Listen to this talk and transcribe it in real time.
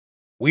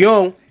We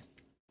on.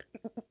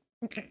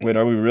 Wait,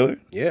 are we really?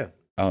 Yeah.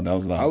 Oh, that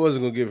was loud. I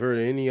wasn't going to give her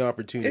any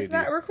opportunity. It's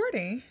not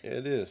recording. Yeah,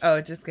 it is. Oh,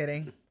 just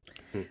kidding.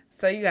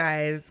 So you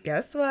guys,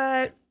 guess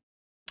what?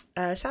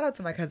 Shout out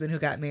to my cousin who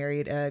got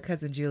married,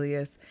 cousin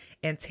Julius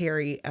and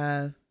Terry.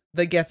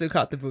 But guess who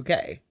caught the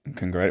bouquet?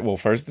 Well,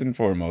 first and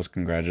foremost,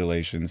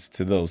 congratulations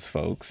to those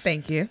folks.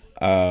 Thank you.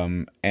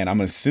 And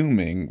I'm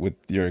assuming with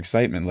your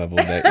excitement level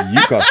that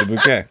you caught the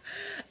bouquet.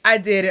 I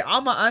did it.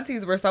 All my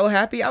aunties were so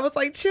happy. I was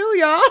like, chill,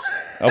 y'all.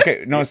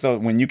 Okay. No, so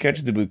when you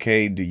catch the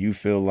bouquet, do you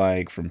feel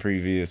like from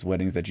previous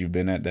weddings that you've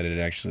been at that it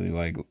actually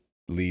like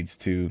leads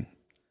to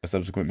a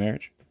subsequent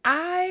marriage?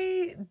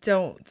 I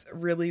don't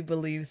really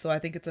believe so. I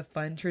think it's a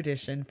fun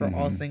tradition for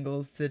all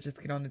singles to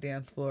just get on the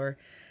dance floor.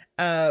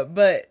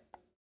 But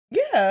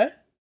yeah,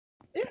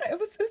 it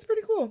was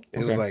pretty cool.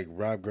 It was like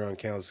Rob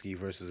Gronkowski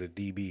versus a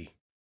DB.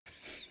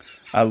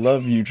 I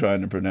love you trying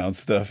to pronounce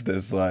stuff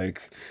that's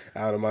like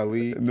Out of my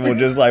league. well,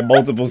 just like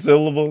multiple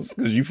syllables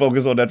because you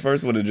focus on that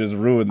first one and just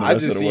ruin the I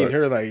rest just of the seen word.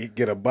 her like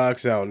get a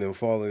box out and then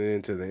falling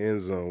into the end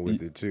zone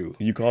with it too.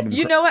 You called him.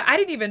 You know what? I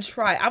didn't even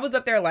try. I was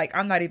up there like,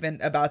 I'm not even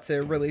about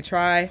to really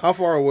try. How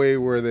far away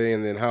were they,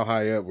 and then how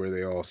high up were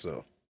they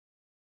also?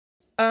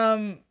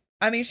 I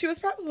mean, she was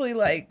probably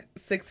like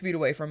 6 feet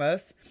away from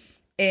us,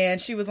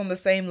 and she was on the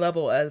same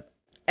level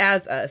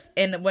as us.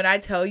 And when I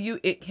tell you,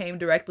 it came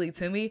directly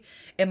to me.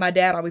 And my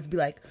dad always be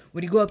like,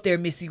 when you go up there,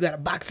 Missy, you got to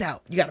box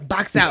out. You got to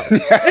box out.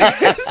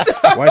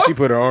 Why she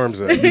put her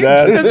arms up?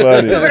 That's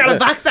funny. I got to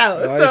box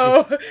out. Why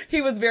So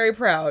he was very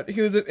proud. He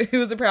was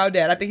a proud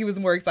dad. I think he was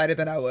more excited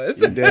than I was.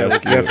 Your dad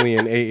was definitely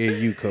an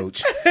AAU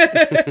coach.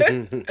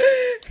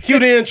 Cue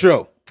the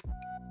intro.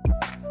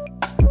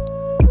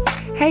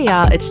 Hey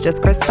y'all, it's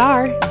just Chris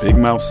Starr Big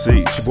Mouth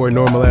Seats. Boy,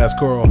 normal ass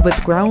Carl. with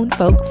Grown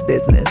Folks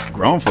Business.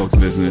 Grown folks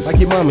business. Like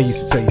your mama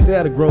used to tell you, stay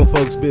out of grown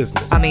folks'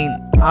 business. I mean,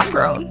 I'm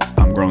grown.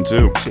 I'm grown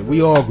too. Shit,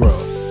 we all grown.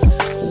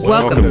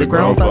 Welcome to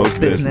Grown Folks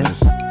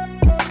Business.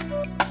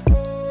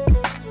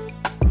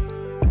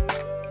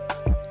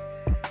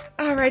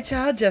 All right,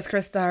 y'all. Just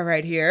Chris Starr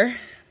right here.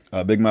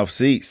 Big Mouth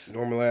Seats.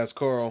 Normal ass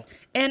Carl.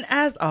 And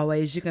as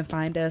always, you can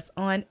find us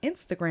on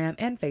Instagram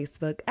and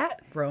Facebook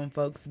at Grown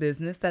Folks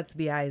Business. That's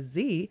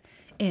BIZNE.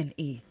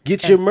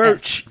 Get your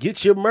merch.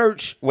 Get your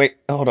merch. Wait,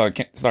 hold on.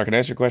 Star, can I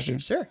ask you a question?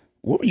 Sure.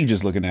 What were you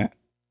just looking at?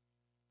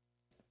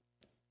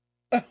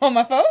 On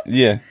my phone?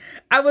 Yeah.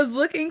 I was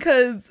looking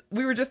because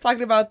we were just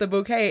talking about the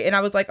bouquet, and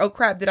I was like, oh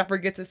crap, did I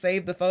forget to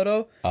save the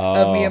photo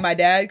of me and my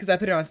dad? Because I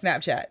put it on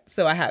Snapchat,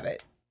 so I have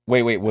it.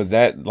 Wait. Was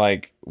that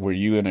like, were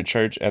you in a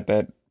church at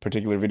that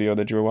particular video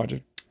that you were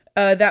watching?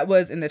 That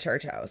was in the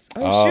church house.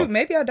 Oh, shoot,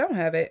 maybe I don't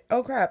have it.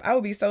 Oh crap, I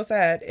would be so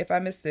sad if I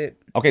missed it.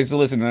 Okay, so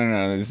listen,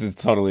 no. This is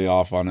totally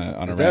off on a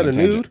Is that a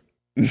nude?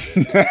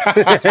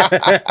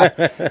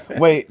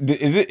 Wait,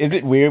 is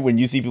it weird when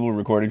you see people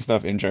recording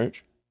stuff in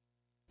church?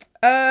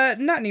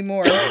 Not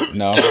anymore.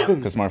 No,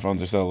 because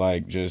smartphones are so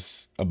like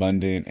just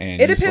abundant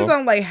and It useful. depends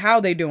on like how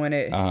they doing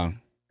it.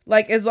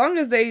 Like as long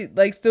as they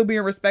like still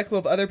being respectful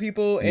of other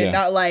people and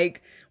not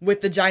like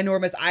with the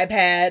ginormous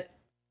iPad.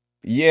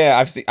 Yeah,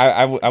 I've seen.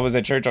 I was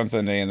at church on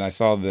Sunday and I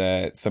saw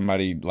that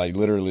somebody like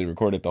literally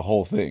recorded the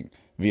whole thing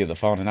via the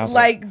phone, and I was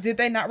like, did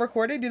they not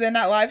record it? Do they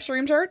not live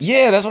stream church?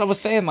 yeah, that's what I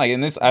was saying. Like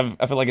in this, I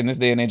feel like in this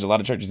day and age, a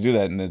lot of churches do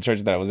that, and the church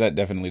that I was at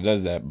definitely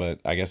does that. But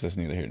I guess that's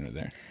neither here nor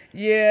there.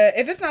 Yeah,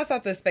 if it's not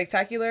something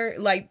spectacular,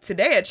 like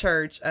today at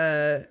church,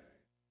 Dwayne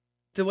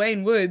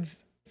Woods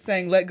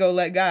sang "Let Go,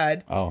 Let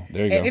God." Oh,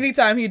 there you And go.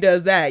 anytime he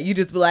does that, you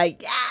just be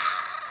like, yes.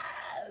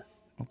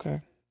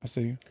 Okay, I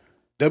see you.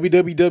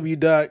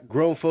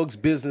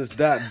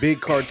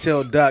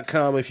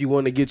 www.grownfolksbusiness.bigcartel.com if you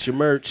want to get your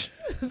merch.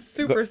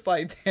 Super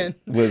slight 10.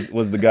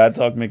 Was the God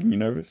talk making you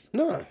nervous?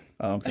 No.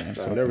 Oh, okay, I'm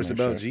nervous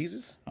about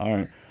Jesus. All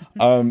right.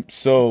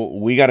 So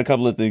we got a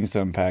couple of things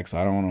to unpack, so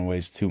I don't want to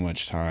waste too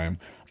much time.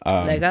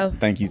 Let go.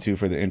 Thank you too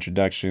for the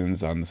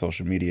introductions on the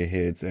social media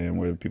hits and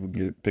where people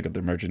pick up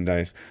their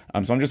merchandise.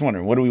 So I'm just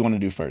wondering, what do we want to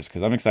do first?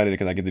 Because I'm excited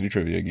because I get to do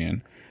trivia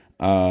again.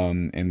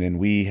 And then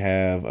we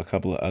have a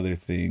couple of other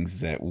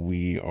things that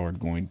we are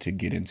going to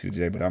get into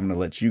today, but I'm going to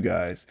let you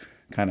guys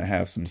kind of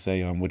have some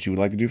say on what you would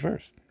like to do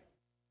first.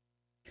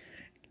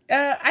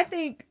 I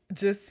think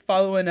just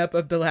following up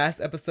of the last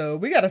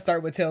episode, we got to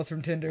start with Tales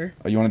from Tinder.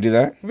 Oh, you want to do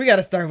that? We got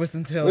to start with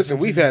some Tales. Listen,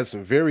 from we've Tinder. had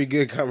some very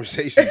good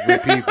conversations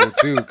with people,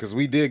 too, because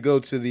we did go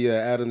to the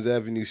Adams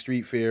Avenue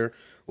Street Fair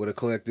with a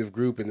collective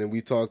group, and then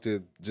we talked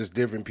to just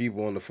different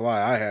people on the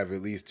fly. I have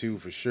at least 2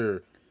 for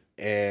sure.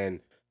 And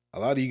a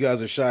lot of you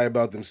guys are shy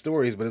about them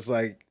stories, but it's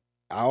like,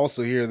 I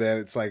also hear that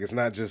it's like, it's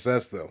not just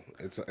us, though.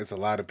 It's a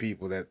lot of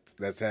people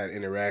that's had The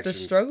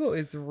interactions. struggle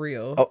is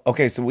real. Oh,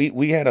 okay, so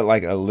we had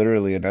a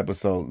literally an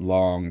episode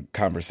long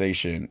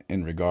conversation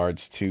in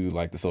regards to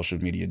like the social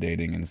media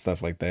dating and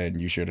stuff like that. And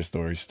you shared a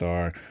story,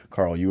 Star.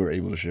 Carl, you were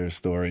able to share a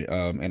story.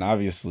 And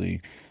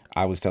obviously,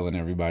 I was telling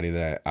everybody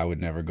that I would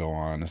never go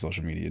on a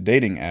social media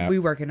dating app. We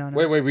working on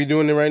it. Wait, we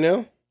doing it right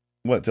now?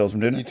 What, Tales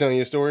from Dinner? You telling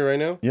your story right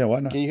now? Yeah,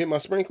 why not? Can you hit my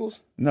sprinkles?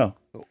 No.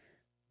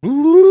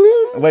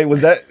 Wait,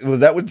 was that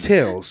what?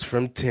 Tales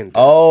from Tinder.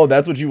 Oh,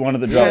 that's what you wanted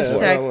to drop for.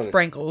 Hashtag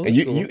sprinkles. And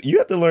you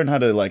have to learn how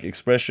to like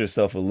express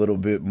yourself a little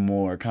bit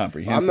more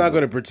comprehensively. I'm not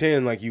going to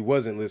pretend like you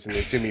wasn't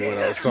listening to me when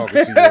I was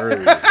talking to you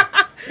earlier.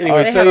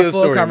 Anyway, They tell have your a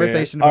full story,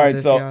 conversation man. All about right,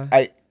 this, so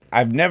y'all.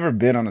 I've never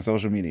been on a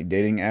social media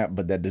dating app,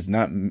 but that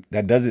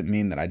doesn't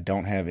mean that I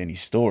don't have any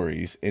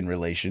stories in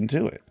relation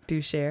to it.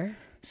 Do share.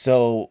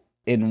 So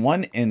in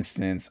one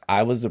instance,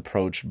 I was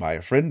approached by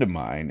a friend of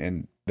mine,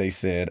 and they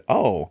said,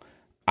 "Oh,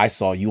 I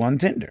saw you on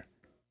Tinder,"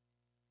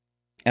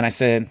 and I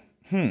said,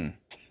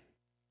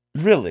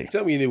 Really?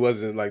 Tell me it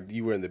wasn't like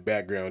you were in the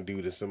background due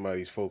to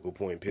somebody's focal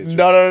point picture.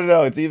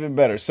 No. It's even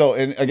better. So,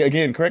 and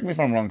again, correct me if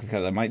I'm wrong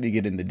because I might be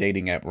getting the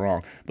dating app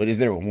wrong. But is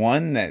there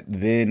one that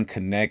then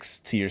connects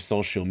to your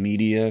social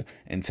media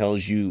and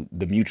tells you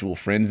the mutual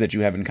friends that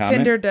you have in common?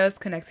 Tinder does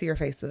connect to your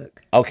Facebook.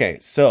 Okay,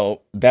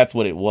 so that's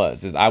what it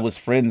was. Is I was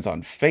friends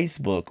on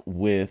Facebook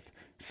with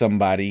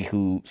somebody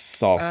who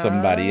saw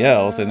somebody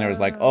else, and there was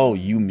like, oh,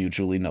 you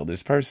mutually know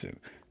this person.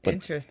 But,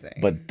 Interesting.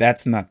 But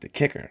that's not the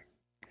kicker.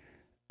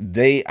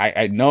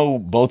 I know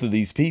both of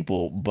these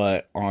people,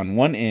 but on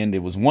one end it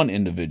was one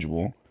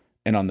individual,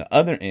 and on the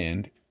other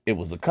end it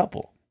was a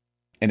couple,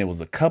 and it was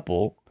a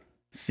couple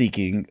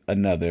seeking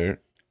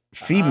another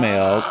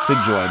female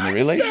to join the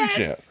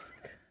relationship.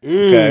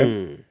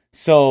 Okay,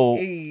 so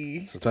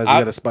Sometimes you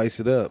gotta spice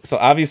it up. so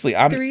obviously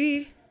I'm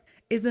 3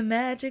 is a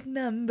magic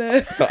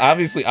number. so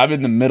obviously I'm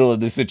in the middle of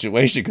this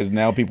situation because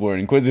now people are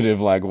inquisitive,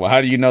 like, well,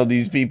 how do you know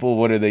these people?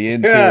 What are they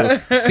into?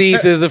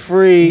 Cease as a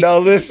freak. No,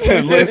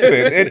 listen.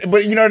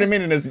 But you know what I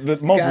mean? And it's the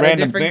most Got a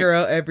random different thing.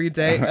 girl every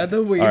day of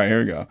the week. All right, here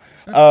we go.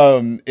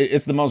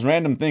 It's the most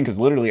random thing because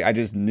literally I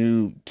just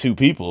knew two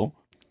people,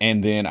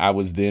 and then I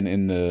was then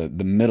in the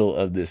middle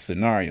of this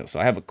scenario.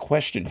 So I have a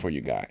question for you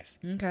guys.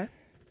 Okay.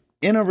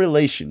 In a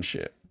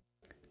relationship,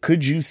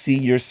 could you see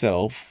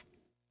yourself,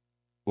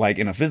 like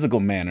in a physical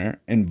manner,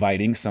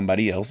 inviting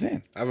somebody else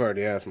in? I've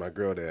already asked my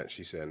girl that.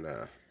 She said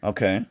nah.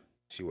 Okay.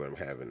 She wasn't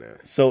having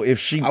that. So if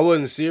she, I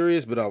wasn't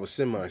serious, but I was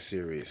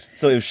semi-serious.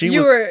 so if she You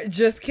was, were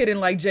just kidding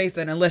like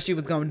Jason unless she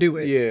was going to do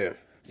it. Yeah.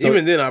 So-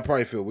 Even then, I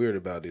probably feel weird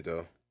about it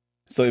though.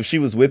 so if she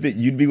was with it,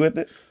 you'd be with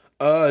it?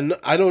 No,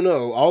 I don't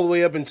know. All the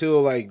way up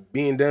until like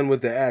being done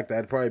with the act,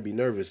 I'd probably be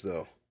nervous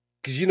though,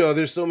 because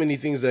there's so many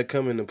things that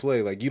come into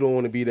play. Like you don't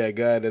want to be that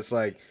guy that's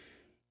like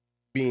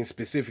being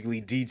specifically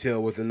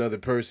detailed with another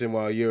person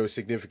while your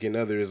significant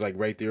other is like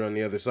right there on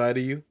the other side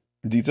of you.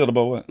 Detailed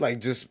about what? Like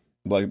just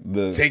Like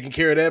the taking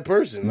care of that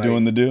person. Like,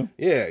 doing the do?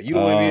 yeah, you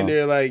don't want to be in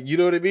there like, you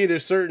know what I mean?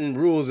 There's certain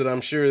rules that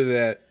I'm sure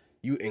that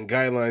you and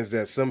guidelines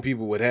that some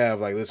people would have.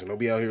 Like, listen, don't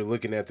be out here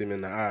looking at them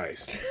in the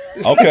eyes.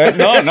 Okay.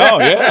 No,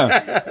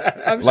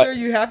 yeah. I'm Like- sure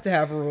you have to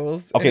have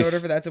rules Okay, in order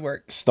for that to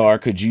work. Star,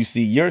 could you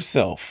see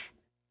yourself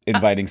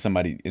inviting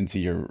somebody into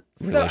your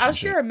So relationship? I'll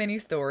share a mini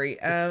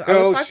story. I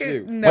Oh, was talking.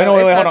 shoot. No,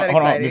 wait, it's not hold that on.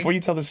 exciting. Before you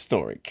tell the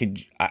story,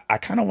 I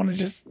kind of want to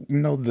just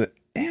know the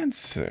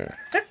answer.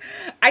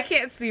 I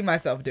can't see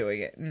myself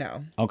doing it.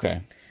 No.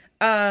 Okay.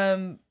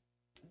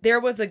 There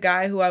was a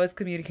guy who I was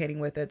communicating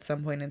with at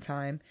some point in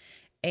time,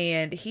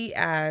 and he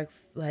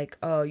asked, like,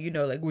 oh,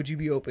 like, would you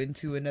be open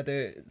to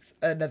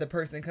another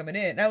person coming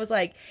in? And I was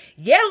like,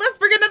 yeah, let's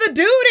bring another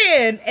dude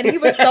in. And he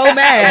was so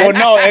mad. Well,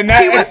 no, and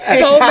that He was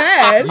so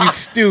mad. You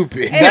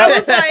stupid. And I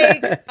was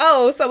like,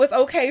 oh, so it's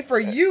okay for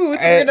you to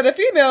bring another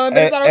female, but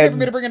it's not okay for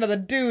me to bring another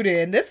dude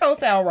in. This don't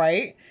sound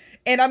right.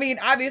 And I mean,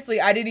 obviously,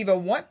 I didn't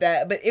even want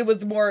that, but it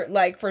was more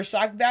like for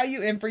shock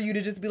value and for you to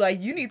just be like,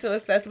 you need to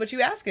assess what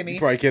you asking me. You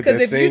probably kept that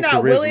if same you're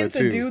not willing charisma, to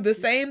too. do the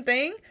same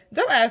thing,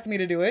 don't ask me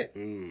to do it.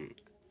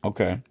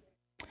 Okay.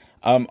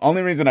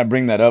 Only reason I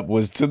bring that up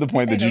was to the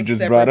point that Ain't you no just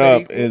separate brought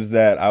up equal. is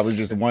that I was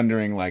just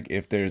wondering, like,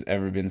 if there's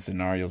ever been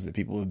scenarios that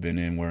people have been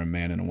in where a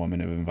man and a woman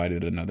have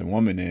invited another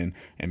woman in,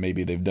 and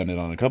maybe they've done it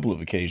on a couple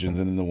of occasions,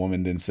 and then the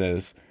woman then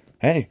says,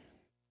 "Hey,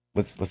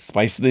 let's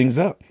spice things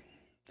up."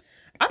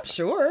 I'm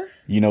sure.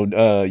 You know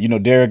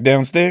Derek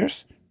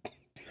downstairs?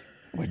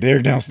 Like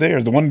Derek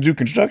downstairs, the one to do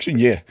construction?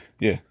 Yeah.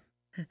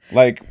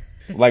 Like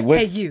what?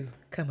 Hey, you,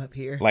 come up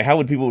here. Like how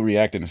would people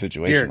react in a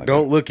situation Derek, like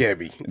don't look at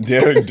me. that?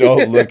 Derek,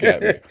 don't look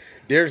at me.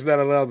 Derek's not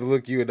allowed to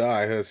look you in the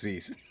eye, huh,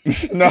 Cease?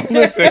 No,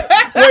 listen.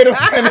 Wait a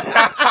minute.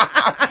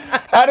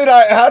 How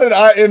did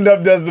I end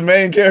up as the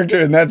main character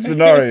in that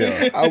scenario?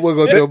 I would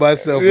go throw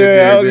myself in Yeah,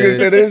 there, I was gonna man.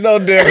 say there's no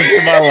Derek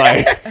in my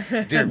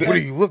life. Derek, what are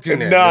you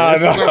looking at? Nah,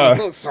 man?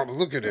 nah. Stop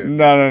looking at.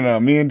 No.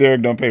 Me and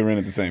Derek don't pay rent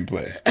at the same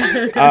place.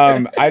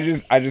 I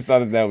just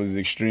thought that was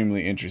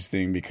extremely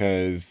interesting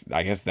because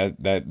I guess that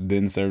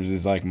then serves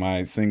as like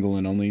my single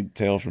and only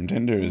tale from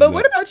Tinder. Is But that,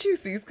 what about you,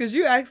 Cease? Because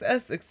you asked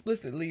us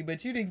explicitly,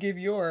 but you didn't give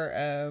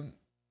your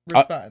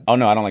response. Oh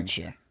no, I don't like to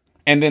share.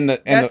 And then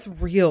That's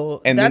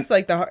real. and That's then-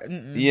 like the hard.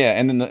 Mm-mm. yeah,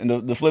 and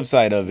then the flip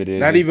side of it is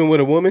Not even with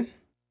a woman.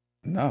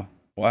 no.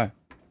 Why?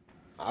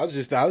 I was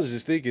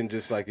just thinking,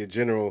 just like a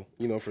general,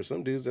 for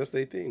some dudes, that's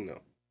their thing,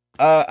 though.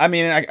 I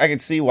mean, I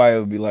could see why it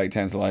would be like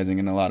tantalizing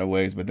in a lot of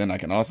ways, but then I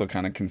can also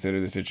kind of consider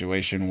the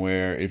situation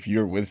where if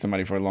you're with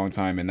somebody for a long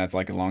time and that's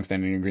like a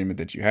long-standing agreement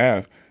that you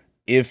have,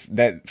 if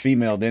that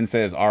female then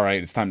says, "All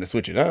right, it's time to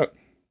switch it up,"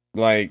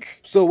 Like,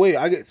 So wait,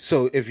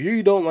 so if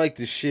you don't like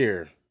to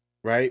share,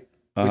 right?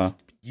 uh-huh.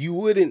 You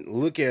wouldn't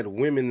look at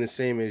women the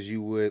same as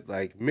you would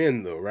like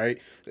men, though, right?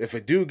 If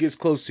a dude gets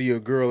close to your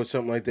girl or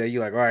something like that,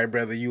 you're like, all right,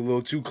 brother, you a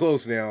little too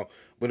close now.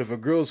 But if a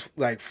girl's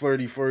like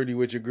flirty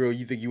with your girl,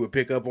 you think you would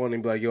pick up on it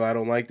and be like, yo, I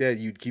don't like that.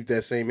 You'd keep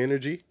that same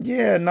energy.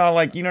 Yeah, no,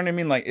 like, you know what I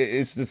mean? Like,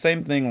 it's the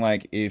same thing.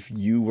 Like, if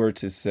you were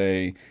to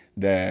say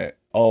that,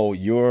 oh,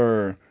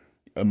 you're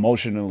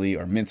emotionally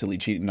or mentally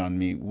cheating on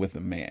me with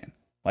a man.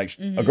 Like,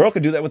 a girl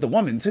could do that with a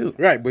woman too.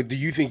 Right, but do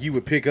you think you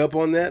would pick up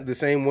on that the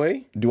same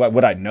way?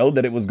 Would I know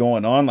that it was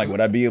going on? Like,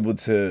 would I be able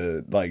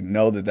to like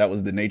know that that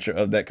was the nature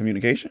of that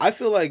communication? I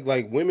feel like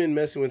women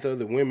messing with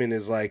other women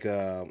is like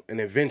an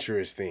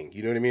adventurous thing.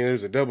 You know what I mean?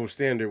 There's a double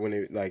standard when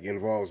it like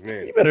involves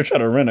men. You better try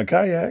to rent a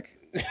kayak.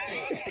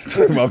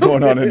 Talking about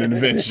going on an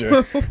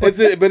adventure. But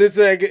it's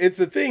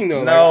a thing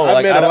though. No, I've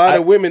like, met a lot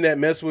of women that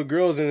mess with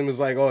girls and it was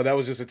like, oh, that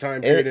was just a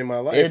time period in my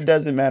life. It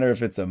doesn't matter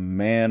if it's a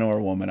man or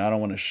a woman. I don't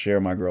want to share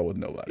my girl with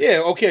nobody.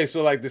 Yeah, okay,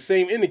 so like the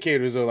same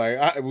indicators are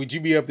like, would you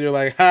be up there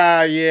like,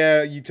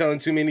 yeah, you telling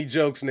too many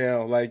jokes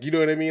now? Like, you know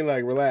what I mean?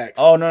 Like, relax.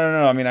 Oh, no.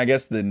 I mean, I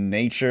guess the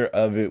nature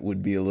of it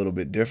would be a little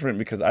bit different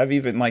because I've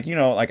even like, you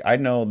know, like I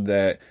know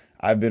that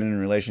I've been in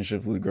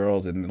relationships with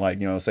girls and like,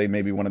 you know, say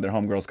maybe one of their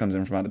homegirls comes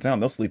in from out of town,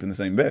 they'll sleep in the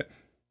same bed.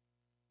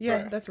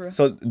 Yeah, Right. that's real.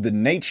 So the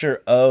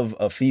nature of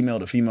a female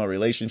to female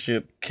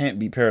relationship can't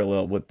be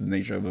parallel with the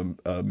nature of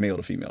a male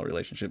to female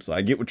relationship. So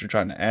I get what you're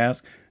trying to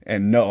ask.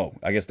 And no,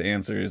 I guess the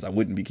answer is I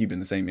wouldn't be keeping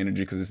the same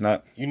energy because it's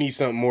not. You need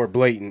something more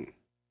blatant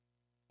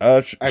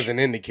as an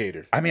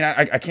indicator. I mean,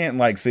 I can't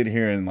like sit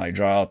here and like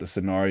draw out the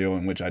scenario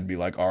in which I'd be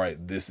like, all right,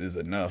 this is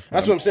enough.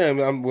 That's what I'm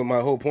saying. What my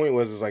whole point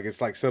was is like, it's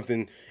like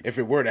something, if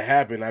it were to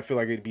happen, I feel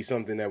like it'd be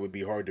something that would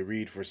be hard to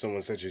read for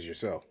someone such as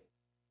yourself.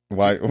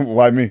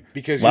 Why me?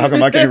 Because How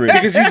come I can't read it?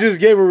 Because you just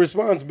gave a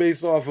response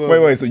based off of.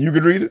 Wait, so you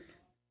could read it?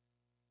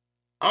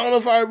 I don't know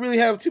if I really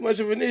have too much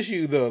of an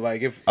issue though.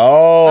 Like if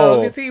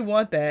Oh, because he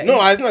want that.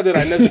 no, it's not that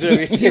I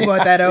necessarily You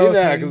want that old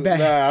thing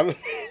back.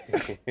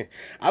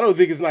 I don't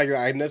think it's like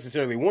I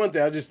necessarily want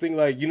that. I just think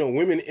like, you know,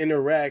 women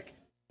interact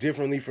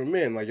differently from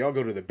men. Like y'all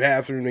go to the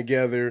bathroom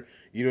together.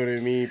 You know what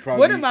I mean? Probably.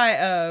 One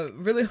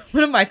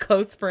of my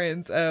close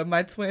friends,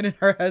 my twin and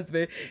her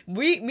husband,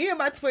 me and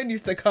my twin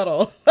used to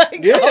cuddle like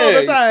all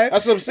the time.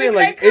 That's what I'm saying. We'd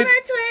be Like come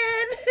here,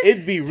 twin.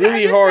 it'd be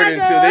really Time to hard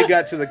snuggle. until they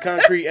got to the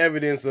concrete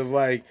evidence of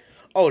like,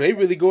 oh, they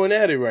really going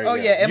at it right now. Oh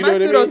yeah, and you my know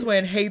what I pseudo mean?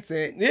 twin hates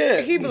it.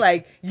 Yeah. He'd be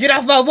like, "Get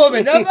off my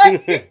woman." I'm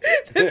like,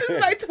 "This is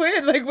my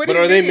twin." Like, what? But do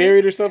you are they mean?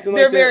 married or something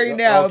They're like that? married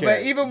now, Okay.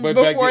 but even back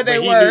before then- they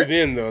but he were, knew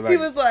then though. Like, he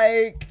was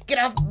like, "Get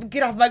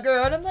off my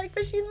girl," and I'm like,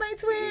 "But she's my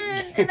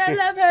twin, and I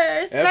love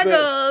her." That's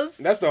Snuggles.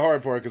 that's the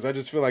hard part because I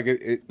just feel like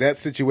that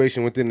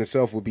situation within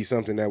itself would be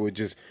something that would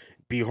just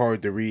be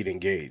hard to read and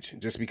gauge,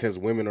 just because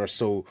women are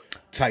so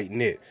tight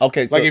knit.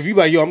 Okay, so like if you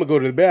like, yo, I'm gonna go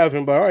to the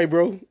bathroom, but all right,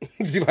 bro,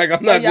 you like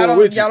I'm not y'all going don't-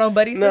 with you. y'all don't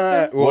buddy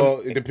Nah, system? well,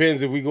 it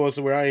depends if we go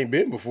somewhere I ain't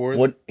been before.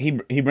 what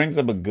he brings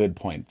up a good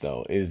point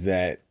though is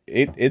that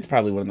it's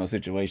probably one of those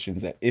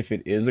situations that if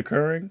it is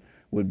occurring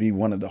would be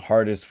one of the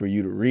hardest for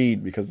you to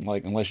read because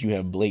like unless you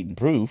have blatant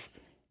proof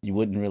you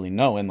wouldn't really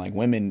know. And like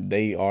women,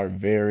 they are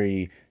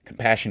very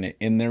compassionate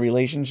in their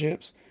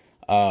relationships,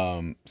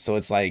 so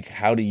it's like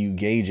how do you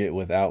gauge it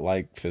without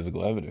like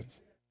physical evidence?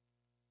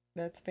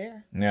 That's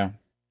fair. Yeah.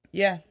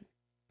 Yeah.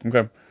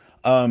 Okay.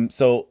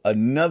 So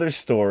another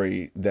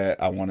story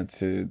that I wanted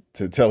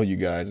to tell you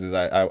guys is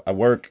I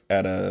work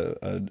at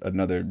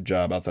another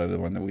job outside of the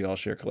one that we all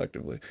share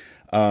collectively.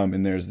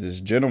 And there's this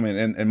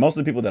gentleman and most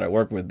of the people that I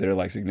work with, they're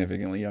like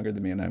significantly younger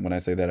than me. And when I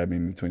say that, I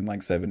mean between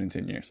like 7 and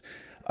 10 years.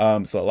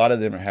 So a lot of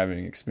them are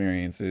having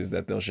experiences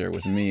that they'll share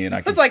with me. And I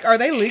I was can, like, are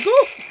they legal?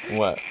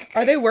 what?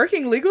 Are they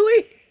working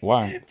legally?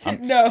 Why?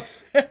 No.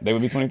 They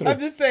would be 23. I'm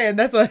just saying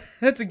that's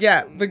a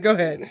gap. But go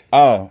ahead.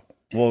 Oh,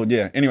 well,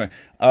 yeah. Anyway,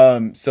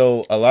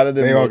 so a lot of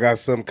them they all got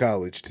some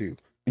college too.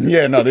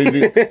 yeah, no,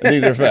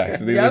 these are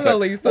facts. These Yeah, are I'm gonna facts.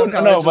 leave some Well,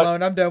 college but-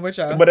 alone. I'm done with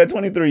y'all. But at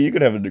 23, you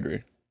could have a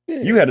degree.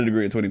 You had a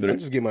degree at 23. I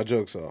just get my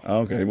jokes off. Oh,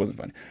 okay, it wasn't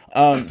funny.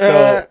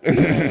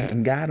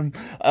 So got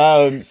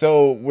him.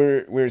 So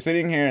we're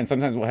sitting here, and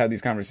sometimes we'll have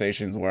these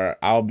conversations where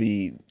I'll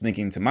be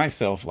thinking to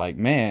myself, like,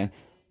 man,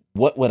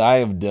 what would I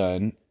have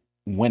done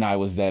when I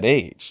was that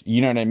age?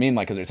 You know what I mean?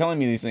 Like, because they're telling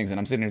me these things, and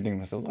I'm sitting here thinking to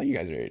myself, like, you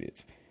guys are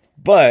idiots.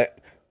 But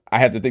I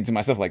have to think to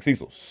myself, like,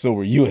 Cecil, so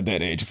were you at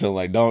that age? So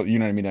like, don't you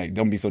know what I mean? Like,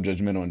 don't be so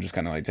judgmental and just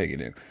kind of like take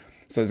it in.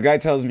 So this guy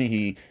tells me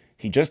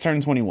he just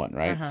turned 21,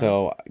 right?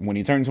 So when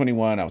he turned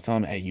 21, I was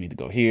telling him, hey, you need to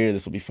go here.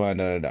 This will be fun,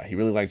 da, da, da. He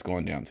really likes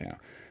going downtown.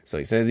 So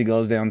he says he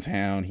goes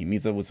downtown. He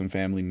meets up with some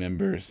family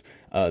members.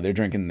 They're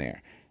drinking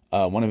there.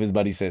 One of his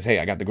buddies says, hey,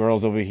 I got the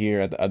girls over here.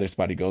 At the other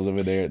spot, he goes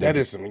over there. That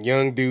is some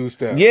young dude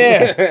stuff.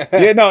 Yeah.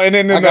 Yeah, no. And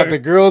then I got the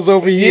girls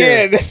over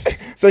here. yeah.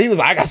 So he was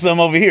like, I got some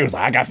over here. He was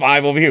like, I got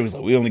 5 over here. He was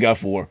like, we only got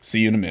 4. See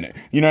you in a minute.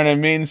 You know what I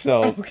mean?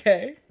 So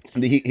okay.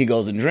 He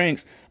goes and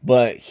drinks,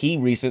 but he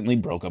recently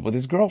broke up with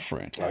his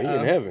girlfriend. Oh, he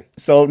in heaven.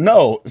 So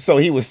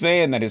he was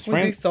saying that his Was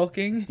he friend,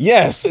 sulking?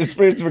 yes, his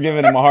friends were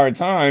giving him a hard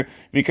time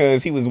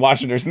because he was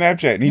watching her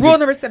Snapchat. And he Rule just,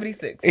 number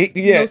 76.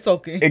 yeah, No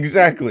sulking.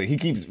 exactly. He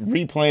keeps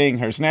replaying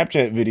her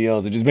Snapchat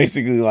videos and just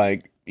basically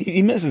like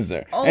he misses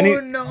her. Oh,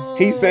 and no.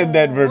 He said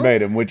that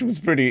verbatim, which was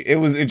pretty. It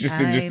was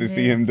interesting just to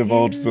see him miss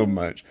divulge you. so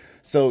much.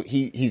 So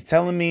he's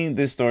telling me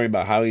this story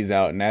about how he's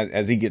out, and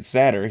as he gets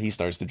sadder, he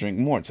starts to drink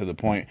more to the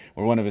point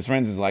where one of his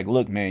friends is like,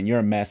 "Look, man, you're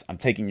a mess. I'm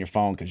taking your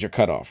phone because you're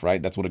cut off." Right?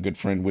 That's what a good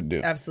friend would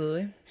do.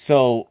 Absolutely.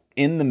 So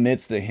in the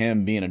midst of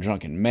him being a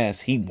drunken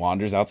mess, he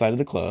wanders outside of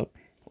the club,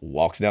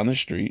 walks down the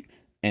street,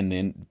 and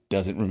then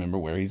doesn't remember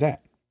where he's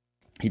at.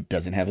 He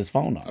doesn't have his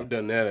phone on him. I've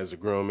done that as a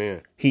grown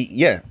man.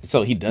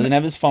 So he doesn't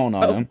have his phone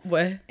on him.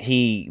 What?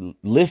 He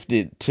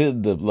lifted to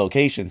the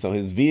location, so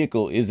his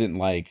vehicle isn't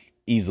like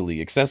easily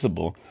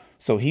accessible.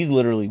 So he's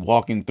literally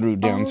walking through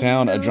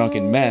downtown, a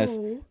drunken mess,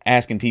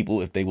 asking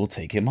people if they will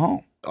take him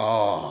home.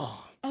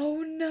 Oh. Oh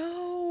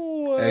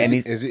no. And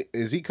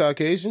Is he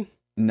Caucasian?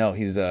 No,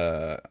 he's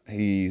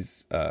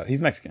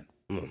Mexican.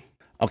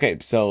 Okay,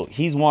 so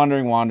he's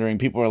wandering.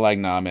 People are like,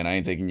 "Nah, man, I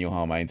ain't taking you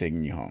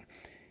home.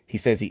 He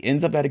says he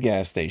ends up at a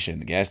gas station.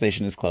 The gas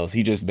station is closed.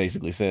 He just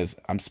basically says,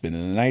 "I'm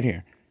spending the night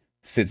here."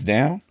 Sits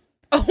down,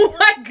 Oh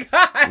my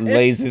God.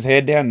 lays his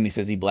head down, and he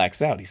says he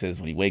blacks out. He says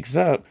when he wakes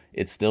up,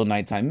 it's still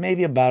nighttime,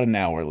 maybe about an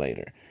hour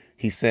later.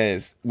 He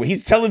says, when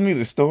he's telling me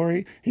the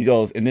story, he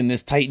goes, and then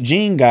this tight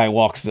jean guy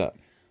walks up.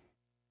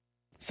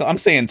 So I'm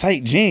saying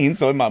tight jeans.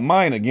 So in my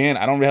mind, again,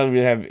 I don't really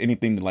have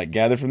anything to like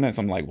gather from that.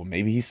 So I'm like, well,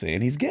 maybe he's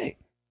saying he's gay.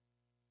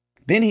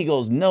 Then he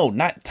goes, no,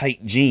 not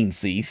tight jean,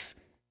 Cease.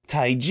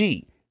 Ty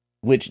G,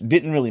 which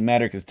didn't really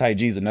matter because Ty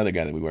G is another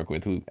guy that we work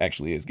with who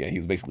actually is gay. He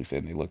was basically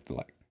saying they looked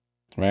alike,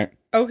 right?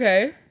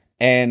 Okay.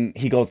 And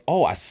he goes,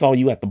 oh, I saw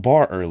you at the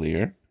bar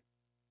earlier.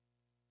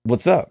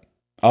 What's up?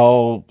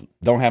 Oh,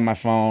 don't have my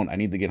phone. I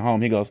need to get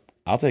home. He goes,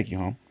 I'll take you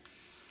home.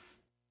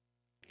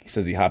 He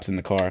says he hops in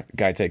the car. The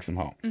guy takes him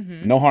home.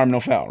 Mm-hmm. No harm, no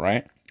foul,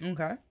 right?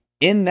 Okay.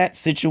 In that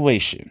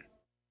situation,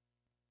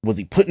 was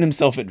he putting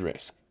himself at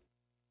risk?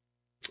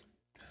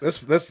 Let's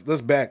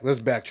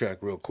backtrack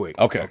real quick.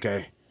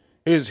 Okay.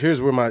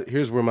 Here's where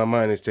my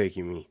mind is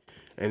taking me.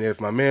 And if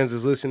my man's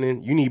is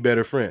listening, you need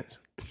better friends.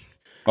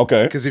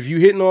 Okay. Because if you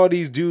hitting all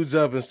these dudes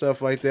up and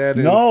stuff like that,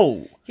 and,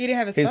 No. He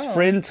didn't have His phone.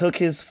 friend took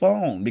his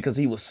phone because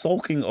he was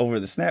sulking over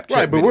the Snapchat.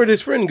 right? But video. where'd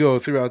his friend go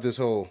throughout this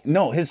whole?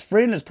 No, his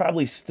friend is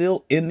probably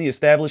still in the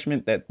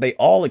establishment that they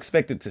all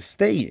expected to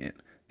stay in.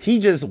 He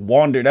just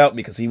wandered out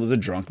because he was a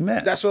drunk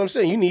mess. That's what I'm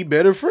saying. You need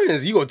better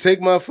friends. You gonna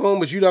take my phone,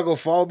 but you not gonna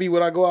follow me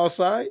when I go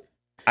outside?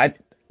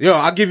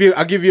 I'll give you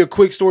a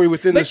quick story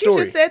within the But story.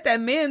 you just said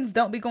that men's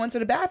don't be going to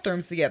the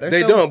bathrooms together.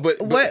 They So don't,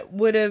 but- what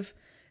would have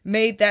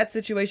made that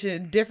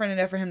situation different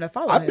enough for him to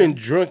follow I've him? been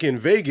drunk in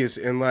Vegas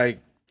and like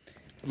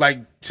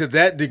to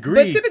that degree.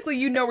 But typically,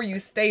 you know where you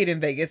stayed in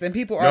Vegas, and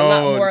people are a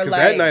lot more because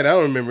like. that night I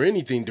don't remember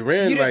anything.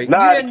 Duran You like didn't-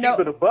 Nah, didn't know-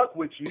 keep it a buck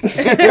with you.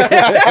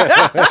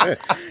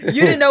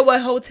 You didn't know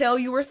what hotel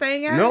you were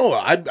staying at? no,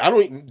 I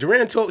don't.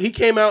 Duran he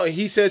came out and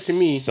he said to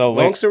me. So,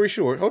 long wait. story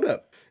short, hold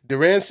up.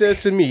 Duran said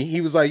to me, he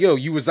was like, "Yo,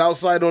 you was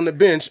outside on the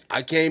bench.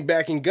 I came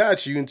back and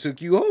got you and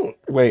took you home."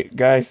 Wait,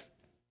 guys,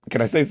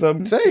 can I say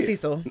something? Say it.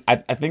 Cecil. I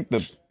think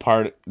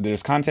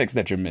there's context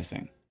that you're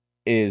missing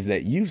is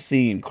that you've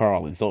seen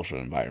Carl in social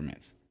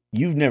environments.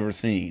 You've never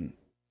seen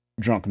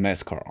drunk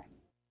mess Carl.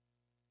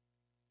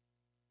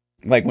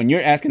 Like when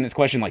you're asking this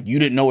question, like you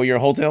didn't know where your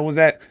hotel was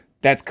at,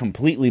 that's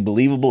completely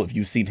believable if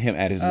you've seen him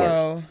at his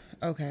worst.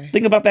 Oh, okay.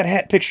 Think about that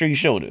hat picture he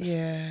showed us.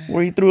 Yeah.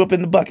 Where he threw up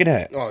in the bucket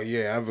hat. Oh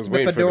yeah, I was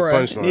waiting for the fedora.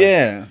 punchline.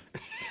 Yeah.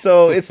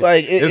 So it's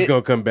like It's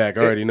gonna come back.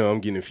 I already know. I'm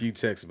getting a few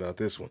texts about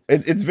this one.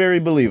 it's very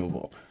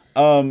believable.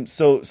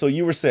 So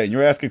you were saying you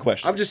were asking a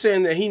question. I'm just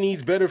saying that he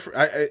needs better.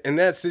 In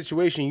that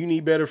situation, you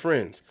need better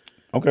friends.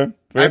 Okay.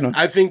 Fair enough.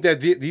 I think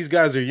that these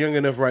guys are young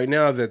enough right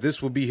now that this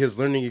will be his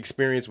learning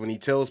experience when he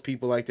tells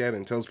people like that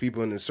and tells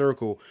people in the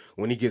circle.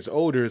 When he gets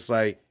older, it's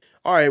like,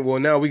 all right, well,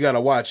 now we got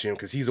to watch him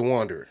because he's a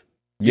wanderer.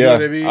 You know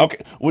what I mean?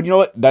 Okay. Well, you know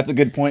what? That's a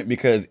good point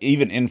because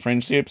even in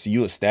friendships,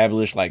 you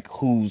establish like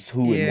who's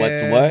who and what's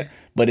Yeah. what,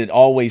 but it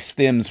always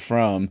stems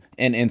from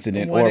an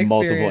incident One or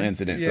multiple experience.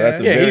 incidents. So Yeah.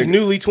 that's a Yeah, very he's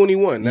newly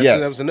 21.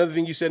 Yes. That was another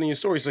thing you said in your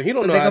story. So he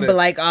don't So know they're how gonna to. be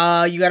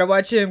like, you gotta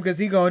watch him because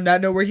he gonna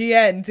not know where he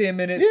at in 10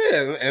 minutes.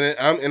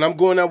 Yeah, and I'm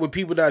going out with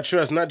people that I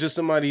trust, not just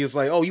somebody that's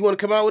like, oh, you want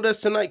to come out with us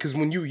tonight? Because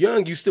when you're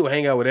young, you still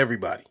hang out with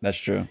everybody. That's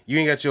true. You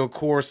ain't got your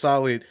core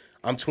solid.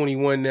 I'm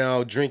 21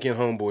 now, drinking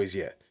homeboys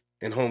yet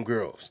and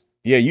homegirls.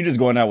 Yeah, you just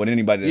going out with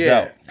anybody that's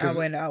out. I 'cause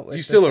went out with you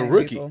the still a same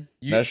rookie. people.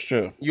 That's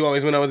true. You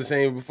always went out with the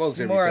same folks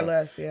every More or time.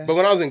 less, yeah. But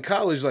when I was in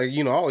college, like,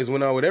 I always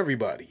went out with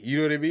everybody. You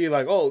know what I mean?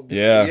 Like, oh,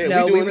 Yeah.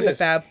 No, we doing were this. the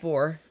Fab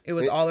Four. It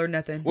was all or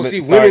nothing. Well,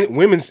 see, sorry.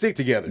 women stick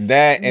together.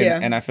 That and, Yeah.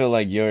 and I feel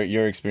like your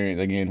experience,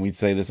 again, we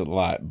say this a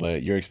lot,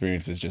 but your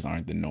experiences just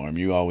aren't the norm.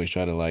 You always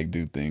try to like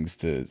do things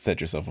to set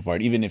yourself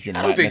apart, even if you're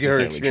I not don't think her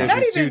necessarily experience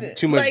trying. was Not even,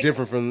 too much like-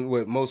 different from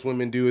what most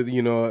women do,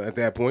 at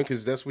that point,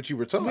 because that's what you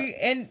were taught.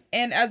 And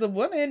as a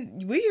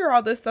woman, we hear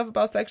all this stuff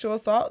about sexual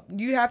assault.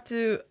 You have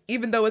to,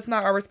 even though it's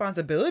not our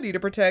responsibility to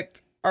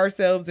protect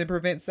ourselves and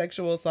prevent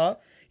sexual assault,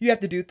 you have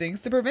to do things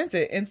to prevent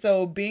it. And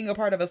so being a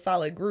part of a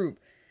solid group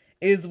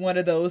is one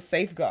of those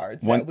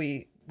safeguards that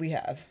we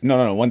have. No,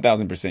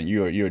 1,000%.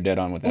 You're dead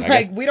on with that. I Like,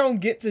 guess. we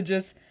don't get to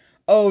just,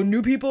 oh,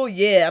 new people,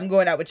 yeah, I'm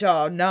going out with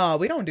y'all. No,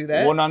 we don't do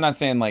that. Well, no, I'm not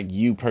saying like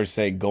you per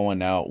se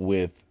going out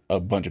with a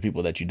bunch of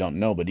people that you don't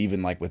know, but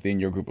even like within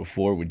your group of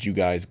 4, would you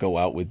guys go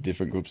out with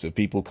different groups of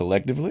people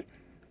collectively?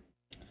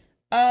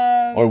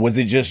 Or was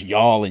it just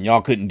y'all and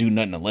y'all couldn't do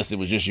nothing unless it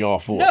was just y'all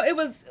 4? No,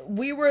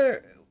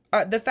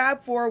 the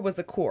Fab Four was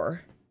a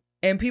core.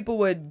 And people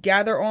would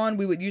gather on.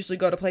 We would usually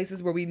go to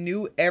places where we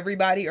knew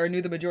everybody or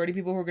knew the majority of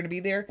people who were going to be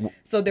there.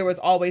 So there was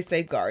always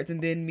safeguards.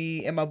 And then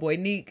me and my boy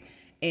Neek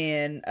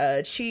and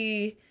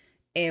Chi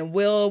and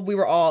Will, we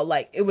were all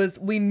like,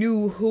 we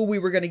knew who we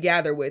were going to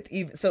gather with.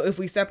 Even so, if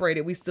we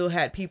separated, we still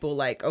had people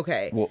like,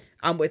 okay,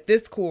 I'm with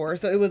this core.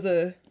 So it was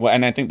Well,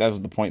 and I think that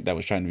was the point that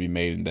was trying to be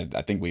made, and that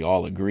I think we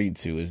all agreed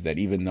to, is that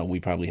even though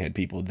we probably had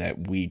people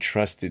that we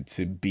trusted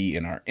to be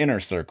in our inner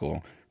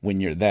circle, when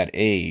you're that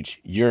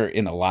age, you're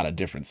in a lot of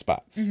different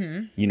spots.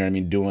 Mm-hmm. You know what I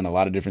mean? Doing a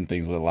lot of different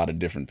things with a lot of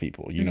different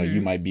people. You know,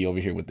 you might be over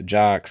here with the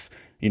jocks,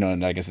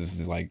 and I guess this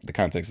is like the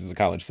context is a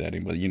college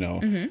setting, but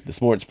the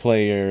sports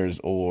players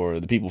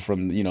or the people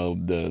from,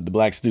 the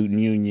Black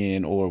Student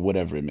Union or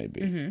whatever it may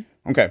be.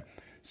 Okay.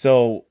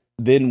 So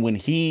then when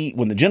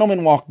the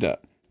gentleman walked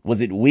up,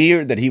 was it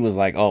weird that he was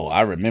like, oh,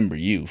 I remember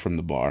you from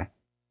the bar?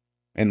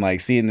 And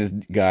like seeing this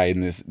guy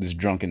in this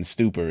drunken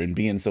stupor and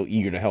being so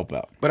eager to help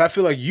out. But I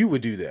feel like you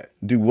would do that.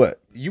 Do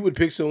what? You would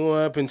pick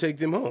someone up and take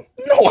them home.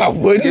 No, I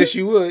wouldn't. Yes,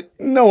 you would.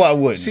 No, I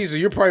wouldn't. Caesar,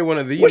 you're probably one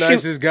of the What's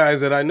nicest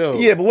guys that I know.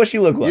 Yeah, but what she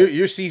look like?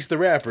 You're Cease the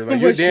rapper.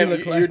 Like What she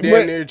look like? you're damn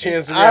But near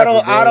Chance the rapper.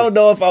 I bro. don't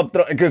know if I'm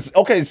because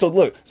okay. So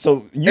look,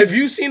 If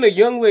you seen a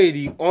young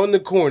lady on the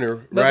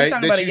corner, but right? we're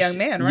talking that about a you young see-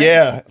 man, right?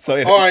 yeah. So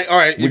All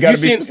right. We If gotta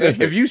you be seen-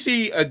 specific. If you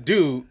see a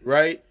dude,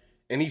 right,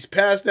 and he's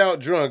passed out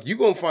drunk, you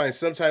gonna find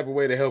some type of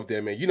way to help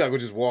that man. You're not gonna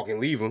just walk and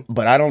leave him.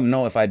 But I don't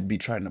know if I'd be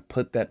trying to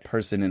put that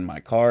person in my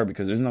car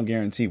because there's no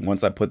guarantee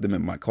once I put them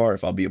in my car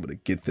if I'll be able to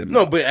get them.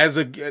 No, out. but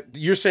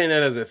you're saying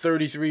that as a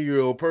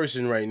 33-year-old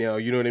person right now,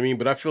 you know what I mean?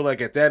 But I feel like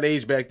at that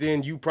age back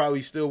then, you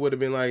probably still would have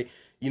been like,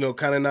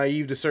 kind of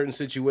naive to certain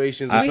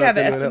situations. Do we have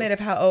an something. estimate of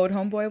how old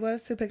homeboy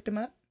was who picked him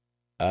up?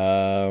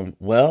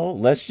 Well,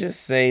 let's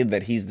just say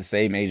that he's the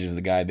same age as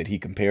the guy that he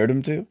compared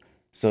him to.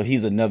 So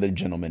he's another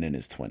gentleman in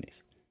his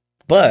 20s.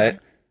 But,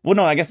 well,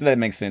 no, I guess that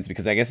makes sense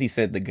because I guess he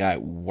said the guy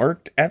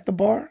worked at the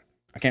bar.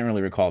 I can't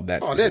really recall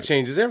that. Oh, that specific.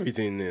 changes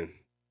everything then.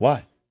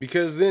 Why?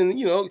 Because then,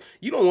 you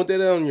don't want that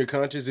on your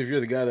conscience if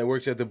you're the guy that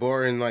works at the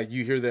bar and like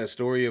you hear that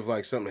story of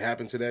like something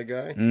happened to that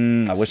guy.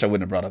 I wish I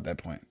wouldn't have brought up that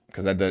point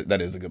because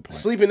that is a good point.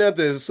 Sleeping at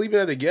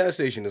the gas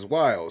station is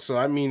wild. So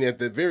I mean, at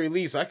the very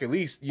least, I could at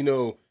least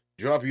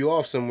drop you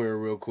off somewhere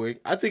real quick.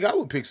 I think I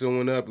would pick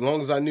someone up as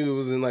long as I knew it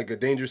was in like a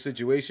dangerous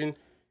situation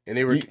and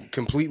they were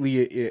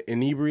completely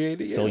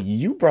inebriated. So yeah.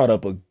 you brought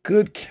up a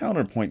good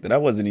counterpoint that I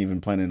wasn't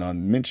even planning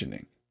on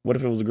mentioning. What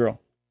if it was a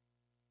girl?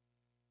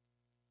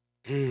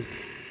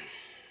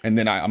 And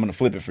then I'm gonna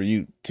flip it for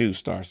you too,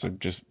 Star. So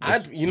just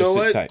you know sit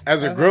what? tight.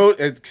 As a grown,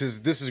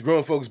 because this is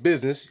grown folks'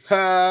 business.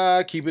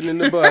 Ha! Keep it in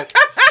the butt.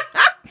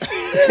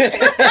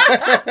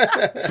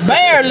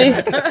 Barely.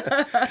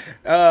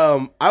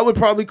 I would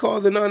probably call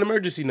the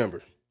non-emergency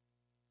number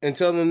and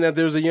tell them that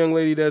there's a young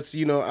lady that's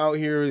out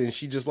here and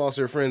she just lost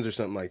her friends or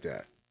something like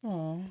that.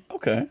 Oh,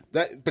 Okay.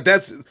 But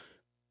that's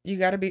you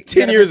gotta be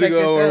 10 gotta years protect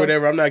ago or yourself.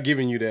 whatever. I'm not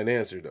giving you that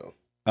answer though.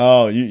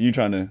 Oh, you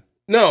trying to?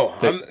 No,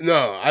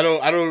 I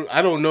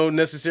don't know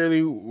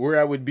necessarily where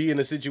I would be in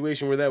a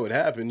situation where that would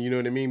happen. You know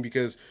what I mean?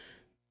 Because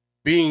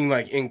being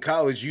like in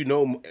college,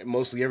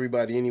 mostly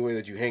everybody anyway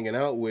that you're hanging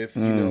out with,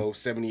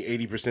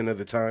 70-80% of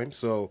the time.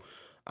 So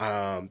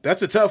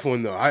that's a tough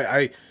one though.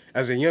 I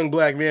as a young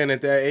black man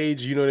at that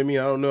age, you know what I mean?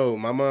 I don't know.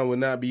 My mom would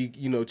not be,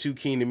 too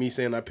keen to me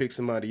saying I picked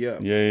somebody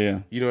up. Yeah.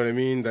 You know what I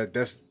mean?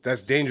 That's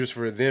dangerous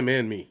for them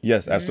and me.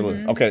 Yes,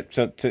 absolutely. Okay,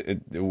 so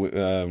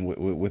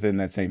within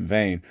that same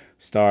vein,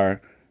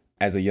 Star,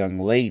 as a young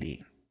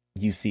lady,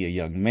 you see a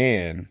young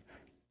man,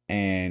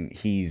 and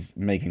he's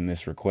making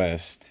this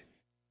request,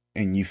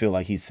 and you feel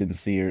like he's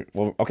sincere.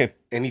 Well, okay,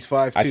 And he's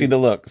 5'2". I see the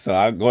look, so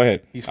I'll go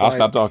ahead. I'll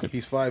stop talking.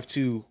 He's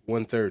 5'2",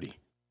 130.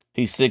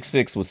 He's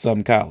 6'6" with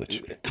some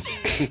college.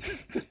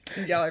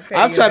 Y'all are petty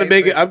I'm and trying to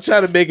make basic.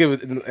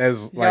 it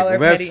as Y'all are like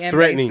less petty and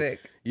threatening.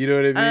 basic. You know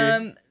what I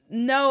mean?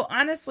 No,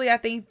 honestly, I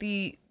think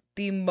the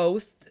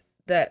most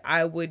that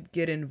I would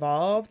get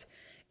involved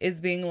is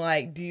being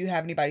like, do you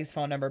have anybody's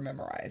phone number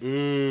memorized?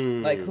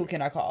 Like, who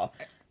can I call?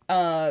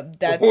 That's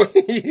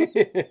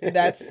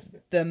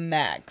the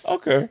max.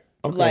 Okay.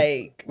 Okay.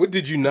 Like, What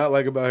did you not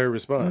like about her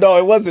response? No,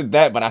 it wasn't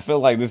that, but I feel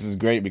like this is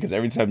great because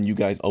every time you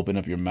guys open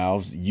up your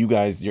mouths,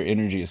 your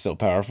energy is so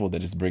powerful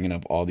that it's bringing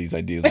up all these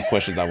ideas and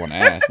questions I want to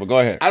ask. But go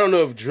ahead. I don't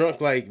know if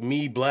drunk like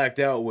me blacked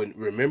out would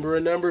remember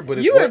a number, but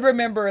it's you would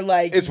remember,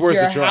 like, it's worth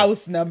your a try.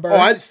 house number. Oh,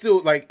 I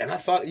still like, and I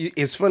thought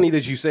it's funny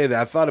that you say that.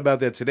 I thought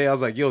about that today. I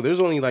was like, yo, there's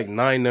only like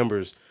 9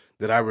 numbers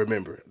that I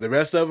remember. The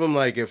rest of them,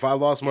 like, if I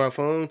lost my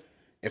phone,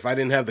 if I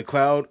didn't have the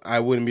cloud, I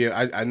wouldn't be.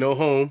 I know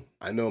home,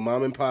 I know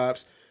mom and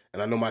pops,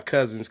 and I know my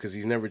cousins because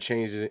he's never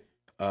changed it.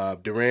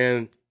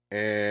 Duran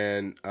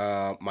and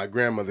my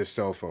grandmother's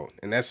cell phone,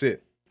 and that's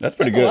it. That's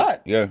pretty That's a good.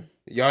 lot. Yeah.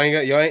 Y'all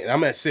ain't.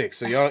 I'm at 6,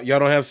 so y'all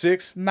don't have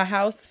 6. My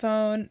house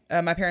phone,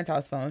 my parents'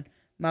 house phone,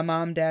 my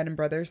mom, dad, and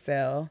brother's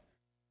cell.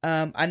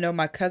 I know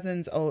my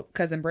cousin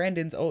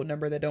Brandon's old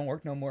number that don't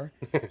work no more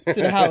to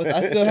the house.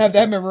 I still have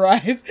that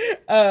memorized.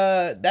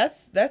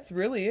 That's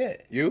really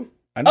it. You?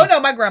 I know, Oh no,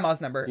 my grandma's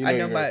number. You I know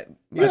know your my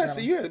grandma.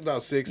 grandma. You had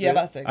about 6. Yeah, then.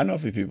 about 6. I know a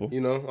few people.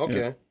 You know,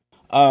 okay.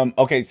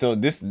 Okay, so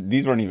these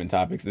weren't even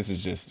topics. This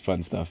is just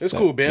fun stuff. It's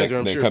cool banter.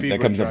 I'm sure people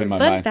that comes up in my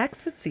Fun mind.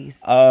 facts with Cease.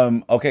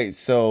 Okay,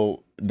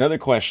 so another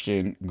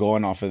question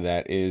going off of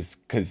that is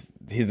because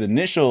his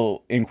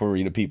initial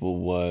inquiry to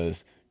people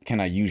was, "Can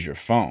I use your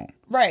phone?"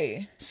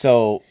 Right.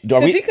 So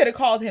Because he could have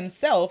called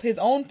himself, his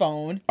own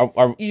phone,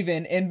 are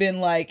even, and been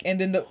like, and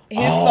then his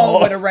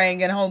phone would have rang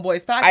in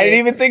homeboy's pocket. I didn't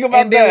even think about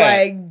and been that.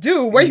 like,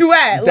 dude, where you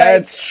at?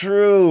 That's like,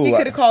 true. he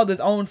could have called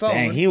his own phone.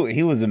 Dang,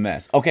 he was a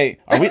mess. Okay,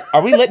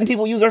 are we letting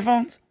people use our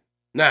phones?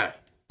 Nah.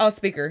 on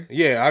speaker.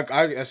 Yeah,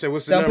 I said,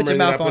 what's the Don't put number? your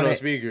And then I mouth put on on it.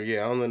 speaker.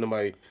 Yeah, I don't let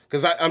nobody,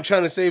 because I'm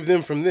trying to save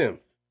them from them.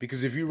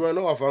 Because if you run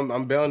off,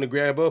 I'm bound to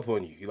grab up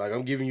on you. Like,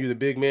 I'm giving you the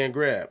big man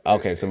grab.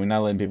 Okay, so we're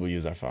not letting people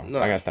use our phones. No.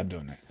 I gotta stop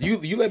doing that.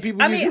 You let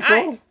people I use mean, your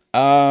phone?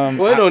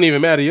 Well, it don't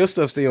even matter. Your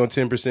stuff stay on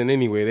 10%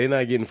 anyway. They're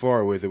not getting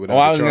far with it. Without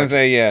Well, I the was gonna charge.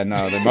 say, yeah,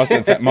 no. Most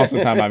of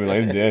the time, I'd be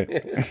like, it's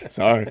dead.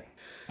 Sorry,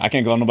 I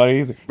can't go on nobody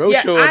either. Bro,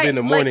 show up in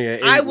the morning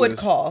like, at 8. I would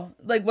call.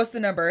 Like, what's the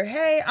number?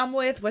 Hey, I'm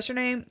with, what's your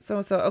name?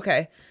 So.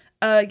 Okay.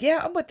 Yeah,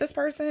 I'm with this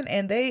person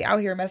and they out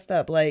here messed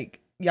up.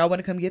 Like, y'all want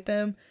to come get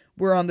them?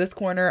 We're on this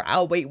corner.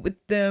 I'll wait with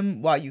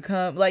them while you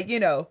come. Like, you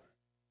know,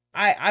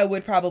 I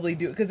would probably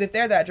do it because if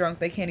they're that drunk,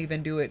 they can't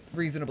even do it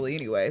reasonably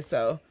anyway.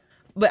 So,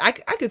 but I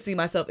could see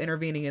myself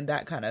intervening in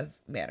that kind of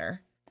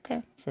manner.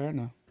 Okay, fair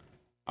enough.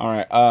 All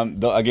right.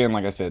 Again,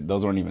 like I said,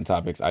 those weren't even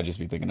topics. I just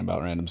be thinking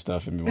about random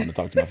stuff and be wanting to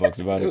talk to my folks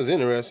about It it. was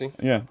interesting.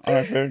 Yeah. All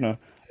right. Fair enough.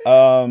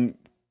 Are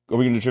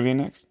we gonna do trivia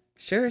next?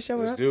 Sure, show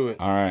Let's up. do it.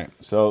 All right.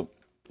 So,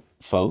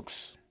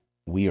 folks,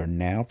 we are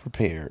now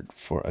prepared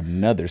for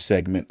another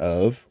segment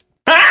of.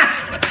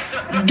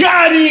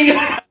 Got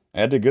him!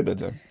 I did good that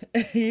time.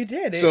 You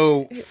did.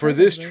 So It for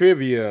this perfectly.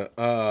 trivia,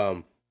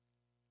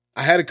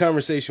 I had a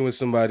conversation with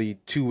somebody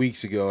 2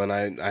 weeks ago, and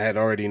I had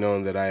already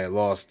known that I had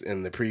lost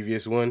in the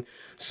previous one.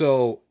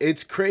 So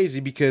it's crazy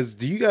because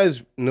do you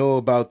guys know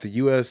about the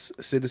U.S.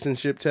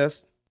 citizenship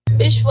test?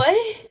 Bitch,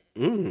 what?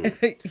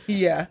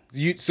 Yeah,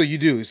 So you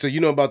do. So you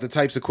know about the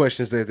types of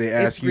questions that they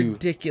ask it's you.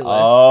 ridiculous.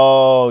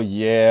 Oh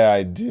yeah,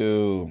 I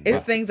do.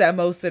 It's things that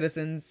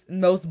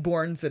most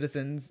born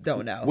citizens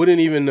don't know.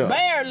 Wouldn't even know.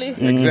 Barely.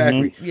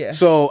 Exactly. Yeah.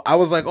 So I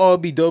was like, oh,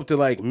 it'd be dope to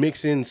like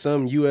mix in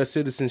some U.S.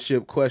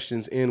 citizenship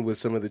questions in with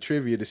some of the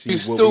trivia to see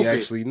what we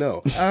actually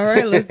know. All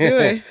right, let's do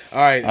it. All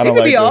right. I It don't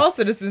could be like all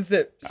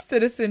this.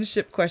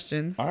 citizenship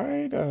questions. All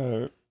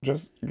right.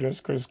 Just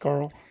Chris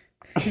Carl.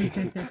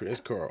 Chris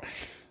Carl.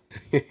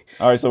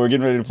 All right, so we're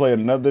getting ready to play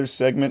another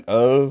segment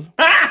of.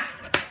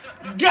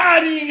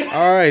 Got him!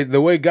 All right,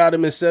 the way Got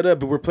Him is set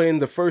up, we're playing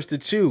the first of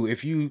 2.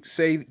 If you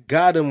say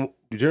Got Him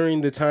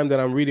during the time that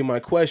I'm reading my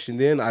question,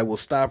 then I will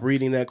stop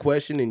reading that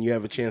question and you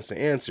have a chance to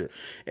answer.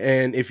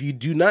 And if you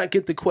do not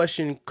get the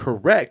question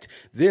correct,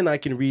 then I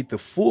can read the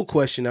full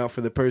question out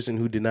for the person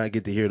who did not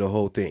get to hear the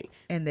whole thing.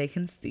 And they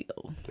can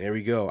steal. There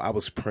we go. I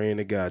was praying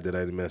to God that I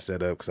didn't mess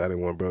that up because I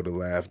didn't want bro to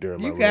laugh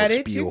during my You got little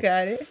it. spiel. You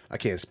got it. I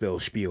can't spell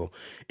spiel.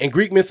 In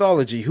Greek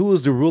mythology, who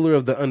is the ruler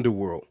of the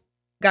underworld?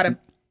 Got him.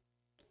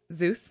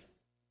 Zeus.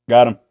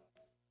 Got him.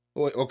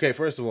 Wait, okay,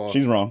 first of all,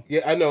 She's wrong.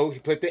 Yeah, I know. He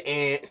put the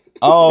ant.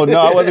 Oh no,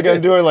 I wasn't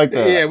gonna do her like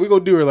that. Yeah, we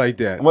gonna do her like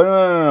that. Well,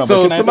 no.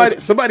 So but can I answer-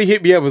 somebody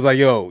hit me up, was like,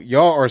 yo,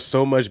 y'all are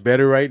so much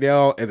better right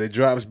now, and the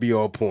drops be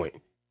on point.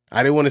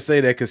 I didn't want to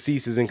say that because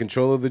Cease is in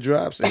control of the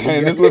drops. And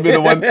And this would be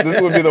the one.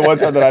 This would be the one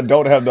time that I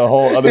don't have the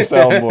whole other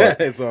soundboard.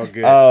 It's all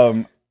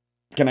good.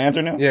 Can I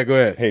answer now? Yeah, go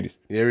ahead. Hades.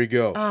 There we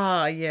go.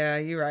 Ah, yeah,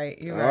 you're right.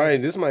 You're All right.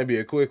 right, this might be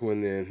a quick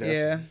one then.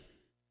 Yeah.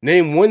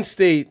 Name one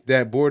state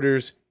that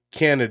borders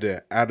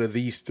Canada out of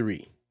these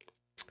 3.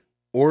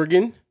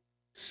 Oregon,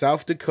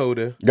 South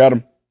Dakota, Got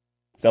him.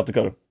 South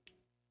Dakota.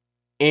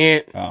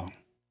 and Oh,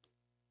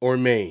 or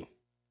Maine.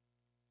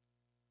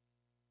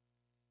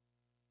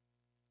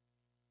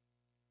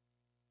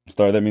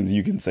 Star. That means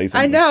you can say I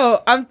something.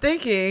 know. I'm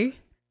thinking.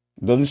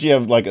 Doesn't she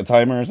have like a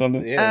timer or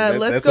something? Yeah,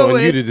 Let's that's go on you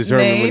with to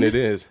determine when Maine. it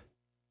is.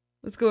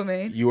 Let's go with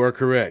Maine. You are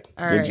correct.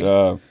 All Good right.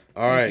 job.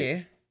 All right. Thank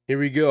you. Here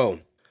we go.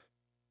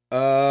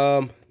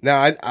 Now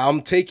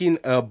I'm taking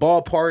a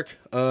ballpark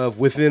of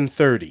within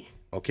 30.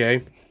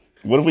 Okay.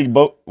 What if we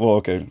both? Well,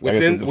 okay. I guess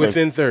Within if the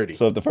within first, 30.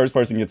 So if the first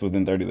person gets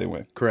within 30, they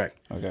win. Correct.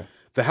 Okay.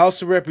 The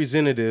House of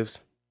Representatives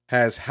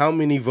has how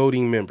many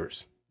voting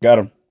members? Got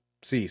him.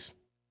 Cease.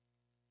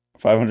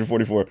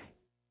 544.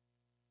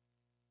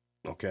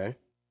 Okay.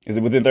 Is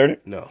it within 30?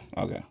 No.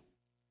 Okay.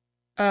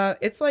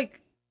 It's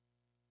like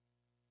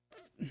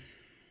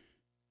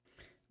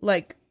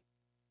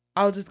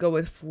I'll just go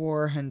with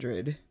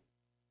 400.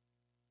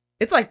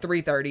 It's like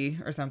 330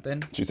 or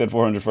something. She said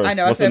 400 first. I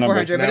know, What's I said the number?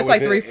 400. But it's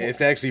like within- 340.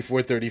 It's actually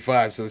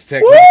 435, so it's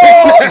technically.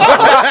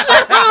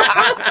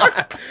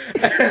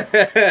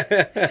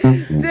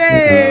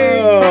 Dang.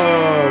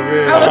 Oh,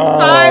 man. I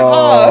was 5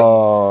 off.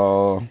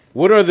 Oh.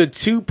 What are the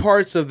two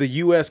parts of the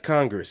U.S.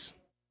 Congress?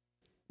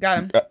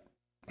 Got him.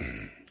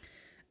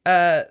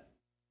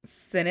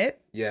 Senate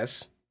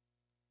Yes.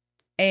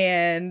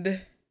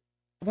 and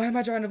why am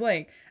I drawing a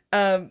blank?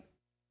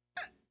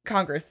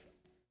 Congress.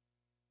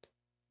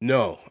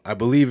 No, I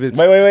believe it's.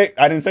 Wait.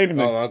 I didn't say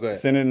anything. Oh, go ahead.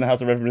 Senate and the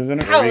House of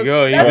Representatives. How- There you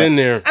go. He's That's- in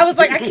there. I was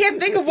like, I can't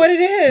think of what it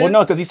is. Well,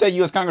 no, because he said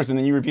U.S. Congress and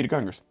then you repeated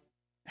Congress.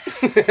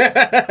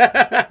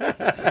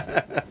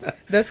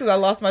 That's because I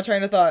lost my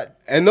train of thought.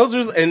 And those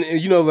are, and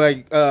you know,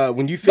 like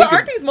when you think But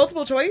aren't these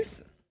multiple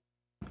choice?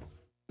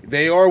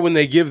 they are when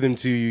they give them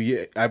to you.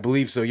 Yeah, I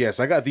believe so.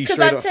 Yes, I got these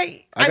Because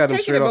straight. I've them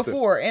taken straight it off the-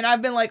 before, and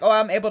I've been like, oh,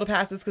 I'm able to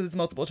pass this because it's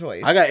multiple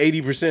choice. I got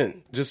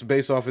 80% just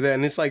based off of that,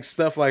 and it's like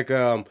stuff like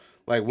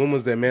when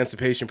was the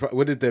Emancipation?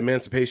 What did the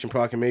Emancipation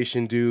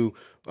Proclamation do?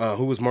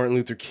 Who was Martin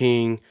Luther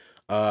King?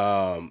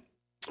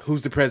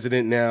 Who's the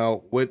president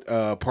now? What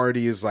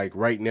party is like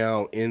right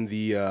now in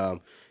the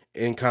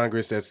in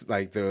Congress? That's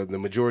like the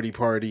majority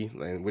party,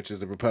 which is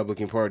the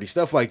Republican Party.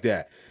 Stuff like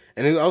that.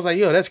 And I was like,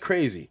 yo, that's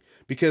crazy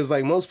because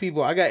like most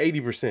people, I got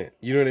 80%.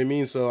 You know what I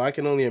mean? So I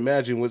can only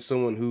imagine what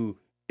someone who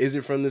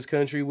isn't from this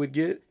country would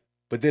get.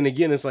 But then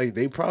again, it's like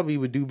they probably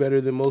would do better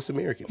than most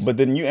Americans. But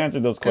then you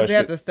answered those Because questions. they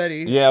have to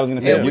study. Yeah, I was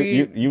gonna say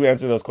Yeah, you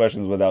answer those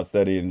questions without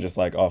studying, just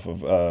like off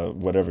of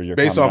whatever your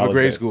Based common off of knowledge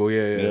grade base. school,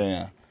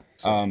 yeah.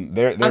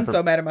 They're I'm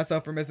so mad at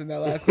myself for missing that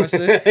last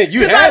question. You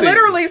Because I had it.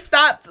 literally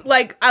stopped,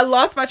 like, I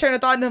lost my train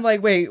of thought, and I'm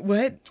like, wait,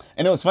 what?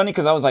 And it was funny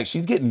because I was like,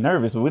 she's getting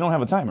nervous, but we don't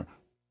have a timer.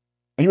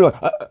 And you were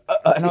like,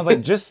 and I was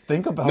like, just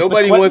think about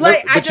Nobody the wants,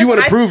 Like, but you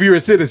want to prove you're a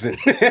citizen.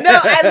 No,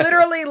 I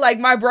literally, like,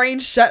 my brain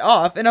shut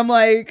off, and I'm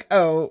like,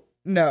 oh,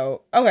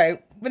 no. Okay,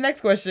 but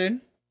next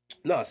question.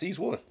 No, C's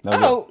one.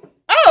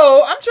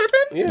 I'm tripping.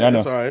 Yeah, Yeah, I know.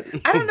 that's all right.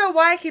 I don't know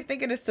why I keep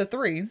thinking it's to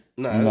 3.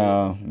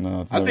 No,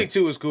 No, it's I never- think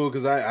 2 is cool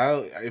because I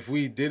if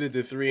we did it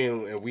to 3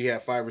 and we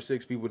had 5 or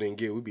 6 people didn't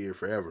get, we'd be here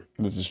forever.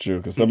 this is true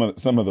because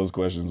some of those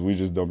questions we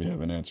just don't be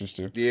having answers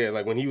to. Yeah,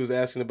 like when he was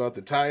asking about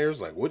the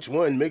tires, like which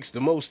one makes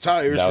the most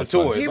tires That for was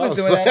fun. toys? He I was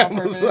doing that on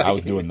I was purpose. I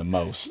was doing the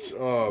most.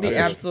 oh, The man.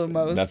 absolute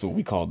most. That's what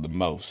we called the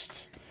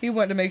most. He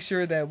wanted to make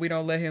sure that we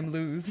don't let him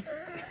lose.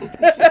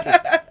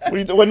 What are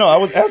you wait, no, I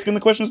was asking the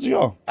questions to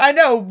y'all. I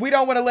know we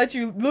don't want to let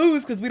you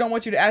lose because we don't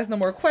want you to ask no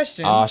more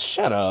questions. Ah,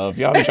 shut up.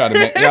 Y'all be trying to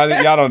make,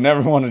 y'all don't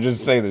never want to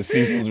just say that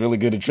Cecil's really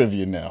good at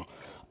trivia now.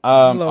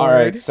 All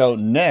right, Lord. so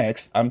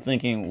next I'm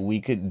thinking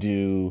we could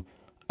do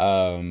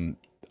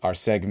our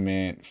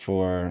segment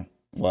for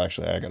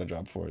actually I got a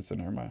job for it, so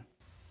never mind.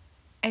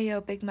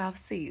 Ayo, Big Mouth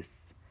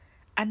Cease.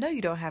 I know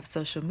you don't have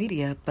social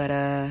media, but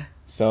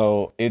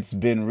So it's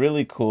been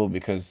really cool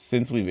because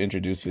since we've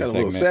introduced Got this a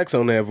little segment, sex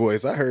on that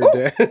voice. I heard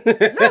that.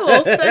 Got a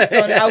little sex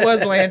on it. I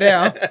was laying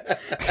down.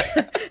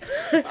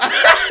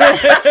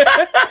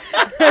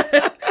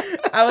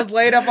 I was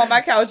laid up on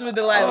my couch with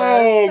Delilah.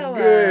 Oh,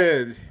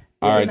 good.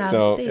 all right,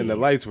 so And the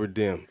lights were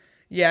dim.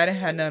 Yeah, I didn't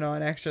have none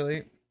on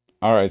actually.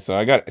 all right, so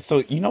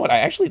you know what? I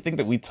actually think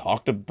that we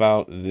talked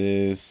about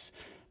this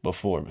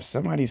before, but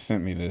somebody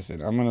sent me this,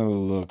 and I'm gonna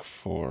look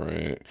for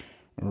it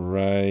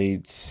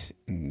right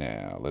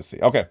now. Let's see.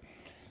 Okay,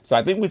 so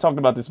I think we talked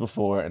about this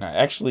before, and I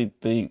actually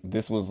think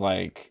this was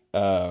like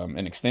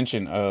an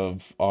extension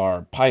of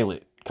our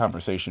pilot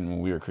conversation when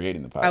we were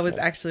creating the podcast. I was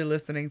actually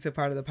listening to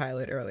part of the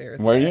pilot earlier.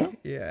 Were today.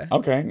 you? Yeah.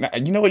 Okay. Now,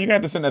 you know what? You're going to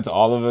have to send that to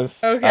all of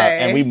us. Okay.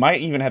 And we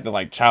might even have to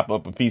like chop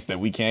up a piece that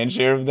we can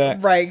share of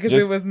that. Right, because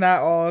Just- it was not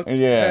all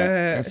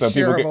Yeah. And so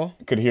people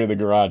shareable. could hear the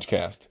garage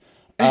cast.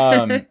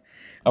 Back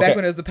okay.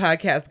 when it was a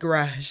podcast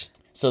garage.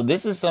 So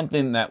this is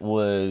something that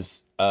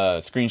was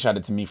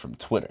screenshotted to me from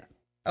Twitter.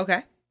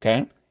 Okay.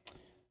 Okay.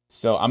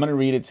 So I'm going to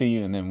read it to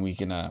you and then we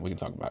can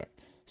talk about it.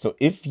 So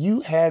if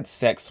you had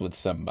sex with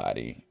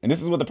somebody, and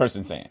this is what the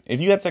person's saying, if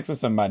you had sex with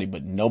somebody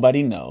but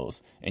nobody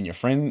knows and your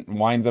friend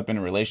winds up in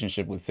a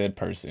relationship with said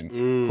person,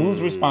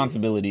 whose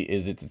responsibility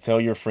is it to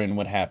tell your friend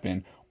what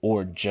happened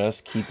or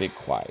just keep it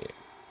quiet?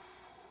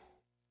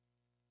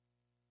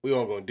 We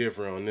all gonna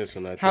differ on this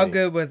one. I think. How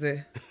good was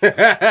it?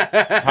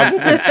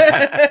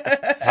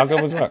 How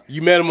good was what?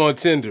 You met him on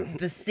Tinder.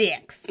 The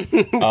sex.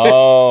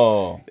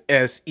 Oh.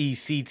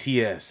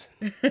 SECTS.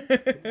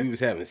 We was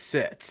having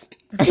sets.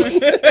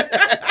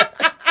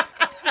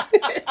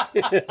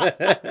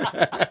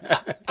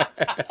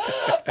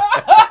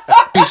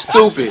 You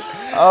stupid.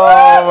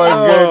 Oh my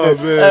Oh,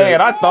 goodness! man. Hey,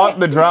 and I thought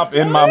the drop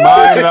in my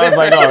mind, and I was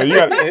like, "Oh,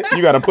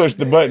 you got to push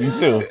the button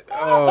too."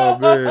 Oh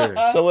man.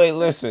 So wait,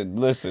 listen.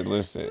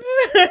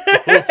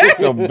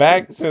 So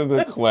back to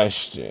the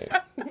question.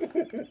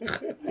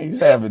 He's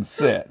having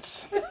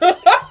sex.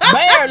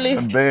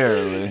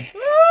 Barely.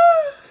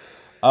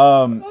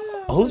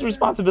 Whose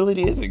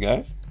responsibility is it,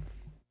 guys?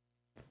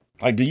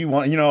 Like, do you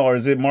want, or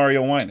is it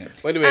Mario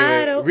Winans? Wait a I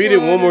minute. don't Read it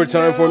one more wanna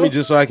time for me, know.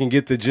 just so I can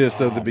get the gist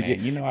of the man,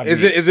 beginning. you know I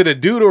is mean- it a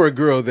dude or a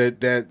girl that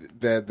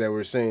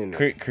we're saying?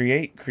 That?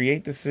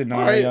 Create the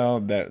scenario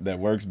that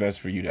works best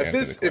for you to answer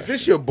the question. If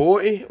it's your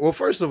boy, well,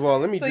 first of all,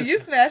 let me So just. you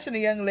smashing a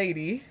young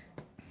lady,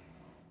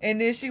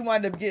 and then she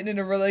wound up getting in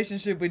a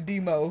relationship with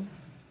Demo,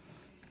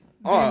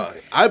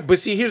 But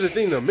see, here's the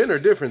thing, though. Men are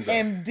different, though.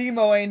 and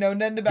Demo ain't know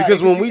nothing about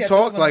Because it. when you we kept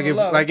talk, this one like on if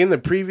the low. like in the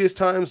previous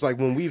times, like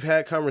when we've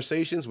had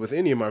conversations with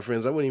any of my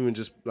friends, I wouldn't even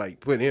just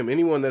like put him.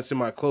 Anyone that's in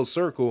my close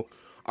circle,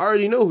 I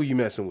already know who you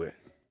messing with.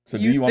 So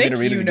do you want me think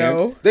to read it you again?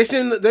 know.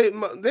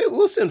 They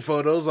will send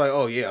photos like,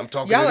 oh yeah, I'm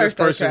talking Y'all to are this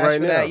so person trash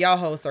right for now. that. Y'all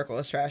whole circle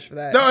is trash for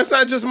that. No, it's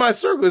not just my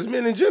circle. It's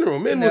men in general.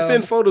 Men will No.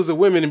 send photos of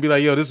women and be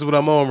like, yo, this is what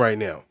I'm on right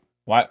now.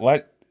 What?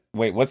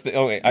 Wait, what's the?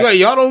 Okay, Like,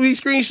 y'all don't be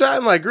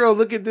screenshotting like, girl,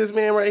 look at this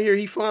man right here.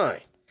 He fine.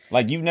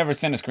 like you've never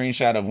sent a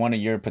screenshot of one of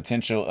your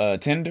potential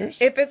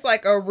tenders If it's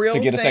like a real to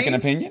get a thing, second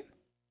opinion?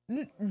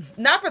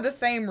 not for the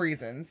same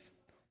reasons.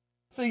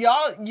 So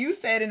you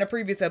said in a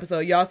previous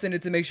episode, y'all sent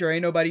it to make sure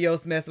ain't nobody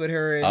else mess with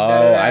her and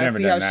I never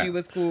see done how that. she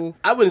was cool.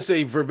 I wouldn't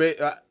say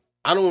verbatim.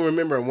 I don't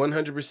remember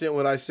 100%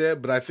 what I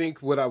said, but I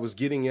think what I was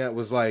getting at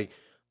was like,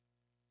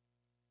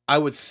 I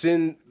would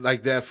send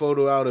like that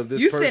photo out of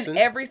this You person. sent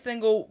every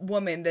single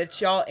woman that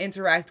y'all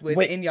interact with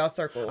Wait. in y'all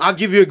circle. I'll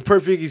give you a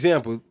perfect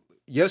example.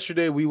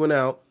 Yesterday we went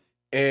out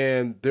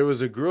and there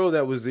was a girl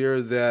that was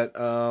there that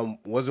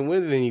wasn't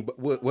with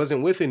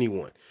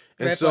anyone,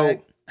 and Red so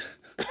flag.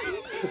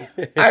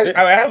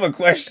 I have a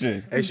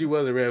question. and she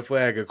was a red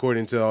flag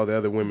according to all the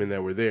other women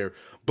that were there.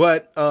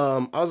 But I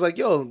was like,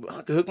 yo,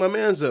 I could hook my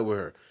man's up with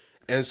her,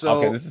 and so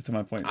Okay, this is to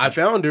my point. I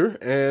found her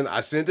and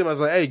I sent him. I was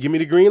like, hey, give me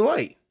the green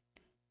light.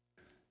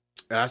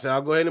 And I said,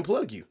 I'll go ahead and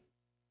plug you.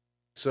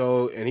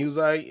 So, and he was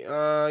like,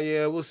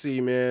 yeah, we'll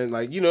see, man.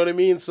 Like, you know what I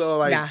mean? So,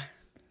 like, Nah.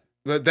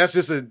 that's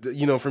just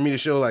for me to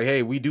show, like,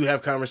 hey, we do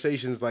have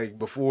conversations, like,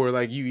 before,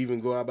 like, you even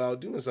go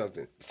about doing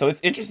something. So it's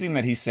interesting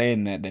that he's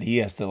saying that he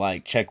has to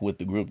like check with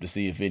the group to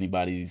see if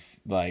anybody's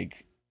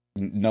like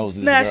knows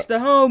this Smash girl.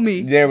 the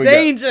homie. There we go.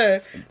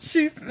 Danger.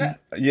 She's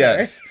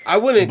Yes. I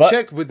wouldn't But-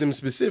 check with them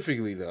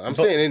specifically, though. I'm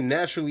saying it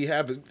naturally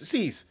happens.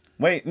 Cease.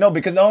 Wait, no,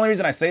 because the only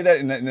reason I say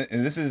that, and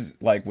this is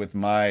like with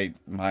my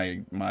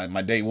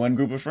day one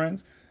group of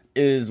friends,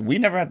 is we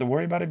never have to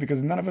worry about it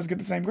because none of us get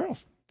the same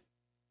girls.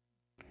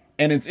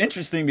 And it's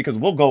interesting because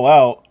we'll go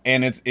out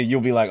and you'll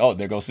be like, oh,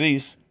 there goes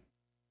Cease.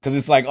 Because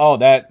it's like, oh,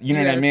 that, you know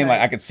You what I gotta mean? type.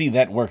 Like, I could see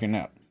that working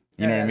out.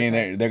 You know what I mean?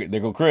 Yeah, There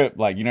go Crip.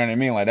 Like, you know what I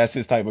mean? Like, that's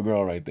his type of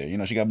girl right there. You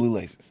know, she got blue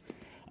laces.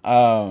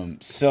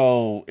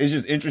 So it's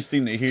just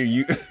interesting to hear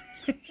you.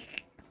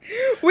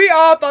 We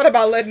all thought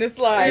about letting it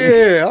slide.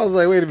 Yeah, I was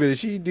like, wait a minute.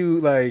 She do,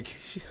 like,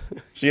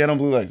 She had on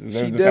blue laces.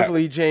 There she was the fat-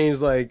 definitely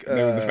changed, like,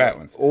 There was the fat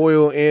ones.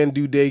 oil and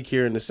do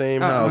daycare in the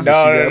same house.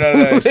 No.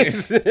 No.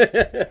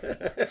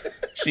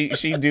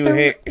 She do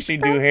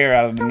hair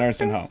out of the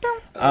nursing home.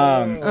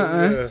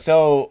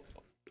 So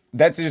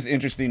that's just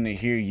interesting to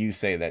hear you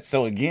say that.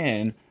 So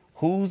again,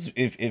 who's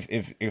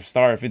if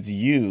Star, if it's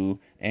you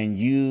and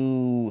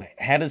you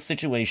had a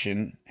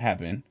situation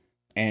happen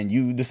and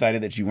you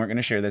decided that you weren't going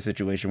to share that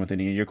situation with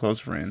any of your close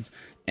friends,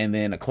 and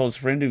then a close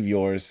friend of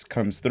yours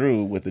comes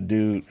through with a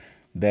dude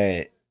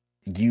that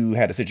you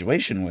had a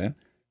situation with,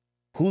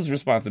 whose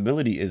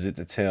responsibility is it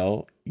to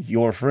tell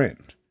your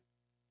friend?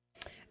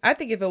 I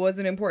think if it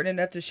wasn't important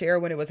enough to share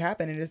when it was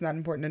happening, it's not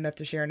important enough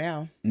to share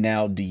now.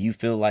 Now, do you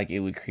feel like it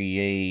would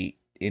create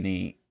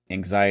any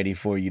anxiety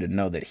for you to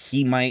know that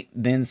he might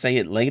then say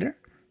it later?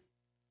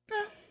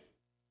 No.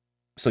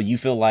 So you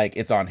feel like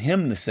it's on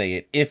him to say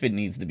it if it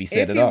needs to be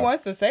said If at he all.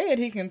 wants to say it,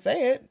 he can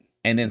say it.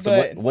 And then, so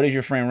but- what if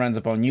your friend runs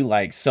up on you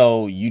like,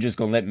 so you just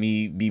gonna let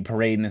me be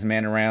parading this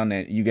man around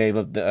that you gave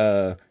up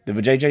the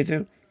vajayjay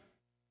to?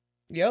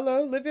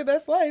 YOLO, live your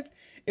best life.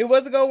 It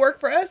wasn't gonna work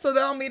for us, so that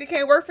don't mean it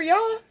can't work for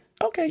y'all.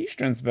 Okay, you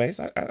strength space.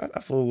 I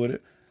fool with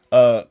it.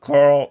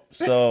 Carl,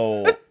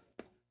 so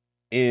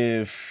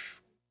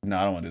if... No,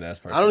 I don't want to do that. That's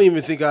personal. I don't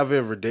even think I've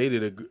ever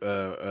dated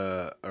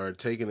or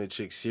taken a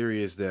chick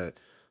serious that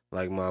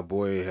like my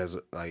boy has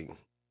like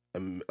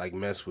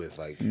messed with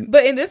like.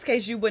 But in this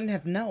case, you wouldn't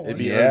have known. It'd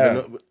be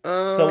Yeah.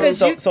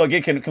 unbeknown- So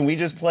again, can we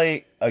just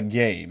play a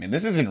game? And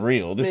this isn't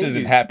real. This Maybe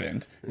hasn't it's-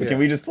 happened. But yeah. can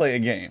we just play a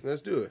game?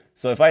 Let's do it.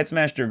 So if I had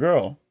smashed your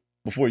girl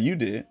before you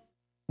did,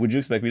 would you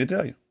expect me to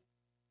tell you?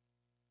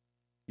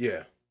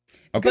 Yeah.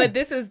 Okay. But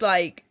this is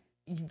like,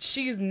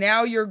 she's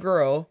now your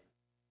girl.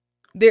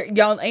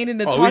 Y'all ain't in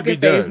the We'd talking be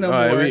phase done. no All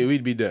right, more.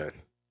 we'd be done.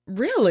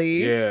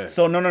 Really? Yeah.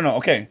 So no.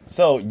 Okay.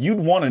 So you'd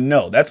want to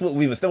know. That's what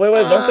we was. Wait.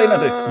 Don't say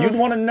nothing. You'd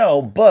want to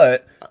know.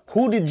 But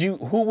who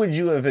would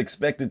you have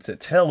expected to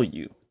tell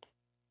you?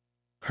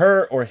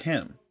 Her or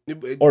him?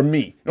 Or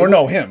me. Or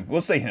no, him.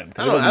 We'll say him.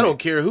 I don't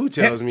care who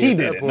tells me. He at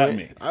did that it, point. not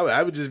me.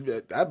 I would just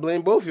I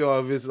blame both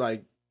y'all if it's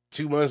like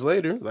 2 months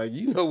later. Like,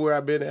 you know where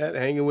I've been at,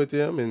 hanging with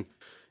them, and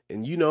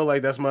you know,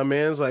 like, that's my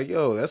man's. Like,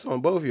 yo, that's on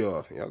both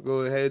y'all. Y'all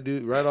go ahead,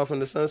 do right off in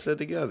the sunset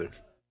together.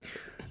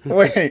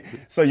 Wait,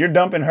 so you're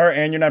dumping her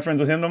and you're not friends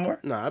with him no more?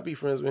 Nah, I'd be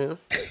friends with him.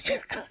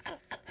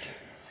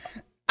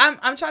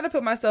 I'm trying to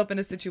put myself in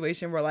a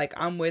situation where like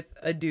I'm with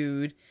a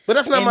dude. But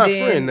that's not and my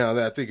then- friend now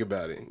that I think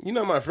about it. You're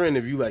not my friend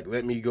if you like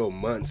let me go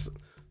months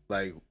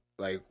like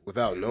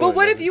without knowing. But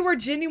what if nothing. you were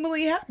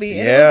genuinely happy?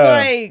 And Yeah. it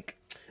was like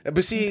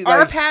But see, our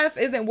like, past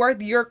isn't worth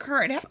your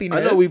current happiness.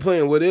 I know we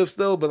playing what ifs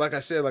though, but like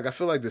I said, like I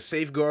feel like the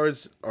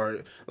safeguards are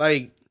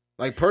like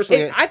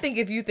personally. I think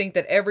if you think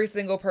that every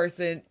single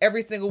person,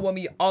 every single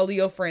woman, all of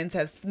your friends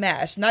have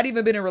smashed, not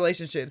even been in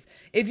relationships,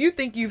 if you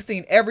think you've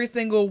seen every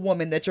single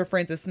woman that your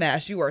friends have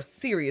smashed, you are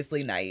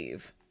seriously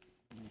naive.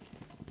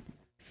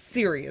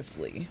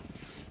 Seriously.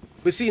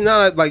 But see,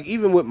 now like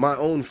even with my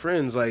own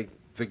friends, like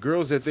the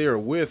girls that they are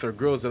with are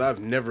girls that I've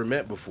never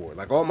met before.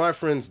 Like all my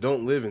friends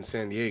don't live in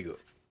San Diego.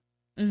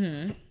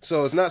 Mm-hmm.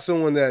 So it's not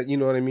someone that, you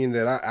know what I mean,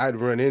 that I'd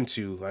run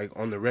into like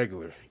on the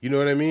regular. You know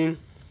what I mean?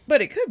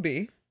 But it could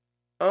be.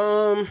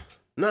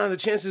 Nah, the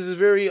chances is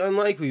very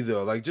unlikely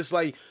though. Like just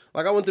like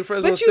I went to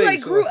Fresno But State. you like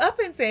so- grew up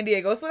in San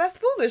Diego, so that's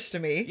foolish to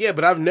me. Yeah,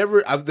 but I've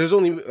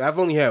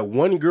only had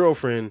one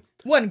girlfriend.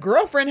 One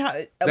girlfriend,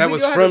 That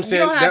was from You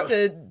don't have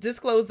San- to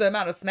disclose the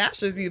amount of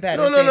smashes you've had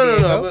No, in no, San no, no,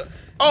 Diego.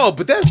 no.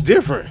 But that's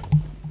different.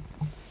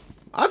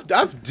 I've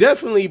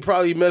definitely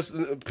probably messed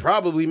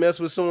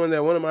with someone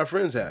that one of my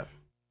friends have.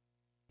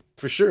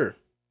 For sure.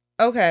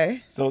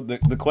 Okay. So the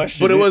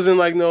question But it is- wasn't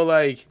like no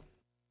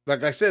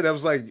like I said, that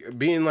was like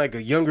being like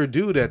a younger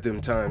dude at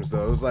them times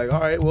though. It was like, all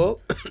right, well,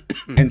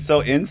 And so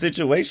in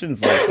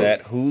situations like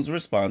that, whose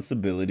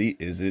responsibility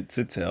is it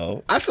to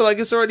tell? I feel like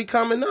it's already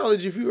common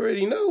knowledge if you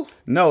already know.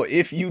 No,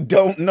 if you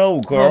don't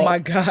know, Carl. Oh my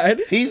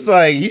God. He's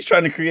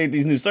trying to create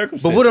these new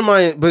circumstances. But what am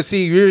I? But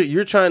see,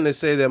 you're trying to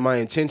say that my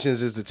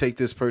intentions is to take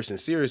this person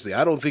seriously.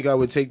 I don't think I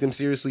would take them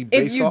seriously If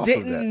based you off of that.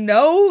 didn't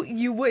know,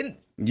 you wouldn't.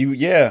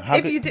 How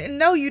If you didn't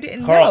know, you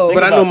didn't Carl, know.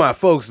 think But I know about- my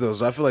folks though,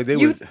 so I feel like they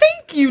You would.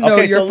 think you know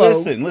okay, your so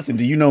folks. listen,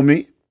 do you know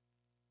me?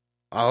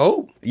 I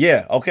hope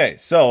Yeah, okay.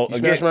 So you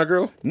smash my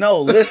girl.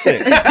 no,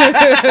 listen.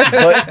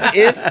 But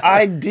if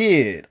I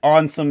did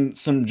on some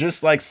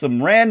just like some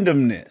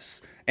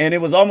randomness, and it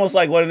was almost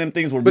like one of them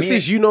things where But me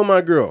see, you know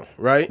my girl,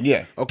 right?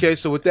 Yeah. Okay,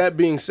 so with that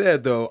being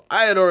said, though,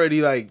 I had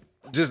already like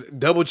just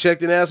double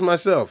checked and asked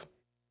myself.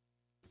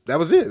 That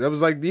was it. That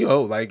was like,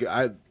 like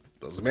I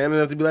was man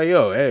enough to be like,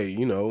 yo, hey,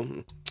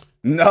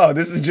 no,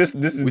 this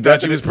is we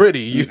thought you was pretty.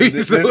 You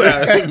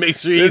so make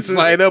sure you this is-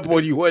 slide up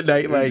on you one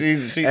night, like,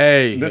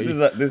 hey,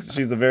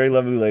 she's a very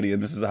lovely lady,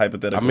 and this is a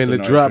hypothetical. I'm in the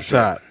scenario drop for sure.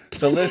 top.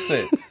 So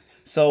listen.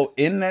 So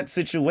in that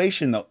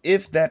situation, though,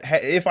 if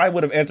I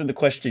would have answered the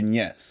question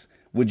yes,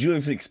 would you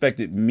have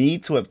expected me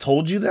to have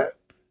told you that,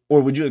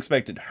 or would you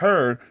expected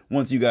her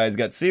once you guys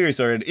got serious,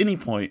 or at any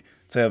point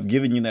to have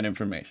given you that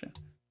information?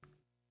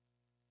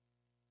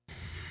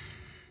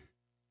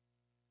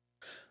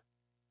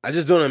 I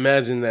just don't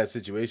imagine that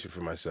situation for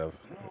myself.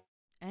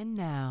 And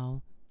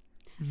now,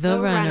 the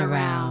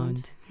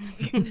runaround.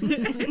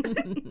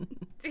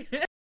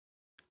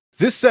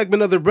 This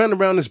segment of the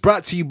Runaround is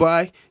brought to you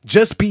by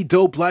Just Be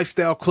Dope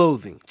Lifestyle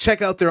Clothing.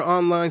 Check out their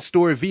online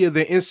store via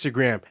their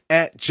Instagram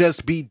at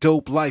Just Be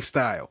Dope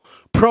Lifestyle.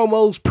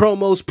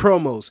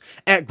 Promos.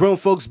 At Grown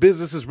Folks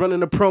Business is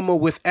running a promo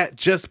with at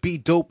Just Be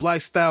Dope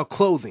Lifestyle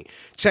Clothing.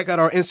 Check out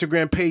our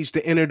Instagram page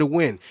to enter to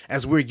win,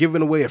 as we're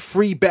giving away a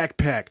free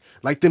backpack.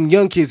 Like them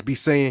young kids be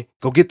saying,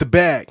 go get the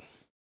bag.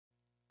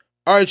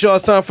 All right, y'all,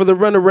 it's time for the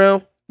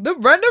Runaround. The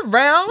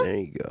runaround. There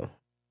you go.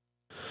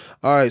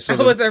 All right, so I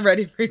wasn't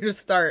ready for you to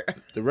start.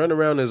 the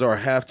Runaround is our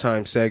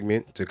halftime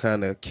segment to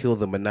kind of kill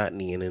the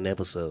monotony in an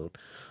episode.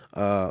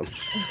 I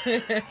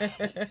hate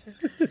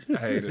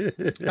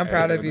it. I'm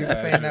proud of you for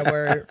saying that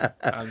word.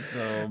 I'm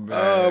so mad.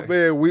 Oh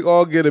man, we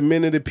all get a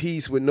minute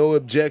apiece with no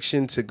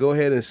objection to go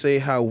ahead and say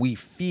how we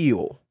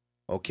feel,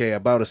 okay,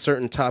 about a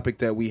certain topic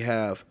that we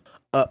have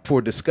up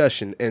for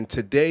discussion. And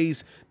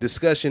today's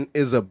discussion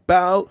is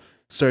about,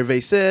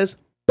 survey says,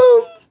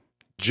 boom,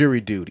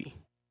 jury duty.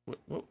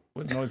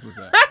 What noise was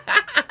that?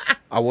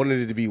 I wanted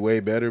it to be way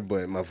better,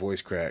 but my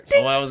voice cracked.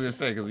 Oh, I was gonna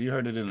say because you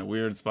heard it in a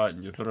weird spot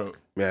in your throat.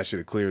 Man, I should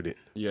have cleared it.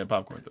 Yeah,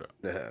 popcorn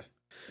throat.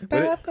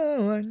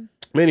 Popcorn.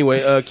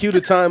 Anyway, cue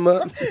the time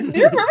up. Do you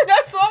remember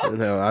that song?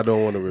 No, I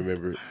don't want to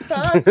remember it.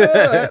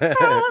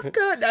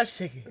 Popcorn. That's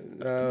shaky.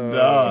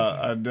 No,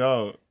 I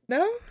don't.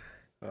 No?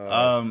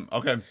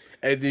 Okay,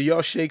 Hey, do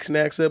y'all shake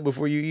snacks up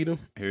before you eat them?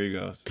 here he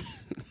goes.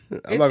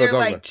 I'm If not they're gonna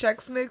like talk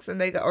Chex Mix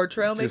and or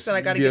trail mix Just- and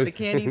I gotta yeah. get the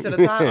candy to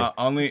the top.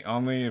 Only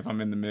if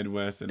I'm in the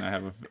Midwest and I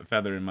have a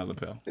feather in my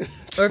lapel.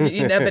 Or if you're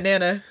eating that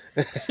banana.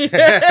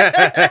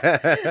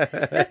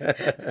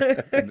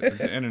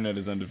 The internet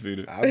is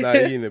undefeated. I'm not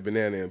eating a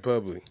banana in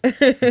public.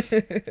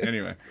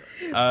 Anyway,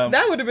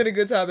 That would have been a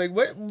good topic.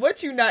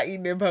 What you not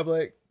eating in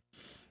public?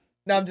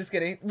 No, I'm just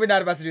kidding. We're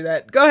not about to do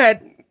that. Go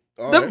ahead.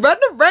 All The right.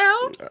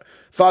 runaround.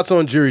 Thoughts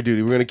on jury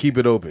duty? We're gonna keep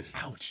it open.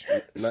 Ouch.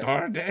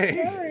 Star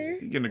day.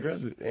 You getting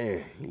aggressive.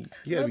 Man,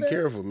 you gotta be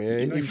careful, man. You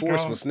know Any you're force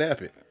strong. will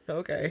snap it.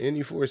 Okay.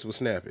 Any force will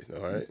snap it.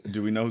 All right.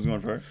 Do we know who's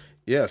going first?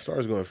 Yeah,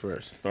 Star's going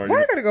first Star,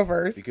 Why I gotta go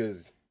first?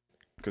 because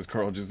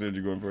Carl just said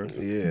you're going first.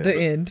 yeah, The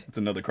end. It's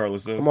another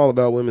Carlos. I'm all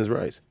about women's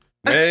rights.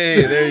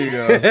 Hey, there you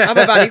go. I'm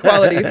about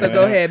equality, so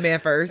go ahead, man,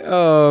 first.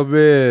 Oh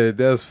man,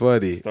 that's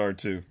funny. Star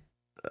 2.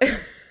 All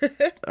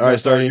right, Star,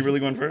 Star, you really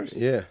going first?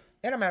 Yeah.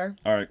 It don't matter.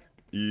 All right.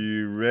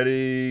 You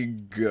ready?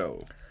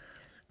 Go.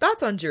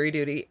 Thoughts on jury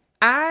duty.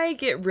 I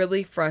get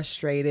really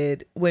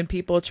frustrated when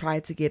people try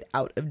to get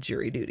out of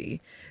jury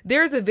duty.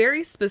 There's a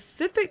very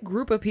specific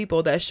group of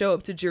people that show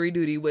up to jury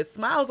duty with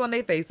smiles on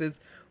their faces,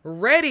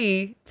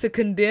 ready to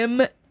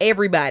condemn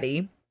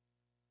everybody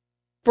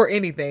for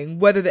anything,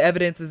 whether the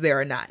evidence is there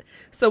or not.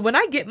 So when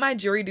I get my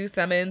jury duty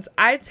summons,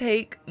 I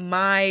take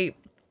my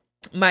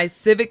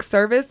civic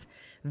service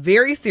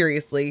very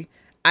seriously.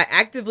 I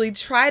actively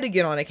try to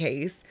get on a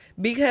case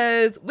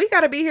because we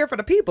got to be here for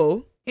the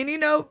people. And you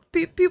know,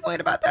 people ain't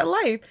about that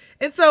life.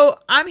 And so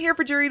I'm here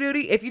for jury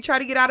duty. If you try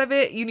to get out of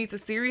it, you need to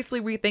seriously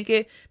rethink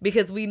it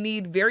because we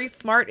need very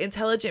smart,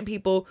 intelligent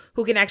people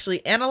who can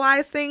actually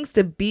analyze things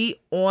to be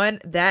on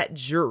that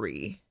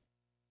jury.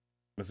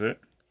 That's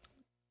it?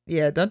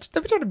 Yeah, don't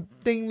try to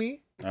ding me.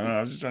 I don't know.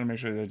 I was just trying to make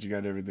sure that you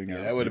got everything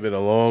out. That would have been a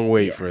long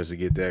wait for us to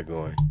get that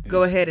going.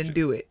 Go ahead and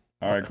do it.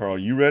 All right, Carl,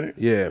 you ready?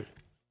 Yeah.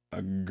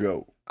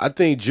 Go. I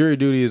think jury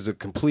duty is a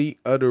complete,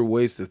 utter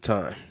waste of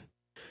time.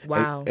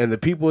 Wow. And the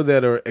people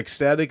that are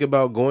ecstatic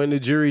about going to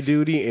jury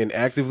duty and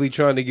actively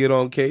trying to get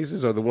on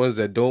cases are the ones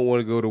that don't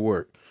want to go to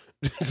work.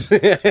 That's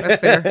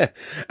fair.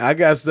 I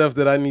got stuff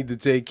that I need to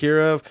take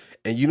care of.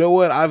 And you know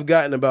what? I've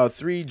gotten about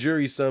 3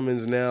 jury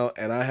summons now,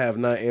 and I have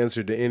not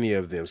answered to any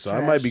of them. So I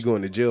might be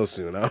going to jail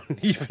soon. I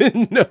don't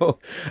even know.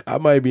 I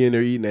might be in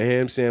there eating a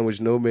ham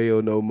sandwich, no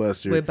mayo, no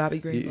mustard. With Bobby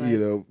Green. You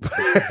know.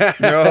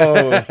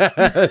 No.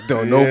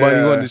 Don't nobody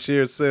Yeah. want to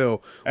share a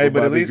cell Hey, with but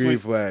at Bobby least Green we-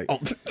 flag. Nah,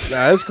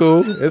 that's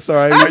cool. It's all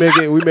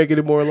right. We making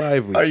it more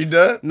lively. Are you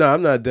done? No,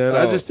 I'm not done.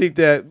 I Oh. just think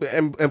that,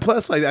 and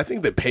plus, like, I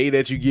think the pay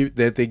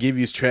that they give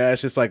you is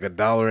trash. It's like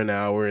 $1 an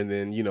hour, and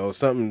then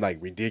something like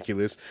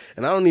ridiculous.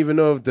 And I don't even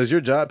know does your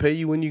job pay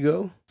you when you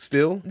go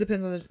still?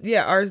 Depends on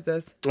ours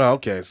does. Oh,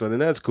 okay, so then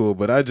that's cool.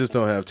 But I just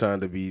don't have time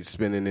to be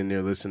spending in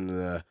there listening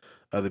to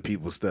other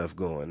people's stuff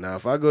going. Now,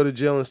 if I go to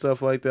jail and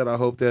stuff like that, I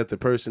hope that the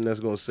person that's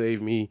going to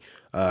save me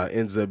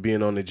ends up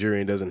being on the jury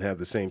and doesn't have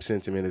the same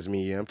sentiment as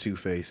me. Yeah, I'm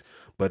Two-Face,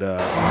 but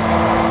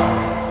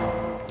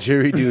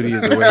jury duty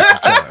is a waste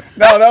of time.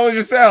 No, that was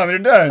your sound. You're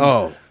done.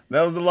 Oh.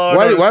 That was the law. and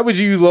order. Why would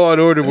you use Law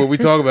and Order when we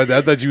talk about that?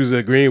 I thought you was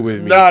agreeing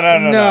with me. No.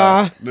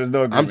 Nah. There's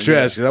no agreement I'm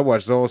trash here. because I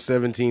watched all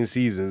 17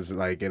 seasons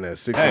like in a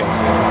 6 Hey. month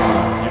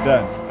span You're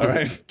done. All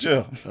right,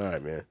 chill. too. All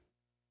right, man.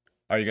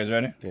 Are you guys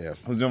ready? Yeah.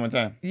 Who's doing my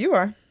time? You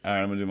are. All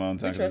right, I'm gonna do my own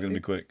time because it's gonna be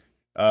Interesting.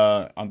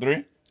 quick. On 3.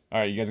 All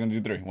right, you guys gonna do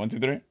 3. 1, 2,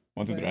 3.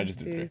 1, 2, 3. I just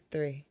did 3. 2,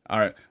 3. All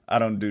right, I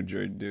don't do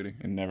jury duty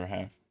and never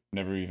have.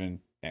 Never even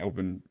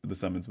opened the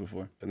summons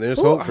before. And there's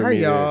Who hope for are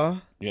me. y'all?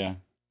 Yeah,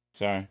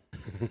 sorry,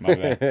 my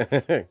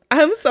bad. Then.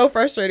 I'm so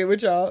frustrated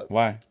with y'all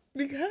Why?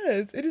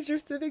 because it is your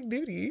civic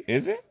duty.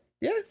 Is it?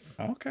 Yes.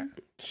 Okay.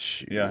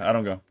 Shoot. Yeah, I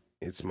don't go.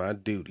 It's my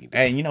duty.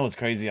 Hey, you know what's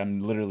crazy?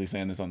 I'm literally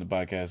saying this on the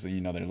podcast,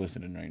 and they're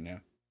listening right now.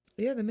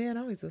 Yeah, the man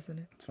always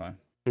listening. It's fine.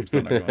 I'm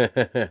still not going.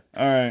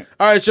 All right.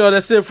 All right, y'all.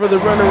 That's it for the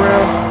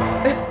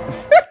runaround.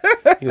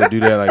 You gonna do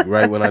that like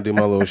right when I do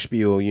my little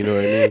spiel. You know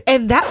what I mean?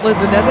 And that was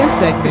another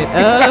segment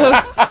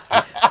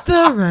of The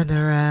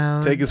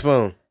Runaround. Take his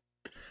phone.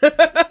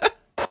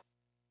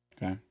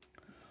 Okay.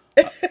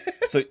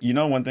 So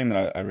one thing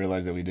that I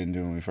realized that we didn't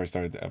do when we first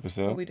started the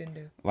episode. What we didn't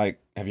do. Like,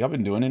 have y'all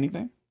been doing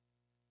anything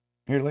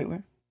here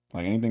lately?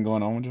 Like anything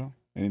going on with y'all?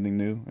 Anything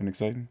new and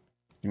exciting?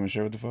 You want to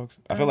share with the folks?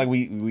 I feel like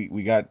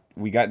we got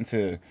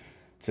into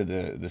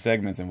the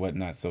segments and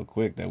whatnot so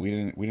quick that we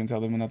didn't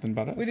tell them nothing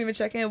about us. We didn't even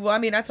check in. Well, I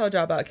mean, I told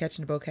y'all about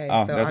catching the bouquet,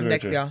 Oh, so that's I'm very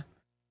next, true. y'all.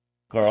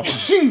 Carl,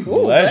 Ooh,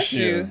 bless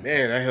you. you.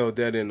 Man, I held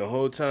that in the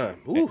whole time.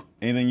 Ooh.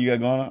 Anything you got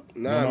going on?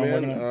 Nah, going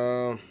on, man. working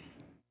on?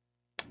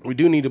 We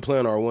do need to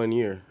plan our 1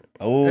 year.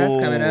 Oh,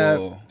 That's coming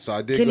up. So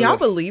I did. Can go y'all to-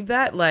 believe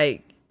that?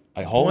 Like,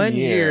 a whole 1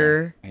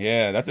 year.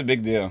 Yeah, that's a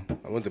big deal.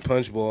 I went to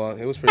Punch Bowl.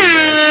 It was pretty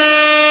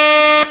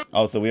nice.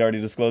 Oh, so we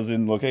already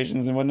disclosing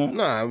locations and whatnot?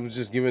 Nah, I was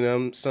just giving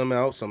them some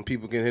out. Some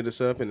people can hit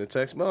us up in the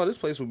text. Oh, this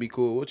place would be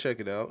cool. We'll check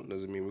it out.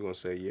 Doesn't mean we're gonna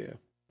say yeah.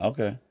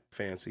 Okay.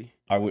 Fancy.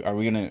 Are we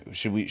gonna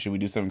should we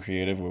do something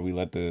creative where we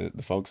let the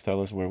folks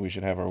tell us where we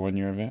should have our 1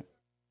 year event?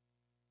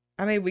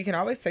 I mean, we can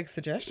always take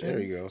suggestions.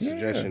 There you go. Yeah.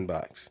 Suggestion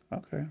box.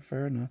 Okay,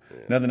 fair enough. Yeah.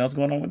 Nothing else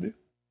going on with you?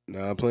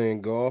 Now I'm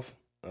playing golf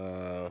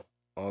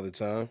all the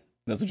time.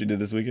 That's what you did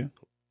this weekend?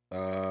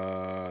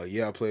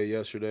 Yeah, I played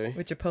yesterday.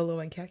 With your polo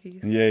and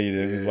khakis. Yeah, you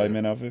did. His Yeah. white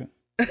man outfit.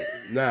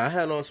 Nah, I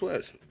had on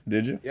sweats.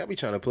 Did you? Y'all be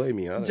trying to play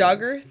me. I don't know.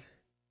 Joggers.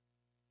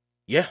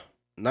 Yeah,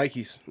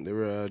 Nikes. They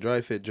were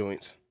dry fit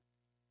joints.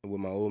 with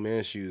my old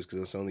man shoes because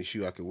that's the only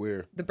shoe I could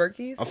wear. The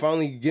Birkies? I'm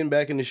finally getting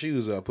back in the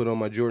shoes. I put on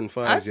my Jordan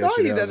 5s I saw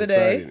yesterday. you the I was other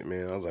day. excited,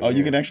 man. I was like, Oh, you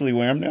man, can actually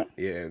wear them now?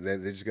 yeah, they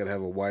just gotta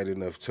have a wide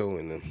enough toe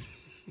in them.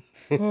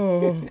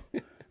 Oh.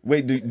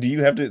 Wait, do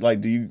you have to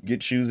do you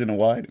get shoes in a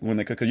wide when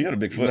they because you got a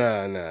big foot?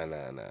 Nah.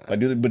 Like,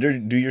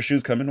 do your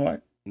shoes come in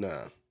wide?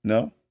 Nah.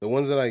 No, The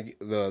ones that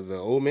the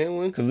old man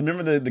ones, because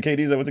remember the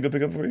KDs I went to go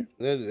pick up for you?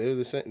 they're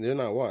the same. They're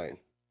not wide.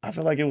 I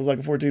feel like it was like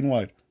a 14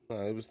 wide.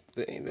 No,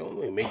 they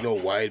don't make no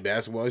wide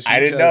basketball shoes. I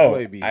didn't Try to know.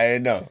 play, B. I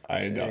didn't know.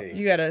 Hey.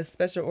 You gotta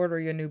special order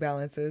your New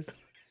Balances.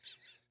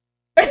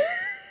 Go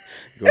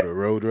to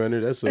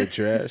Roadrunner. That's so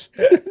trash.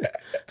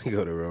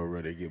 Go to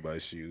Roadrunner, get my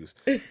shoes.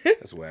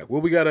 That's whack.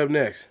 What we got up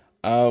next?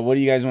 What do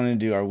you guys want to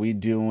do? Are we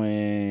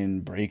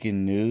doing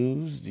breaking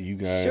news? Do you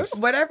guys? Sure,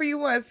 whatever you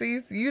want,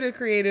 sis. You the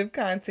creative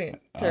content.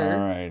 All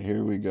right,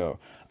 here we go.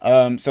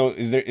 So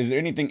is there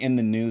anything in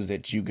the news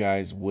that you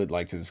guys would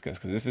like to discuss?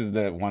 Because this is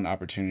the one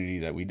opportunity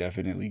that we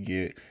definitely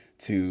get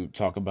to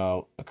talk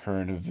about a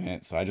current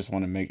event. So I just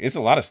want to it's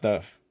a lot of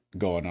stuff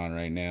going on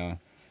right now.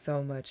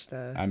 So much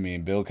stuff. I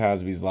mean, Bill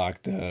Cosby's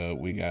locked up.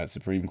 We got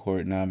Supreme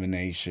Court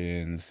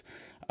nominations.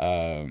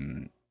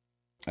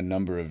 A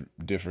number of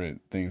different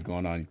things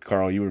going on.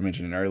 Carl, you were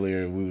mentioning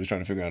earlier, we was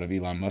trying to figure out if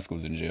Elon Musk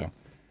was in jail.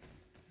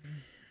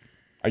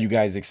 Are you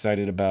guys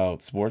excited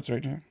about sports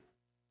right now?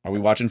 Are we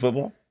watching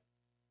football?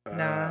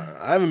 Nah.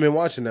 I haven't been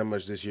watching that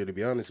much this year, to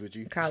be honest with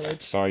you.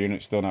 College. Sorry, you're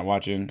still not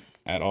watching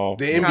at all.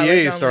 The NBA College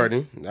is only.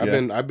 starting.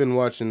 Yeah. I've been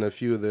watching a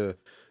few of the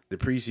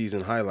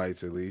preseason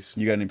highlights at least.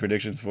 You got any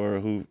predictions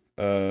for who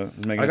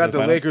is making I it got to the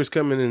finals? Lakers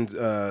coming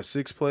in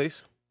sixth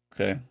place.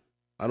 Okay.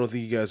 I don't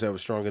think you guys have a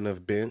strong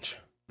enough bench.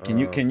 Can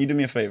you do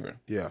me a favor?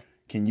 Yeah.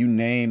 Can you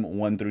name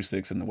 1 through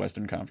 6 in the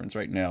Western Conference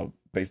right now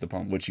based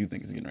upon what you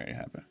think is getting ready to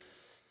happen?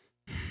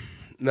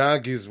 Nah,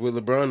 because with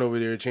LeBron over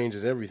there, it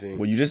changes everything.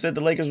 Well, you just said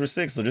the Lakers were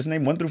 6, so just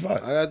name 1 through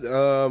 5. I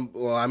got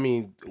well, I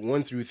mean,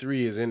 1 through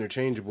 3 is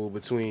interchangeable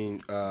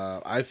between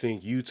I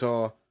think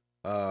Utah,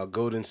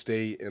 Golden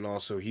State, and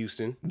also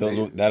Houston.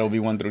 That'll be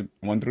 1 through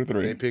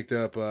 3. They picked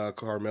up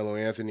Carmelo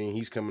Anthony.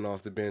 He's coming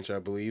off the bench, I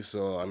believe.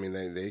 So I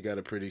mean, they got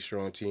a pretty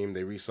strong team.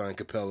 They re-signed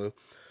Capella.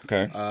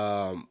 Okay.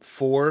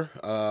 4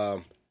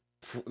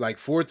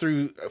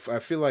 through I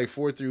feel like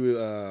 4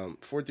 through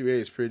 8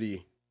 is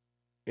pretty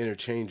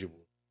interchangeable.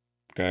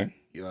 Okay.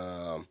 You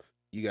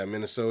got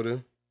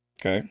Minnesota.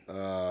 Okay.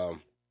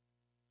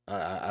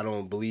 I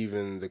don't believe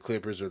in the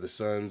Clippers or the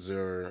Suns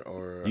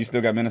or You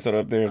still got Minnesota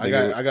up there? I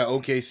got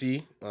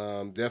OKC.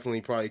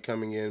 Definitely probably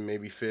coming in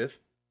maybe 5th.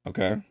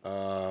 Okay.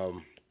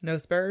 No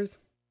Spurs.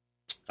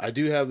 I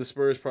do have the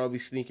Spurs probably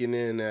sneaking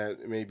in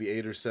at maybe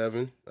 8 or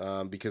 7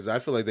 because I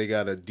feel like they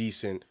got a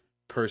decent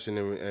person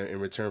in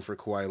return for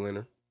Kawhi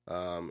Leonard,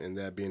 and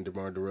that being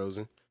DeMar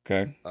DeRozan.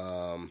 Okay.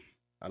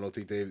 I don't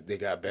think they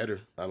got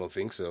better. I don't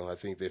think so. I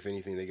think if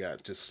anything, they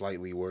got just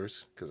slightly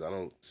worse because I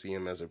don't see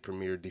him as a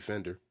premier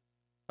defender.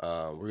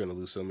 We're gonna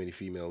lose so many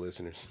female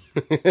listeners.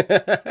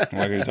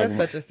 That's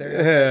such a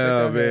stereotype.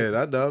 Yeah, man.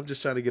 I know. I'm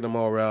just trying to get them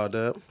all riled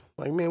up.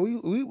 Like, man,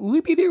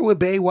 we be there with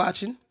Bay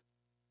watching.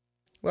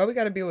 Well, we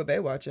got to be with Bay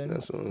watching.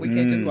 That's what We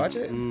can't just watch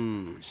it.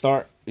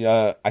 Start.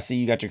 I see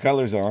you got your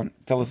colors on.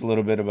 Tell us a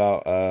little bit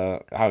about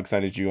how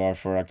excited you are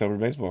for October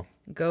baseball.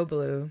 Go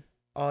Blue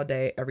all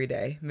day, every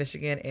day.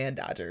 Michigan and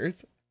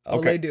Dodgers. Oh,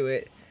 Okay. they do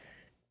it.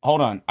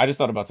 Hold on. I just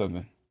thought about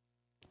something.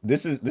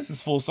 This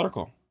is full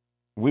circle.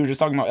 We were just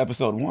talking about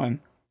episode 1.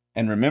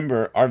 And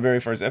remember, our very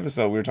first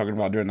episode we were talking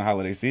about during the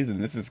holiday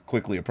season. This is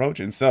quickly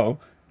approaching. So,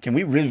 can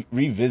we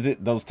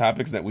revisit those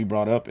topics that we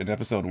brought up in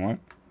episode 1?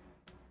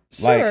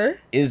 Sure. Like,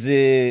 is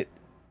it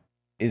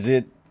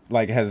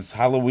like, has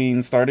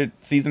Halloween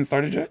season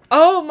started yet?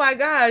 Oh my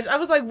gosh. I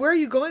was like, where are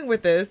you going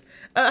with this?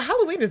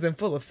 Halloween is in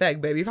full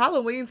effect, baby. If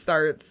Halloween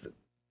starts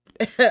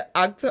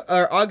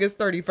August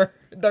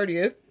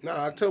 30th. No,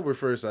 October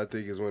 1st, I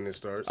think, is when it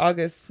starts.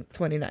 August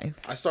 29th.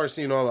 I start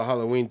seeing all the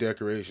Halloween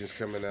decorations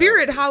coming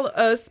Spirit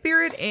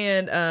Spirit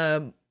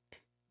and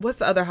what's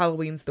the other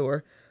Halloween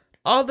store?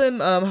 All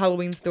them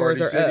Halloween stores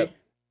Party are City? up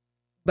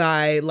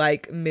by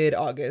like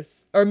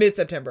mid-August or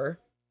mid-September.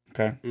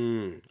 Okay.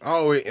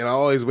 I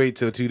always wait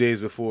till 2 days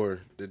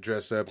before to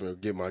dress up and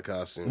get my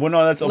costume. Well,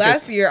 no, that's okay.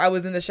 Last year I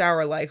was in the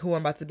shower like, who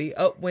I'm about to be?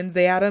 Oh,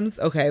 Wednesday Addams.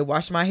 Okay,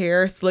 wash my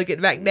hair, slick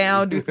it back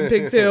down, do some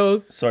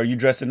pigtails. So, are you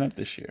dressing up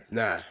this year?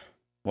 Nah,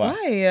 Why?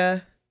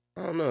 Why?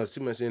 I don't know. It's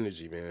too much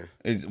energy, man.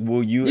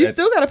 Will you? You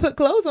still got to put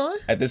clothes on.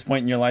 At this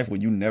point in your life, will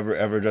you never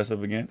ever dress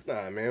up again?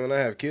 Nah, man. When I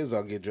have kids,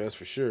 I'll get dressed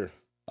for sure.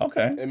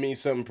 Okay. It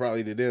means something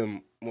probably to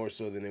them more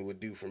so than it would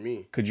do for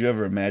me. Could you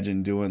ever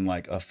imagine doing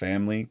like a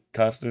family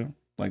costume,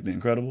 like The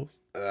Incredibles?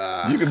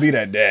 You could be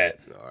that dad.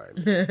 All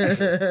right,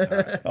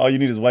 man. All you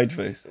need is white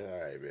face. All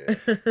right, man.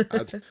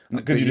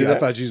 Could you do that? I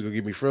thought you was gonna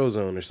give me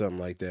Frozone or something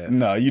like that.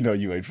 No, you know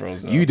you ain't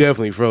frozen. You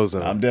definitely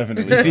Frozone. I'm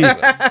definitely.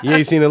 You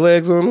ain't seen the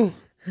legs on him?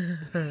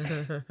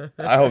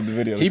 I hope the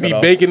video. He be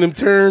making them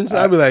turns.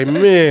 I'd be like,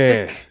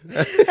 man,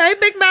 Hey,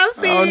 Big Mouth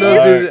I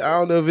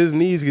don't know if his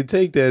knees could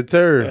take that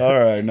turn. All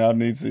right, now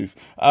need cease.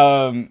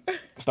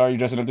 Star, you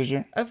dressing up this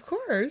year? Of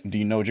course. Do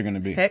you know what you're gonna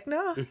be? Heck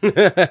no.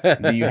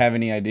 Do you have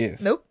any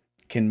ideas? Nope.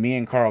 Can me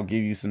and Carl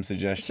give you some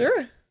suggestions?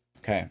 Sure.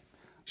 Okay.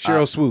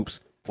 Cheryl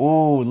Swoops.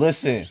 Ooh,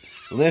 listen.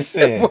 I'm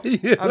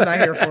not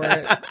here for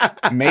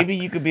it. Maybe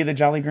you could be the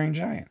Jolly Green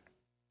Giant.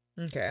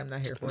 Okay, I'm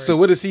not here for So it.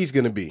 what is he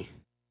gonna be?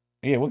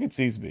 Yeah, what could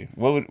C's be?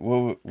 What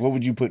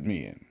would you put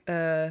me in?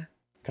 The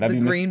Could I be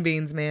green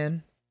beans,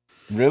 man.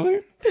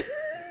 Really?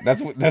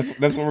 That's what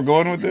we're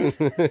going with this.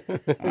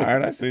 All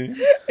right, I see.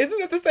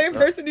 Isn't it the same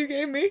person you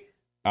gave me?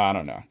 I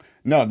don't know.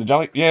 No, the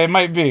Jolly. Yeah, it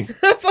might be. So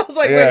I was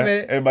like, Yeah, wait a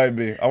minute. it might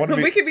be. I want to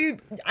be.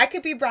 I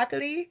could be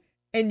broccoli,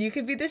 and you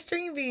could be the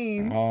string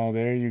beans. Oh,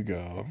 there you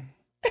go.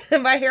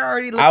 My hair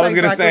already looks I was like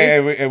gonna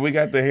broccoli. say, and we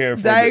got the hair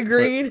for Dye the,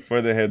 green.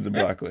 for the heads of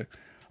broccoli.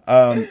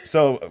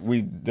 So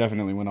we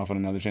definitely went off on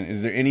another trend.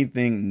 Is there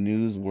anything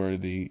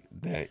newsworthy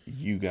that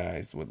you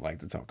guys would like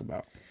to talk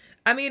about?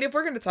 I mean, if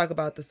we're going to talk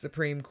about the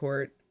Supreme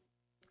Court,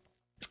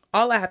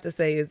 all I have to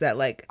say is that,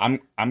 like, I'm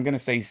gonna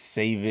say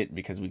save it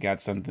because we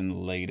got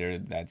something later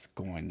that's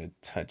going to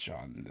touch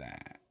on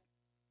that.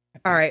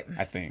 all right,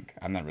 I think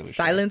I'm not really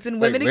silencing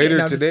Like women later again.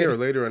 No, I'm just today or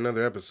kidding. later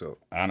another episode?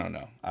 Sure. I don't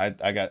know. I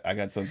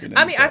got something.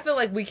 I mean, I feel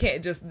like we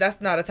can't just.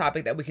 That's not a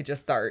topic that we could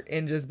just start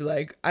and just be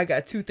like, I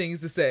got two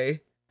things to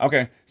say.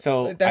 okay.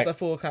 So Like, that's a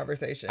full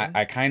conversation.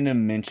 I kind of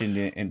mentioned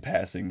it in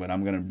passing, but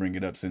I'm going to bring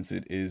it up since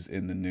it is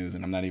in the news,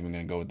 and I'm not even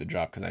going to go with the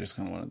drop because I just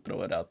kind of want to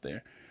throw it out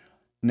there.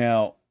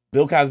 Now,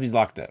 Bill Cosby's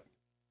locked up,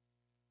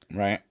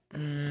 right?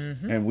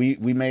 Mm-hmm. And we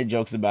made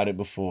jokes about it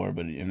before,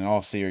 but in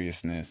all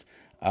seriousness,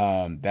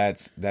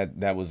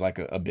 that was like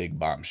a big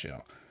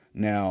bombshell.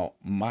 Now,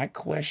 my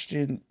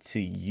question to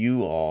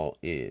you all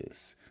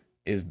is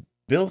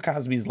Bill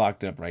Cosby's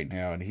locked up right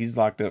now, and he's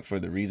locked up for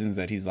the reasons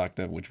that he's locked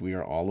up, which we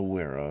are all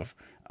aware of.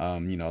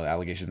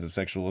 Allegations of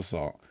sexual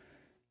assault.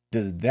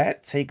 Does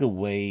that take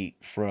away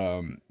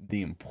from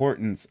the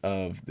importance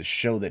of the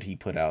show that he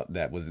put out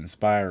that was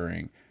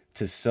inspiring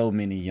to so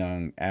many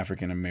young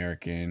African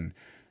American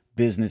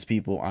business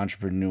people,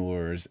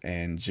 entrepreneurs,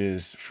 and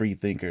just free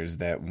thinkers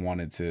that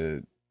wanted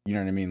to, you know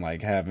what I mean,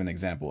 like have an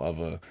example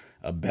of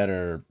a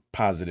better,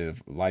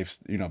 positive life,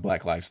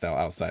 Black lifestyle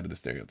outside of the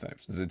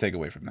stereotypes? Does it take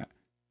away from that?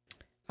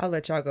 I'll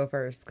let y'all go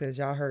first because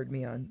y'all heard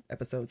me on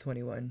episode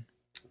 21.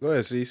 Go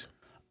ahead, Cease.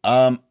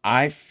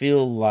 I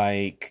feel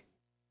like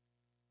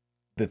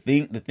the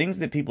things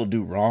that people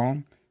do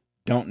wrong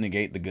don't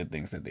negate the good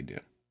things that they do.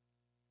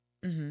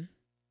 Mm-hmm.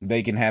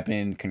 They can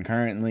happen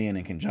concurrently and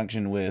in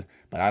conjunction with,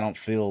 but I don't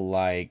feel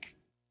like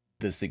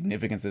the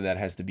significance of that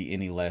has to be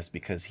any less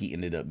because he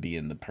ended up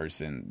being the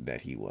person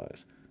that he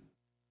was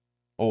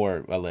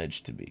or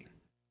alleged to be,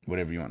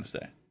 whatever you want to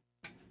say.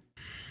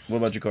 What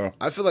about you, Carl?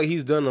 I feel like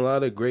he's done a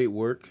lot of great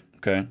work.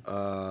 Okay.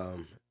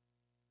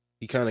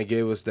 He kind of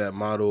gave us that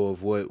model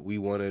of what we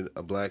wanted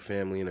a black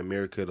family in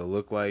America to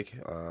look like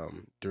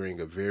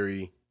during a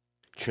very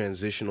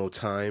transitional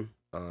time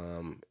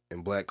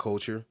in black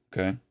culture.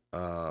 Okay.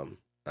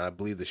 I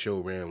believe the show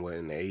ran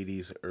in the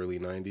 80s, early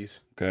 90s.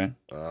 Okay.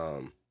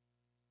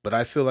 But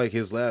I feel like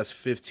his last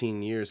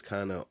 15 years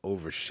kind of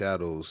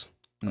overshadows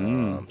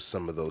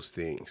some of those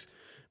things.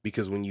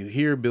 Because when you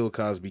hear Bill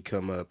Cosby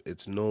come up,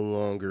 it's no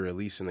longer, at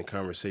least in the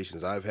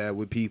conversations I've had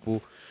with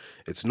people,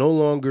 it's no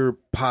longer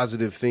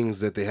positive things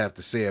that they have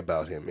to say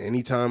about him.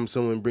 Anytime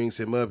someone brings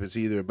him up, it's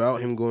either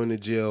about him going to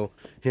jail,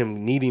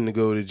 him needing to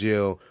go to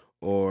jail,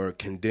 or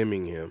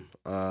condemning him.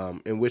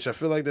 In which I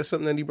feel like that's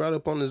something that he brought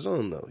up on his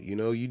own, though.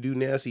 You do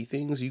nasty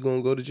things, you're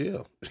going to go to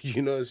jail.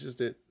 It's just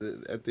that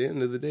at the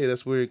end of the day,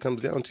 that's where it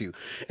comes down to.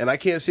 And I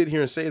can't sit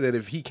here and say that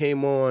if he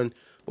came on,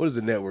 what is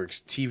the networks,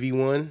 TV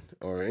One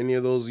or any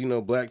of those,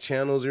 black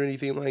channels or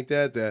anything like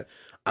that, that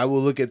I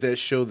will look at that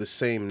show the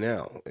same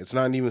now. It's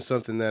not even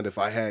something that if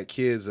I had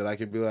kids that I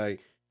could be like,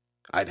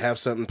 I'd have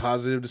something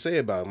positive to say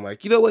about him.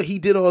 Like, you know what? He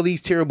did all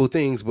these terrible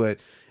things, but,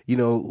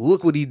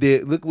 look what he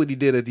did. Look what he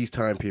did at these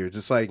time periods.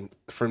 It's like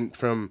from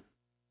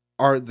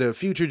the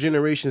future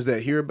generations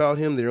that hear about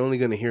him, they're only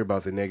going to hear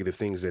about the negative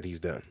things that he's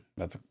done.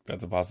 That's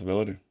a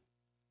possibility.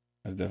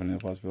 That's definitely a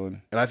possibility.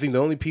 And I think the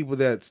only people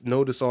that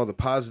notice all the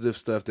positive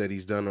stuff that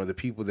he's done are the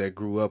people that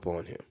grew up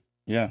on him.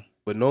 Yeah.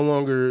 But no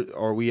longer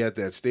are we at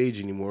that stage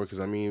anymore because,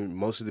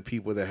 most of the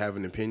people that have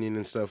an opinion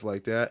and stuff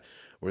like that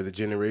were the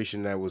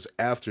generation that was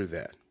after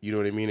that. You know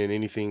what I mean? And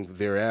anything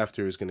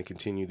thereafter is going to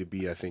continue to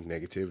be, I think,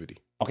 negativity.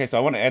 Okay, so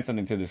I want to add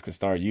something to this because,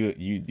 Star,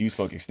 you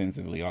spoke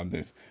extensively on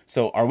this.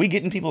 So are we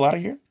getting people out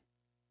of here?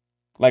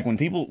 Like when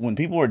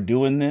people are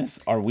doing this,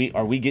 are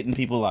we getting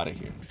people out of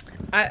here?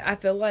 I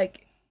feel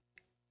like...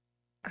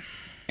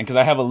 And because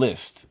I have a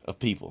list of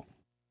people.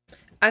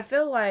 I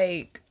feel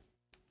like...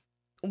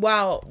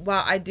 While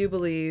I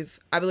believe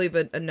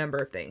a number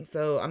of things.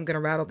 So I'm going to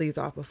rattle these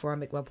off before I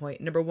make my point.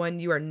 Number one,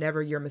 you are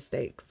never your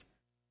mistakes.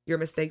 Your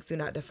mistakes do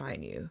not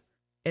define you.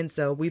 And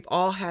so we've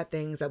all had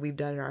things that we've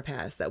done in our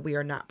past that we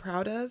are not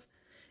proud of.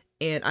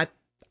 And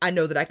I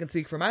know that I can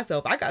speak for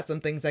myself. I got some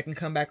things that can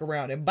come back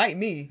around and bite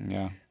me.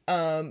 Yeah.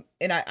 And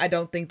I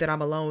don't think that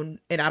I'm alone,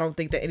 and I don't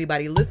think that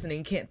anybody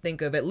listening can't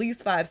think of at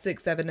least 5,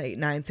 6, 7, 8,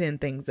 9, 10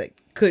 things that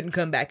couldn't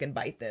come back and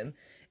bite them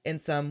in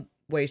some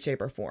way,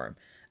 shape, or form.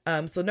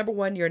 So number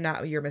one, you're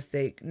not your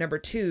mistake. Number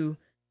two,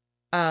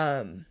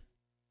 I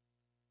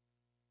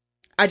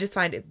just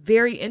find it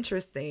very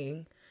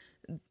interesting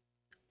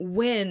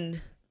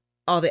when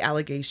all the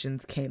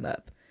allegations came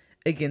up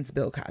against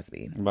Bill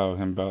Cosby. About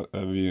him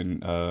being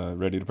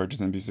ready to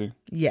purchase NBC?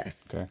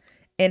 Yes. Okay.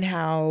 And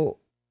how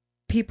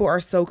people are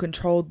so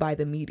controlled by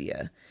the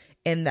media,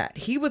 and that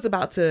he was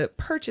about to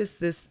purchase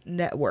this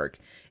network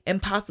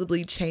and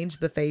possibly change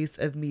the face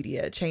of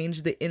media,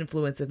 change the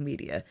influence of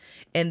media.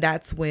 And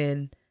that's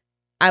when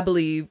I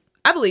believe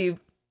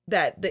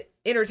that the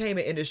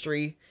entertainment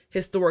industry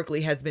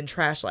historically has been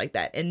trashed like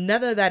that. And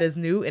none of that is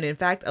new. And in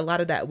fact, a lot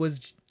of that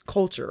was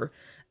culture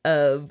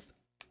of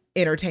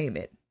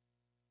entertainment.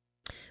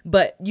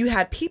 But you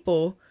had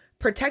people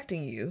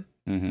protecting you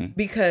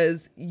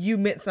because you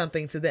meant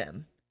something to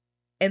them.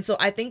 And so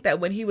I think that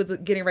when he was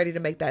getting ready to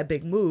make that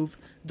big move,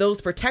 those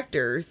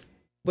protectors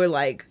were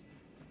like,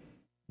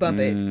 bump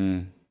it.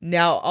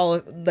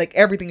 Now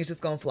everything is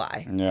just going to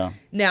fly. Yeah.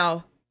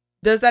 Now,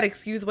 does that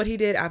excuse what he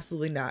did?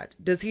 Absolutely not.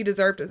 Does he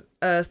deserve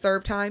to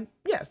serve time?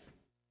 Yes.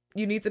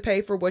 You need to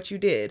pay for what you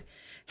did.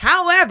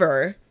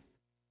 However,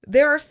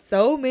 there are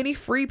so many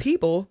free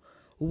people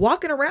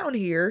walking around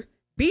here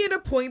being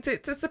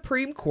appointed to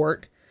Supreme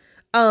Court.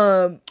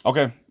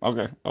 Okay.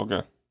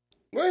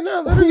 Wait,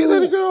 now let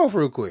her get off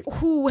real quick.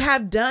 Who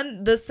have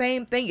done the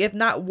same thing, if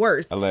not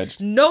worse. Alleged.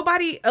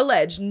 Nobody's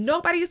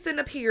sitting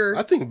up here.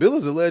 I think Bill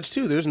is alleged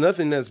too. There's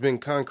nothing that's been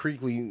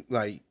concretely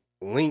like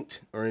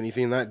linked or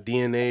anything, not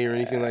DNA or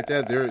anything like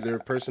that. They're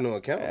personal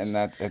accounts, And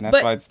that's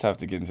But why it's tough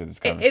to get into this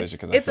conversation,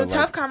 because it's a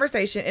tough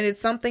conversation, and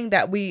it's something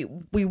that we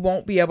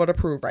won't be able to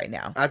prove right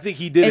now. I think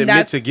he did And admit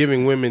that's- to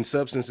giving women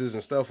substances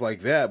and stuff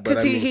like that, but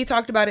Because I mean, he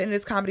talked about it in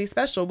his comedy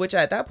special, which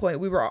at that point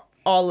we were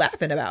all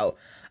laughing about.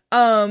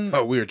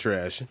 oh, we're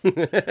trash. I mean,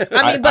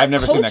 but I've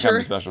never seen that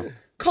comedy special.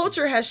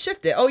 Culture has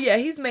shifted. Oh yeah,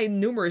 he's made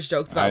numerous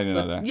jokes about I didn't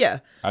know that. Yeah,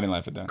 I didn't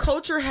laugh at that.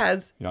 culture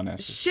has Y'all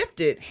nasty.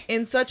 shifted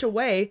in such a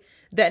way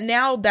that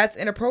now that's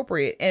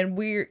inappropriate, and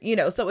we're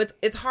so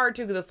it's hard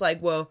too, because it's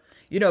like, well,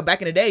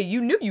 back in the day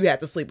you knew you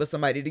had to sleep with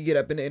somebody to get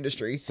up in the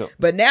industry,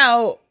 but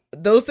now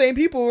those same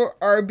people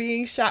are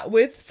being shot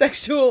with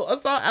sexual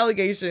assault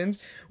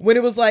allegations when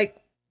it was like,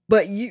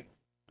 but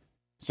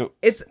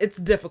it's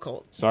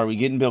difficult. So are we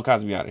getting Bill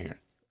Cosby out of here?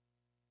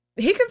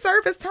 He can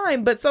serve his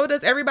time, but so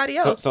does everybody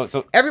else.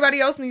 So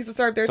everybody else needs to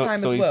serve their time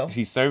as well.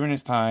 He's serving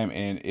his time,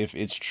 and if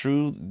it's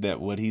true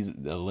that what he's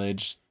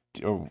alleged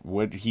or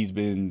what he's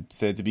been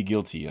said to be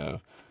guilty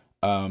of,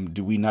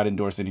 do we not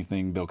endorse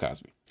anything Bill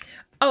Cosby?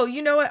 Oh,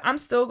 you know what? I'm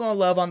still going to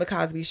love on the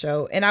Cosby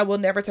Show, and I will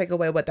never take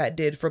away what that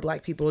did for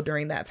Black people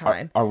during that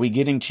time. Are we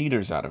getting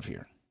cheaters out of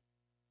here?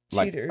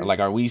 Cheaters? Like,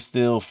 are we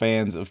still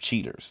fans of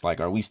cheaters? Like,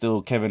 are we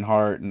still Kevin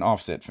Hart and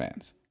Offset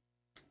fans?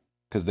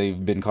 Because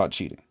they've been caught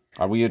cheating.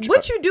 Are we?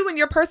 What you do in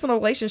your personal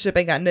relationship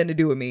ain't got nothing to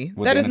do with me.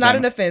 With that is not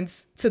an entertainment?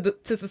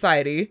 offense to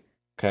society.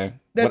 Okay.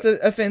 That's an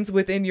offense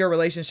within your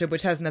relationship,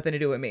 which has nothing to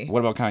do with me.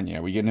 What about Kanye?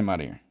 Are we getting him out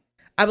of here?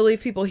 I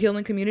believe people heal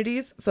in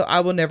communities, so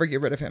I will never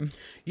get rid of him.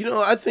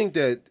 I think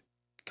that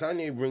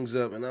Kanye brings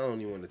up, and I don't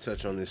even want to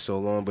touch on this so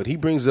long, but he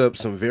brings up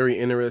some very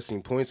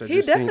interesting points.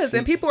 He does,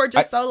 and people are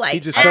just so like,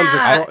 he just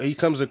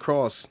comes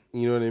across,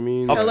 you know what I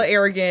mean? Hella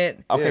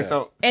arrogant. Okay, Yeah.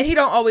 so And he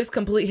don't always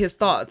complete his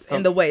thoughts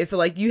in the way. So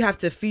like you have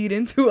to feed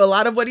into a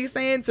lot of what he's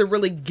saying to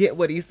really get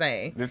what he's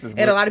saying.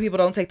 And a lot of people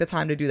don't take the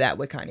time to do that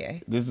with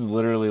Kanye. this is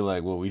literally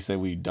like what we say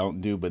we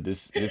don't do, but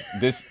this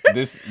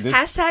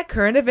Hashtag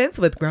current events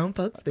with grown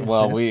folks business.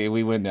 well,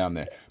 we went down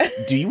there.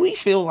 Do we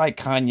feel like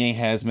Kanye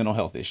has mental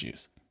health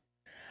issues?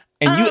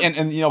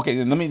 And okay,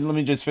 then let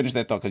me just finish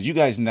that thought, because you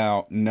guys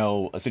now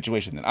know a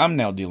situation that I'm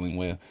now dealing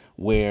with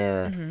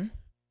where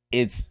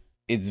it's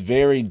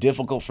very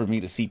difficult for me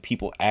to see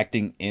people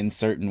acting in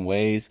certain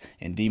ways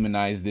and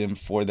demonize them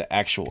for the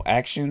actual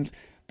actions,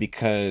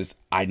 because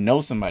I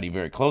know somebody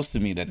very close to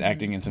me that's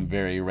acting in some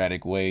very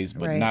erratic ways,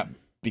 but Right. not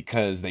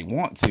because they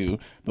want to,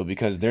 but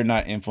because they're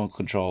not in full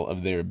control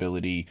of their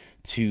ability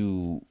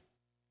to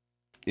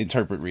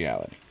interpret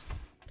reality.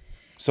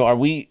 So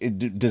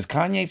does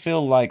Kanye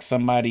feel like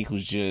somebody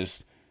who's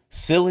just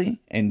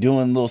silly and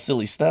doing little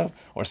silly stuff,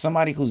 or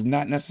somebody who's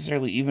not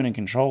necessarily even in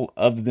control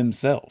of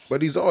themselves?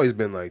 But he's always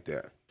been like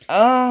that.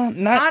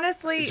 Not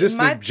honestly, Just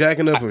the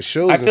jacking up of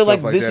shows. I and feel stuff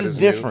like like this that is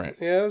new. different.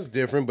 Yeah, it's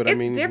different, but it's I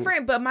mean,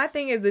 different. But my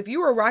thing is, if you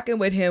were rocking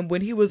with him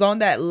when he was on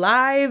that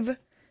live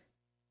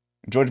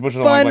George Bush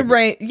was on like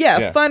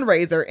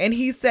fundraiser, and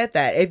he said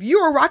that if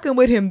you were rocking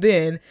with him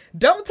then,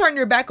 don't turn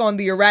your back on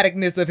the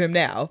erraticness of him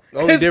now. The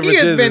only 'Cause difference he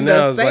has is been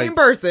now the is same like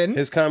person.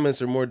 his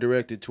comments are more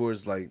directed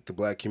towards like the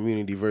Black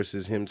community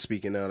versus him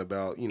speaking out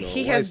about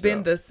He has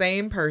been the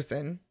same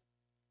person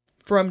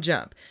from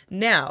jump.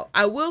 Now,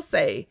 I will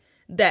say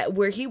that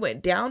where he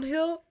went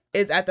downhill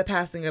is at the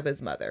passing of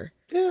his mother.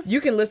 Yeah.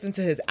 You can listen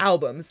to his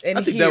albums and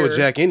I think hear, that would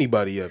jack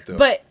anybody up though.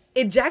 But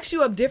it jacks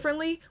you up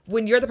differently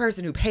when you're the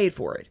person who paid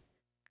for it.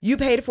 You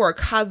paid for a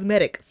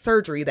cosmetic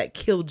surgery that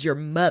killed your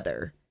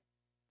mother.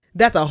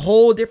 That's a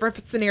whole different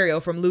scenario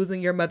from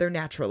losing your mother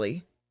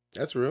naturally.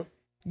 That's real.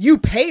 You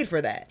paid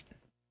for that.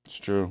 It's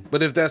true.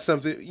 But if that's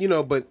something,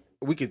 but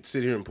we could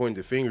sit here and point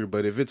the finger,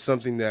 but if it's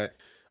something that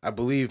I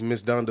believe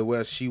Miss Donda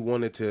West, she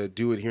wanted to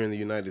do it here in the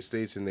United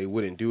States and they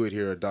wouldn't do it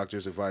here, or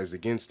doctors advised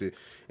against it.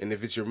 And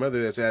if it's your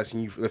mother that's asking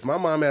you, if my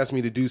mom asked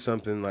me to do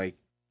something like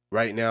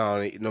right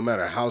now, no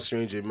matter how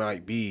strange it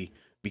might be,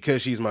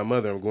 because she's my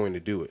mother, I'm going to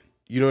do it.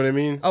 You know what I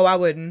mean? Oh, I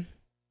wouldn't.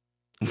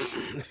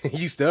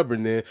 You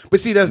stubborn then. But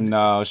see, that's...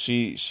 No,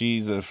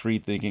 she's a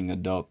free-thinking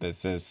adult that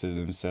says to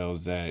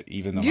themselves that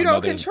even though you my don't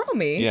mother's- control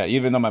me. Yeah,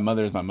 even though my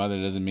mother is my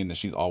mother doesn't mean that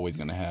she's always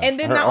going to have And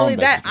then her not own only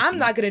that, best I'm interest.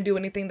 not going to do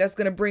anything that's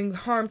going to bring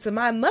harm to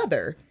my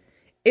mother.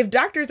 If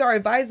doctors are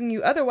advising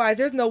you otherwise,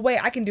 there's no way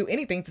I can do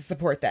anything to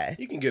support that.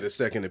 You can get a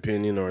second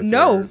opinion or a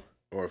No. third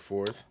or a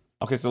fourth.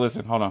 Okay, so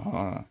listen, hold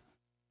on.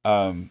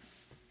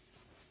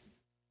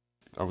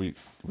 Are we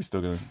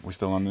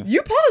still on this?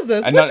 You paused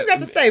this. I What know- you got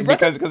to say,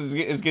 brother? Because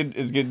it's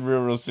getting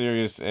real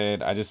serious,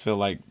 and I just feel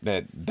like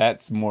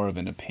that's more of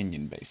an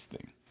opinion based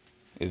thing.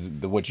 Is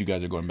what you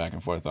guys are going back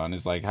and forth on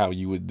is like how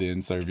you would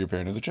then serve your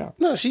parent as a child.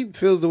 No, she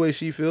feels the way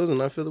she feels,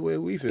 and I feel the way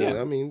we feel.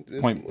 Yeah. I mean,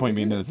 Point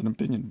being that it's an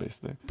opinion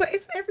based thing. But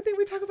it's everything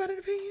we talk about an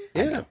opinion.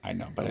 yeah. I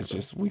know, but it's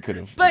just we could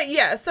have. But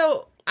yeah,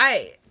 so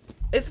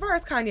as far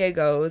as Kanye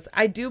goes,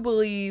 I do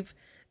believe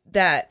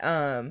that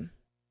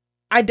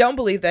I don't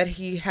believe that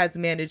he has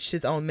managed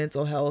his own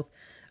mental health.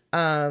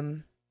 I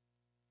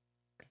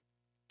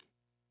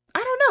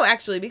don't know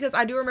actually, because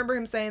I do remember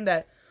him saying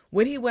that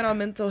when he went on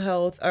mental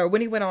health or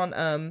when he went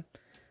on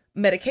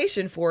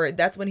medication for it,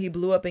 that's when he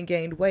blew up and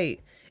gained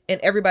weight. And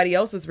everybody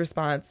else's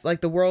response,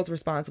 like the world's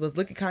response, was,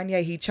 look at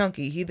Kanye, he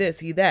chunky, he this,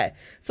 he that.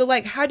 So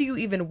like, how do you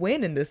even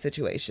win in this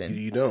situation?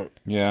 You don't.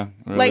 Yeah.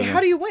 Really. Like, how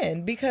do you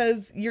win?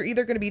 Because you're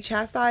either going to be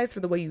chastised for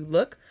the way you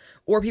look,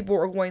 or people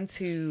are going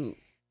to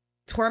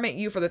torment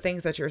you for the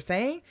things that you're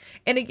saying.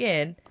 And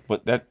again,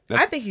 But that's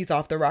I think he's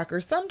off the rocker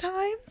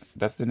sometimes.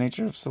 that's the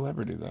nature of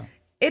celebrity, though.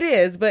 It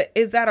is, but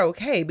is that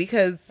okay?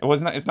 Because Well,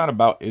 it's not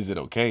about is it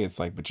okay. It's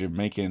like, but you're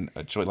making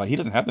a choice. Like he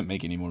doesn't have to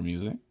make any more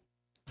music.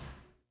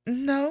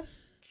 no.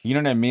 You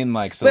know what I mean?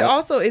 Like, so But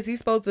also, is he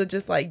supposed to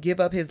just like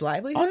give up his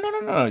livelihood?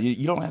 oh no.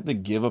 You don't have to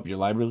give up your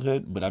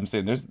livelihood. But I'm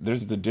saying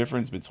there's the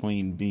difference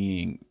between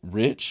being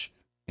rich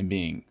and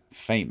being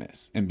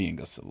famous and being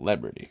a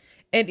celebrity.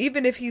 And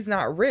even if he's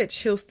not rich,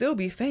 he'll still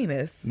be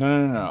famous.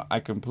 No. I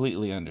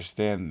completely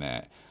understand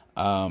that.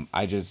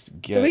 I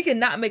just get. So he can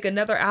not make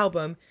another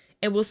album,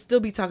 and we'll still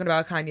be talking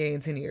about Kanye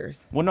in 10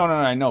 years. Well, no,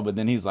 I know. But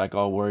then he's like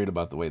all worried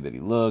about the way that he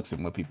looks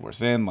and what people are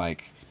saying.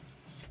 Like,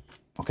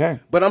 okay.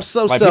 But I'm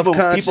so Like, people-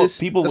 self-conscious.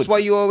 people That's would- why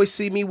you always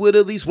see me with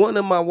at least one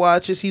of my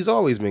watches. He's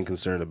always been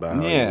concerned about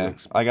how he Yeah.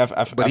 looks.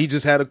 Like But he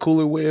just had a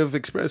cooler way of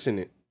expressing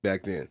it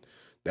back then.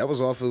 That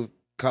was off of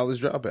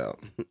College Dropout.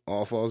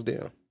 All Falls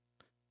Down.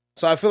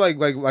 So I feel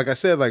like I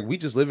said, like we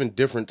just live in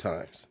different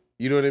times.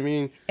 You know what I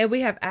mean? And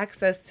we have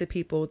access to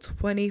people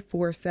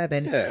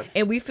 24/7. Yeah.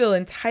 And we feel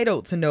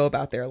entitled to know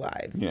about their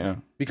lives. Yeah.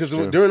 Because It's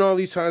true. during all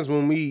these times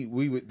when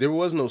there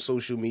was no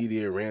social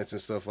media rants and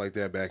stuff like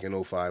that back in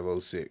 05,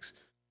 06.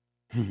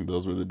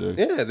 Those were the days.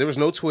 Yeah, there was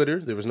no Twitter.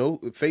 There was no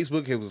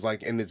Facebook. It was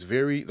like, and it's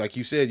very, like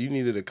you said, you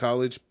needed a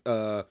college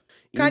Kanye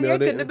email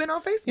couldn't have been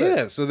on Facebook.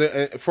 Yeah, so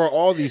for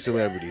all these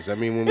celebrities, I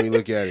mean, when we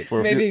look at it. For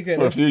a Maybe he few, could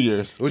for a have. few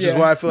years. Which Yeah. is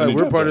why I feel When like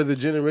he we're part dropped of the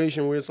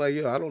generation where it's like,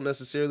 yo, I don't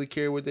necessarily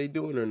care what they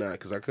doing or not,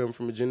 because I come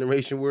from a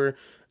generation where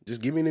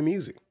just give me the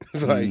music.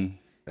 Like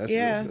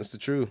Yeah. that's the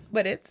truth.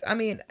 But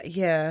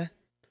yeah.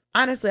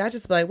 Honestly, I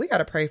just feel like we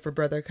gotta pray for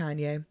brother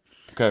Kanye.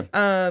 Okay.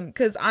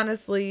 Because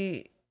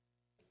honestly,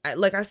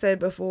 like I said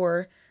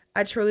before,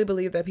 I truly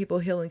believe that people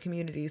heal in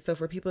communities. So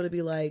for people to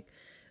be like,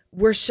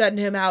 we're shutting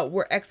him out,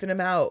 we're Xing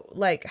him out,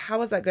 like,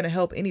 how is that going to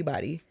help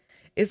anybody?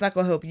 It's not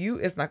going to help you.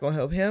 It's not going to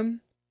help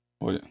him.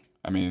 Well,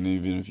 I mean,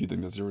 even if you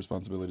think that's your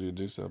responsibility to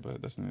do so,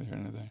 but that's neither here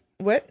nor there.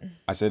 What?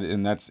 I said,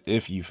 and that's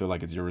if you feel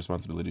like it's your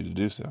responsibility to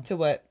do so, To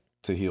what?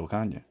 to heal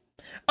Kanye.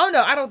 Oh,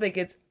 no, I don't think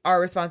it's our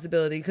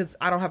responsibility because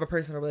I don't have a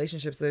personal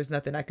relationship. So there's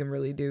nothing I can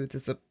really do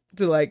to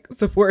like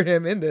support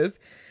him in this.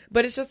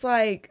 But it's just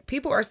like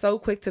people are so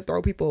quick to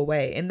throw people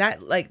away. And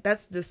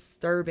that's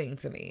disturbing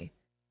to me.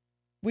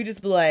 We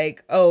just be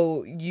like,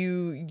 oh,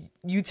 you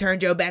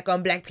turned your back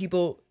on black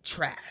people,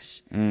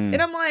 trash.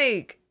 And I'm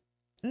like,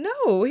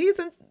 no,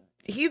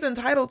 he's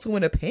entitled to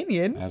an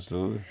opinion.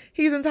 Absolutely.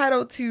 He's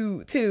entitled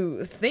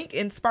to think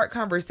and spark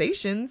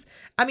conversations.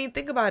 I mean,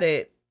 think about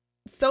it.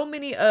 So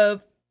many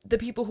of the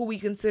people who we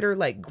consider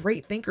like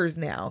great thinkers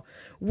now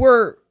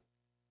were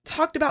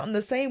talked about in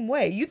the same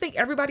way. You think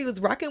everybody was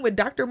rocking with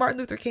Dr. Martin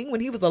Luther King when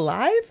he was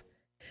alive?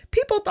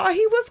 People thought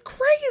he was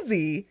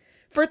crazy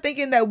for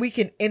thinking that we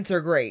can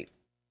integrate,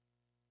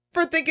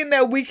 for thinking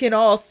that we can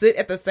all sit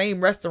at the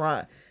same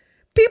restaurant.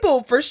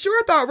 People for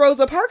sure thought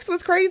Rosa Parks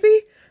was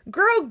crazy.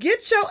 Girl,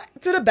 get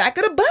to the back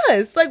of the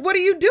bus. Like, what are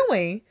you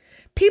doing?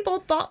 People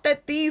thought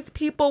that these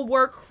people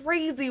were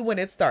crazy when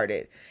it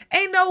started.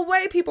 Ain't no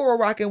way people were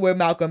rocking with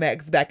Malcolm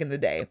X back in the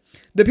day.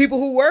 The people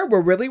who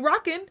were really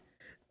rocking.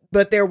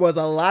 But there was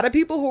a lot of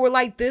people who were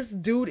like, this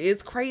dude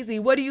is crazy.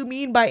 What do you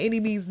mean by any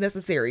means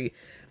necessary?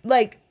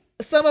 Like,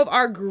 some of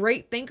our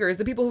great thinkers,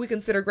 the people who we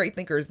consider great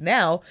thinkers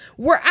now,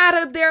 were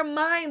out of their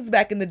minds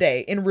back in the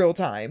day in real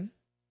time.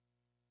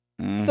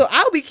 So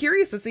I'll be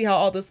curious to see how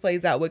all this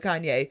plays out with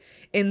Kanye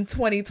in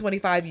 20,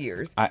 25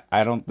 years.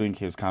 I don't think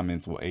his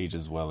comments will age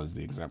as well as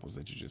the examples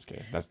that you just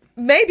gave. That's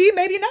Maybe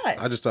not.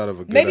 I just thought of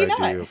a good Maybe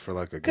idea not. for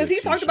like a Because good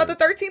he talked about the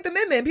t-shirt. 13th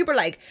Amendment. People are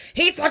like,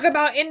 he talked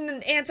about in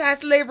an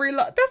anti-slavery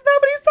law. That's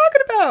not what he's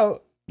talking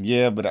about.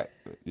 yeah, but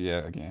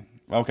again.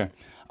 Okay.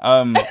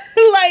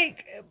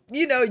 Like,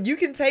 you know, you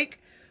can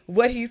take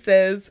what he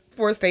says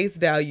for face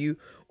value,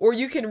 or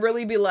you can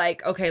really be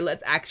like, okay,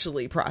 let's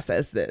actually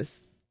process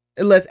this.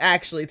 Let's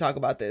actually talk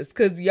about this.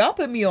 Because y'all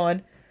put me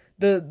on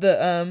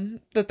the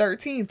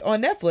 13th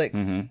on Netflix.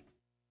 Mm-hmm.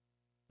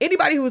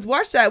 Anybody who's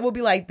watched that will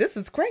be like, this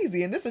is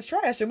crazy and this is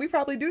trash. And we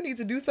probably do need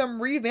to do some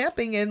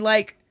revamping and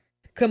like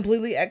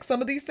completely X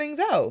some of these things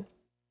out.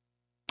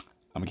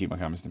 I'm gonna keep my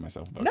comments to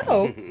myself. About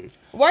No.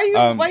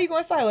 Why are you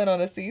going silent on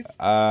us, Cease?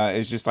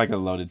 It's just like a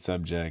loaded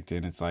subject,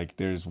 and it's like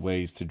there's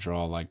ways to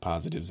draw like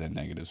positives and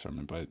negatives from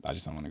it, but I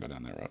just don't want to go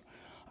down that road.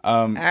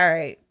 All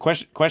right.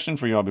 Question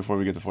for y'all before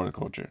we get to Florida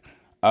culture.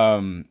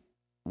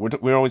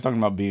 We're always talking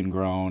about being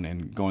grown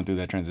and going through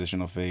that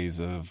transitional phase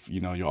of, you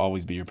know, you'll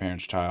always be your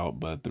parents' child,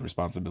 but the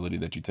responsibility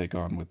that you take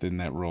on within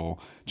that role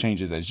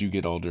changes as you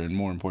get older, and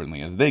more importantly,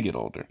 as they get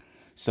older.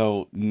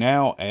 So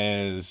now,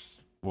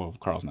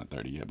 Carl's not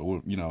 30 yet, but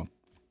we're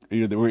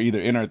either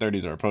in our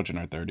 30s or approaching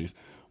our 30s.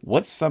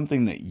 What's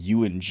something that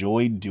you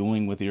enjoy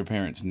doing with your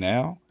parents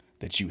now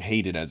that you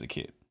hated as a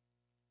kid?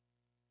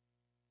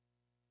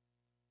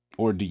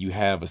 Or do you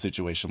have a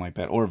situation like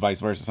that, or vice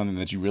versa, something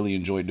that you really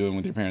enjoyed doing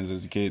with your parents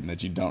as a kid and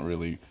that you're not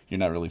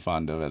really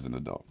fond of as an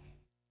adult?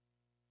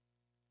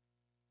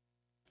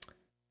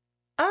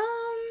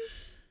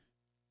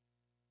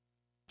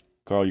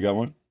 Carl, you got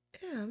one?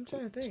 Yeah, I'm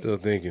trying to think. Still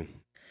thinking.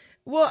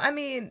 Well, I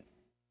mean,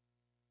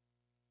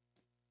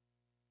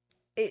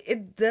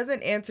 it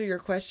doesn't answer your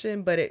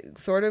question, but it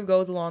sort of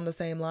goes along the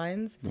same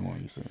lines. Then why are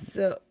you saying it?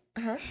 So,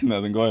 huh?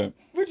 Nothing, go ahead.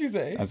 What'd you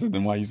say? I said,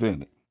 then why are you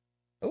saying it?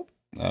 Oh.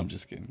 I'm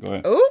just kidding. Go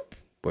ahead. Oop.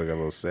 Boy, got a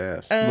little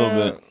sass. A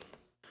little bit.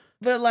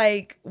 But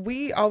like,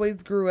 we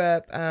always grew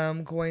up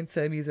going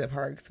to amusement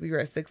parks. We were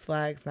at Six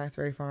Flags, Knott's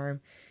Berry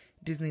Farm,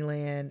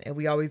 Disneyland, and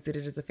we always did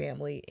it as a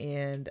family.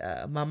 And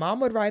my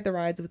mom would ride the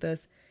rides with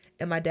us,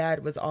 and my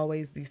dad was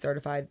always the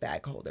certified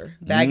bag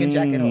and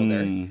jacket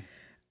holder.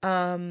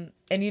 And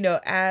you know,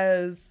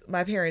 as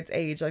my parents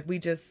age, like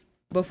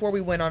before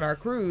we went on our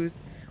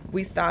cruise,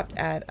 we stopped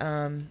at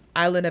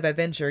Island of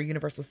Adventure,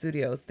 Universal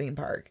Studios theme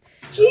park.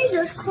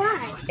 Jesus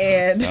Christ.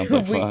 And Sounds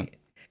like fun.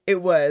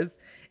 It was.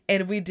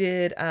 And we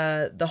did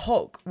the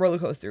Hulk roller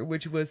coaster,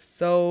 which was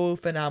so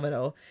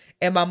phenomenal.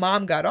 And my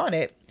mom got on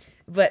it,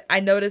 but I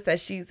noticed that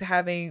she's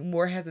having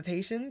more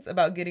hesitations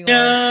about getting on.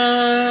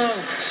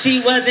 No,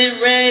 she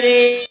wasn't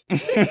ready.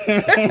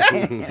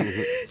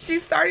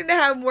 She's starting to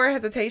have more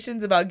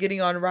hesitations about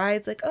getting on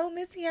rides. Like, oh,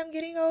 Missy, I'm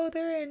getting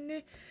older.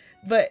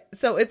 But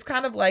so it's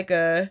kind of like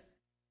a...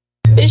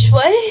 Bitch,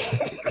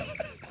 what?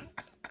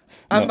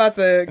 I'm about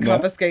to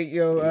confiscate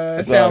your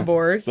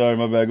soundboard. Sorry,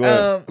 my bad. Go ahead.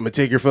 I'm gonna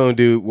take your phone,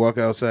 dude. Walk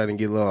outside and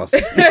get lost.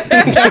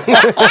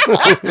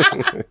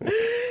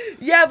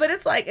 Yeah, but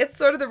it's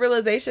sort of the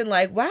realization,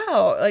 like,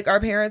 wow, like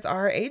our parents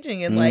are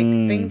aging and like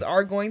things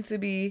are going to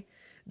be,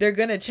 they're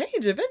gonna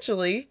change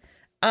eventually.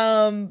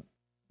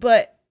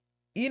 But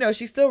you know,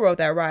 she still rode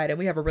that ride, and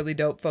we have a really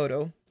dope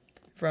photo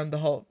from the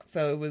Hulk.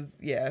 So it was,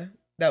 yeah,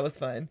 that was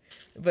fun.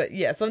 But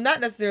yeah, so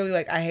not necessarily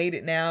like I hate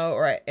it now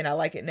and I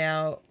like it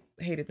now.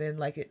 Hate it then,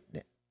 like it.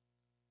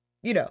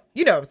 You know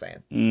what I'm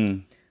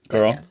saying.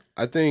 Girl, Yeah.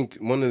 I think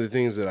one of the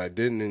things that I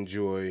didn't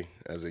enjoy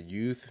as a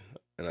youth,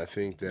 and I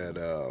think that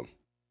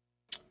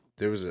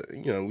there was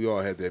we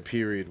all had that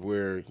period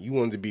where you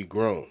wanted to be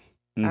grown.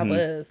 I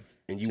was.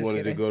 And you Just wanted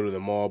kidding. to go to the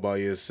mall by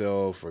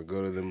yourself or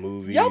go to the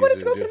movies. Y'all wanted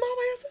to go and to the mall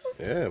by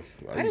yourself?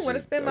 Yeah. I didn't want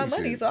to spend my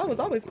money, so I was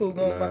always cool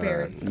going with my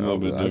parents. A little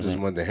bit I just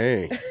different. wanted to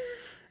hang.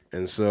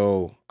 And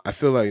so I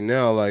feel like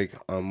now, like,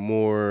 I'm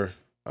more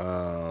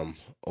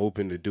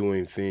open to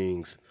doing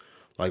things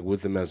like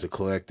with them as a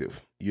collective.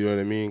 You know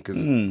what I mean? Because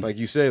like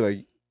you say,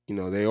 like, you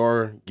know, they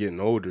are getting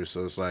older.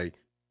 So it's like,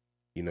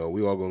 you know,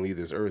 we all going to leave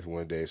this earth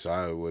one day. So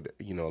I would,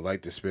 you know,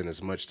 like to spend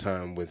as much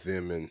time with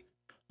them and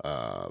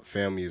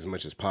family as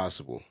much as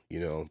possible, you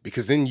know,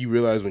 because then you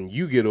realize when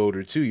you get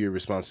older too, your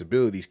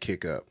responsibilities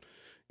kick up,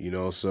 you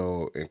know,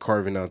 so, and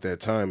carving out that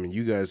time. And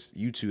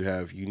you two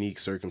have unique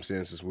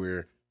circumstances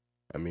where,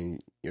 I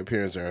mean, your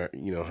parents are,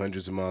 you know,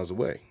 hundreds of miles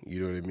away.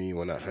 You know what I mean?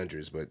 Well, not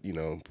hundreds, but, you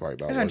know, probably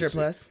about 100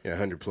 plus. Yeah,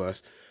 100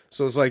 plus.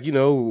 So it's like, you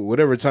know,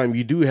 whatever time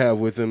you do have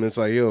with them, it's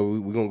like, yo,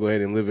 we're going to go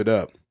ahead and live it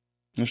up.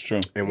 That's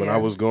true. And when I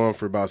was gone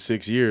for about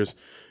 6 years,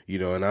 you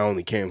know, and I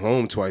only came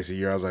home twice a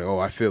year, I was like, oh,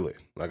 I feel it.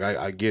 Like,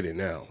 I get it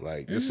now.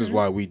 Like, this is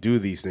why we do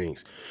these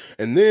things.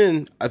 And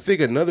then I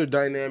think another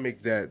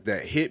dynamic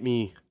that hit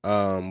me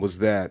was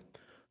that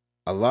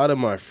a lot of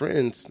my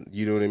friends,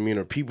 you know what I mean,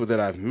 or people that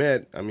I've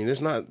met, I mean,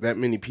 there's not that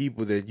many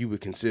people that you would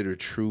consider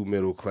true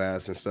middle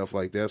class and stuff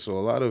like that. So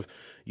a lot of,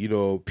 you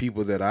know,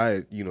 people that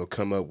I, you know,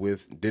 come up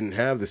with didn't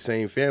have the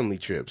same family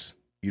trips.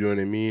 You know what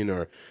I mean?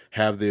 Or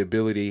have the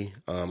ability.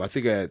 I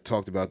think I had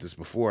talked about this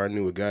before. I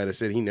knew a guy that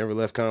said he never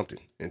left Compton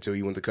until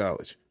he went to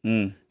college.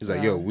 He's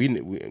like, yo,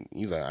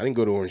 he's like, I didn't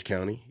go to Orange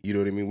County. You know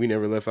what I mean? We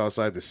never left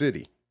outside the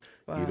city.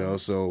 Wow. You know,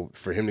 so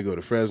for him to go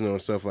to Fresno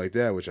and stuff like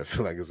that, which I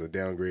feel like is a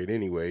downgrade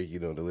anyway, you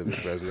know, to live in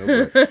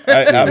Fresno.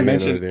 But I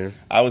mentioned there.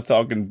 I was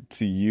talking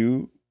to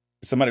you.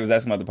 Somebody was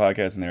asking about the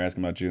podcast, and they're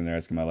asking about you, and they're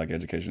asking about like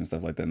education and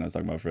stuff like that. And I was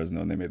talking about Fresno,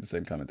 and they made the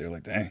same comment. They were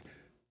like, dang.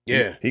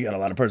 Yeah, he got a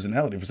lot of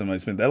personality for somebody that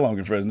spent that long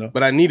in Fresno.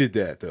 But I needed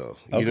that though.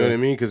 You know what I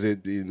mean? Because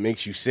it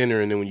makes you center,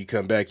 and then when you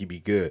come back, you be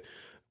good.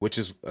 Which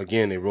is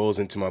again, it rolls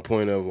into my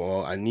point of,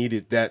 well, I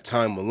needed that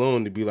time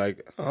alone to be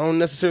like, I don't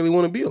necessarily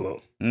want to be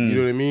alone. You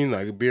know what I mean?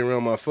 Like be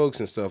around my folks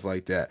and stuff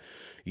like that.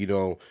 You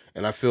know,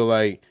 and I feel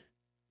like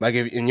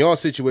if in y'all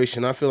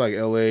situation, I feel like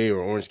L.A. or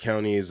Orange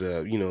County is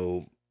a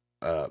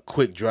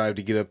quick drive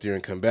to get up there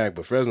and come back.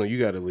 But Fresno, you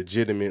got to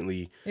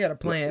legitimately... You got to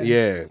plan.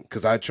 Yeah,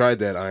 because I tried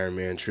that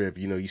Ironman trip.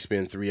 You know, you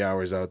spend 3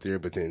 hours out there,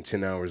 but then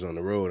 10 hours on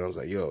the road. I was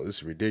like, yo, this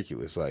is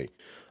ridiculous. Like,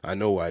 I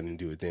know why I didn't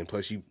do it then.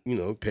 Plus, you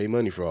know, pay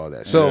money for all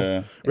that.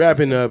 So,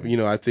 wrapping up, you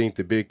know, I think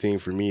the big thing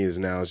for me is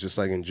now is just,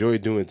 like, enjoy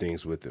doing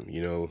things with them,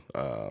 you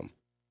know,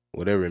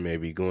 whatever it may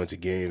be, going to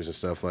games and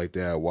stuff like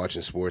that,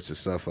 watching sports and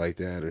stuff like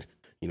that, or,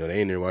 you know,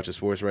 they in there watching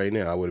sports right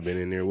now. I would have been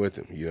in there with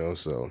them, you know,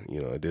 so,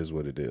 you know, it is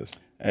what it is.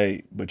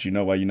 Hey, but you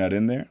know why you're not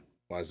in there?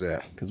 Why's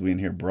that? Because we in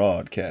here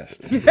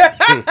broadcast.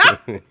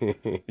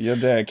 Your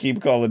dad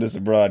keep calling this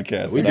a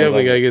broadcast. We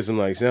definitely got to get some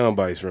like sound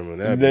bites from him.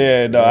 I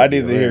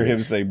need to hear him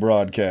say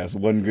broadcast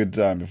one good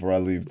time before I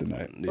leave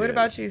tonight. What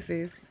about you,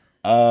 Cease?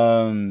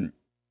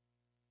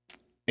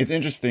 It's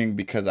interesting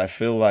because I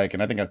feel like,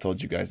 and I think I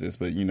told you guys this,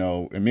 but you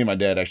know, and me and my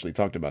dad actually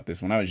talked about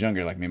this. When I was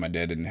younger, like me and my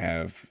dad didn't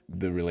have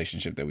the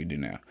relationship that we do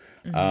now.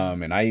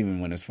 And I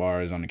even went as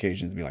far as on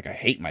occasions to be like, I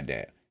hate my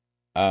dad.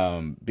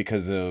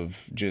 Because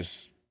of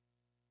just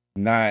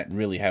not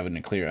really having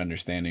a clear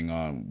understanding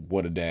on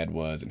what a dad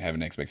was and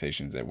having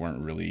expectations that weren't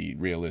really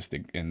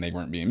realistic and they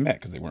weren't being met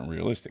because they weren't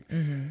realistic.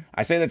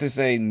 I say that to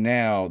say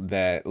now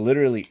that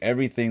literally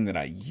everything that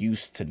I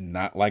used to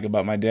not like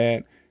about my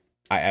dad,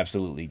 I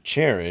absolutely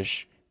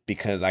cherish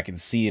because I can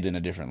see it in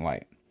a different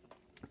light.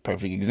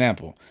 Perfect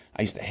example.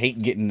 I used to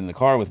hate getting in the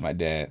car with my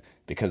dad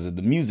because of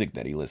the music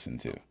that he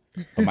listened to.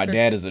 But my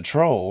dad is a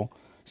troll.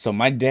 So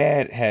my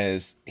dad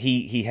has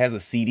he has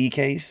a CD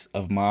case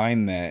of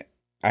mine that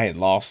I had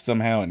lost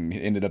somehow and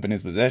ended up in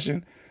his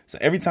possession. So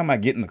every time I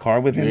get in the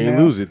car with him, he didn't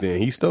lose it. Then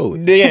he stole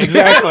it. Yeah,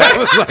 exactly. I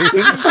was like,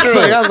 this is true.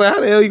 I was like,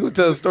 how the hell you gonna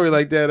tell a story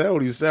like that? That don't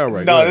even sound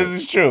right. No, this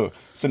is true.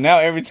 So now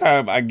every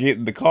time I get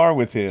in the car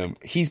with him,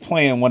 he's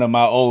playing one of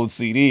my old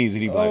CDs,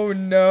 and he'd be like, "Oh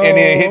no!" And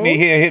then he'll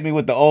hit me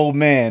with the old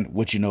man.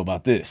 What you know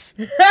about this?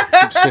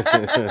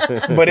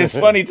 But it's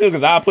funny too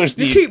because I push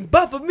the. You keep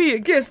bumping me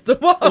against the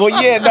wall.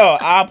 Well, yeah, no,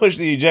 I push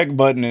the eject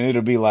button and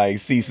it'll be like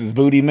Cease's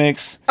booty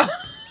mix.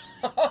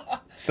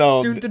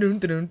 So that's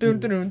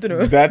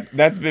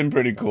been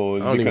pretty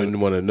cool. I don't even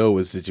want to know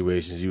what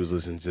situations you was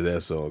listening to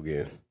that song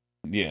in.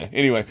 Yeah.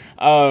 Anyway,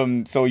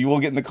 so you will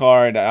get in the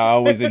car, and I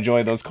always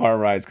enjoy those car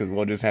rides because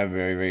we'll just have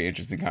very, very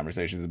interesting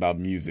conversations about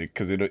music.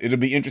 Because it'll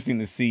be interesting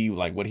to see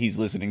like what he's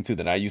listening to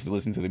that I used to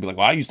listen to. They'd be like,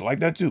 "Well, I used to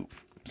like that too."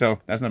 So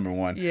that's number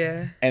one.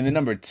 Yeah. And then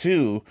number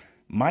two,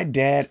 my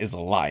dad is a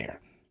liar.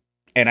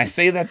 And I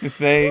say that to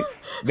say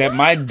that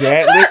my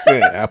dad.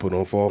 Listen, apple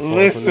don't fall from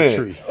the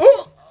tree.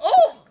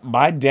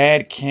 My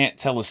dad can't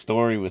tell a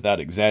story without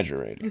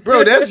exaggerating.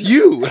 Bro, that's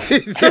you.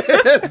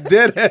 That's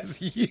dead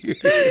as you.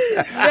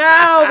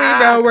 Now we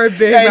know where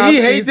Big Mouth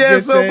he hates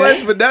that so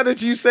much, but now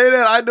that you say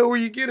that, I know where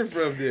you get it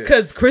from there.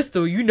 Because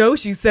Crystal, you know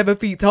she's 7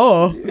 feet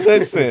tall.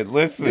 Listen.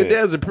 Your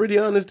dad's a pretty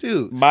honest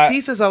dude.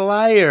 Cease's a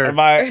liar. Come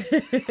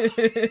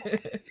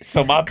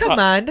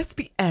on, let's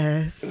be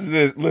ass.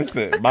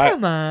 Listen,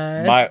 come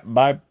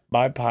on.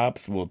 My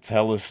pops will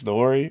tell a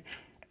story,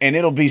 and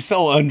it'll be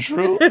so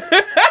untrue.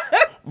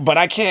 But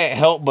I can't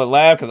help but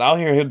laugh because I'll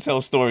hear him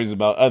tell stories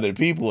about other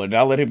people, and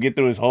I'll let him get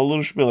through his whole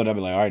little spiel, and I'll be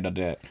like, all right, now,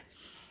 Dad,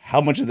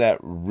 how much of that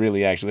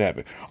really actually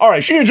happened? All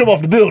right, she didn't jump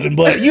off the building,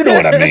 but you know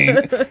what I mean.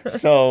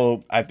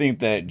 So I think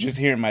that just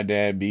hearing my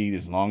dad be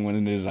as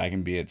long-winded as I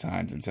can be at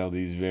times and tell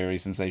these very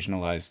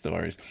sensationalized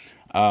stories,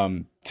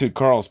 to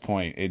Carl's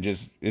point,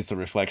 it's a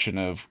reflection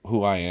of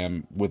who I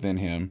am within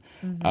him,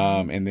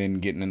 and then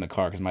getting in the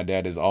car because my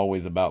dad is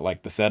always about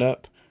like the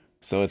setup.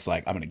 So it's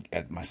like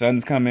my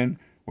son's coming.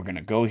 We're going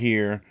to go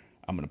here.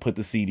 I'm going to put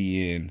the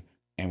CD in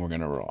and we're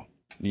going to roll.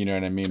 You know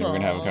what I mean? Aww. We're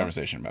going to have a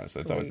conversation about it. So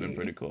it's always been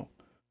pretty cool.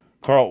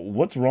 Carl,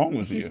 what's wrong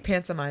with He's you?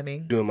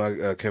 pantomiming. Doing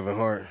my Kevin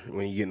Hart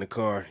when you get in the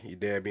car, your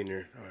dad be in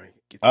there. All right,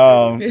 get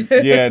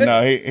the Yeah,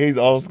 no, he's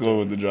old school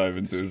with the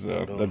driving too, so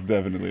Seatbelt on. that's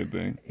definitely a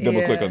thing.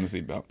 Double click Yeah. on the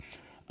seatbelt.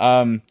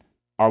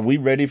 Are we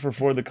ready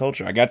for the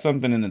culture? I got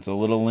something and it's a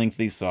little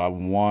lengthy, so I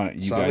want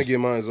you So I'm guys. gonna get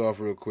mine off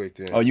real quick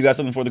then. Oh, you got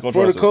something for the culture?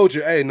 For the also?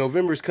 culture, hey,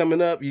 November's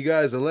coming up. You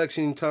guys,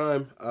 election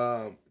time.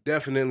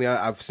 Definitely,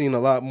 I've seen a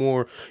lot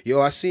more.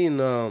 I seen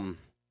one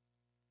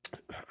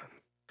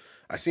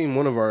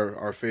of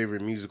our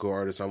favorite musical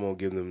artists. I won't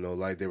give them no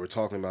light. They were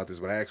talking about this,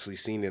 but I actually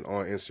seen it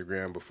on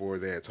Instagram before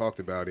they had talked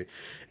about it,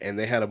 and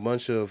they had a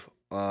bunch of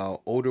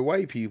older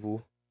white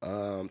people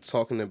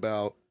talking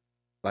about.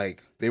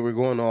 Like, they were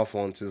going off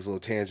onto this little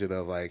tangent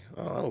of, like,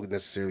 oh, I don't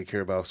necessarily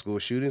care about school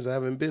shootings. I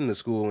haven't been to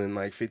school in,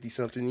 like,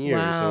 50-something years.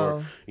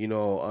 Wow.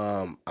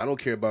 Or, I don't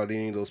care about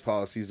any of those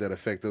policies that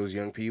affect those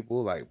young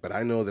people. Like, but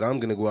I know that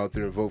I'm going to go out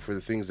there and vote for the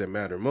things that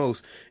matter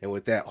most. And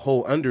what that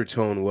whole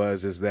undertone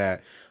is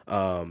that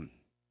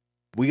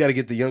we got to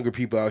get the younger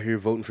people out here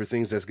voting for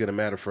things that's going to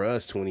matter for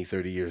us 20,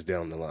 30 years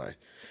down the line.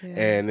 Yeah.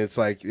 And it's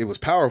like, it was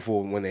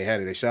powerful when they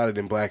had it. They shot it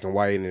in black and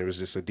white, and there was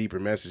just a deeper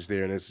message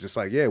there. And it's just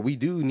like, yeah, we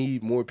do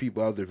need more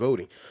people out there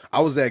voting. I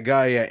was that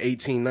guy at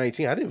 18,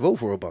 19. I didn't vote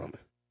for Obama.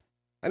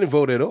 I didn't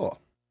vote at all.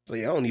 So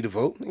yeah, I don't need to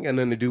vote. It ain't got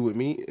nothing to do with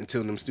me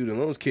until them student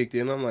loans kicked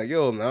in. I'm like,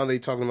 yo, now they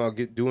talking about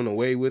doing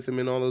away with them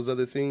and all those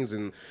other things.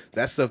 And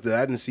that's stuff that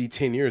I didn't see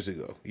 10 years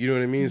ago. You know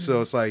what I mean? Mm-hmm. So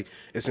it's like,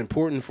 it's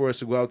important for us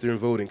to go out there and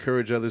vote,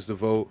 encourage others to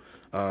vote,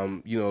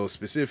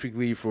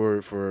 specifically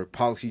for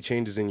policy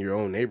changes in your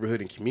own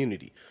neighborhood and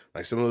community.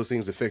 Like, some of those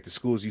things affect the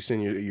schools you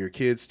send your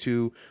kids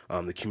to,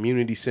 the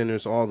community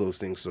centers, all those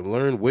things. So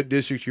learn what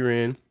district you're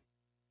in,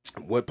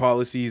 what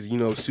policies,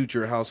 suit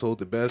your household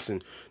the best,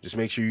 and just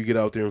make sure you get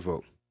out there and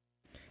vote.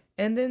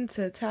 And then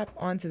to tap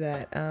onto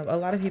that, a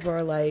lot of people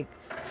are like,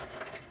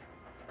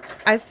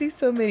 I see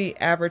so many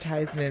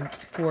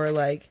advertisements for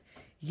like,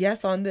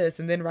 yes on this,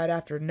 and then right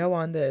after, no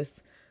on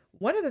this.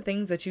 One of the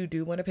things that you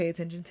do want to pay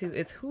attention to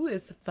is who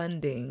is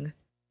funding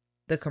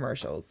the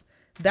commercials.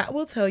 That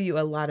will tell you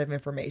a lot of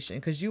information,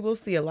 because you will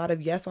see a lot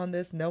of yes on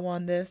this, no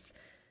on this.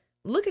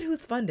 Look at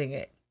who's funding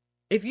it.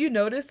 If you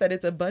notice that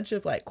it's a bunch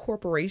of like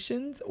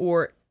corporations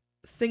or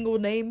single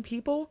name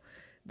people,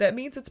 that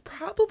means it's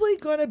probably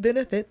going to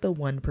benefit the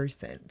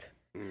 1%.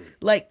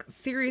 Like,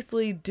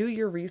 seriously, do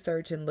your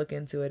research and look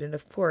into it. And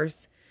of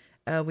course,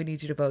 we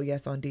need you to vote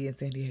yes on D in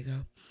San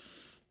Diego.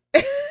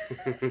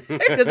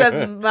 Because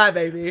that's my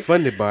baby.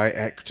 Funded by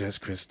at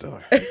Just Chris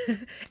Star.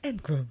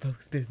 And Grown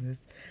Folks Business.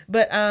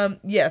 But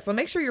so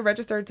make sure you're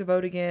registered to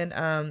vote again.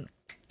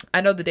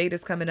 I know the date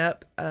is coming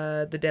up.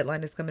 The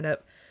deadline is coming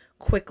up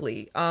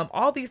quickly.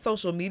 All these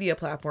social media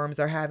platforms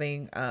are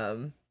having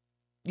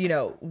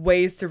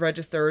ways to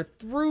register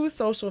through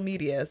social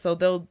media. So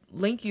they'll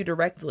link you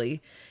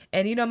directly.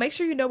 And, make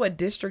sure you know what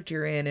district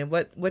you're in and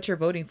what you're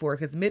voting for,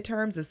 because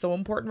midterms is so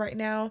important right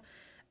now.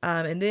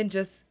 And then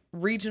just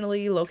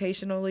regionally,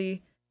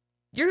 locationally,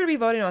 you're going to be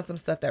voting on some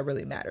stuff that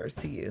really matters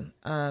to you.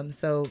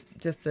 So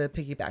just to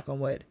piggyback on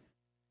what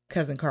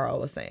Cousin Carl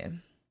was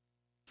saying.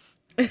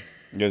 You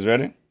guys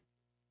ready?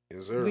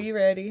 Yes, sir. We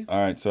ready?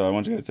 All right, so I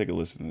want you guys to take a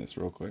listen to this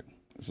real quick.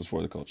 This is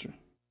for the culture.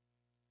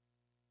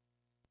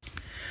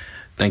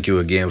 Thank you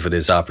again for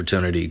this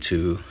opportunity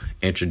to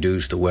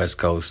introduce the West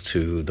Coast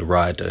to the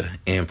Ride to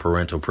End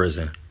Parental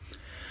Prison.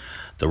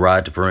 The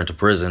Ride to Parental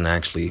Prison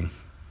actually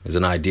is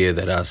an idea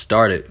that I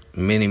started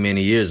many,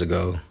 many years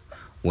ago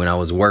when I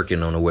was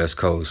working on the West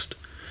Coast.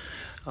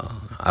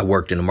 I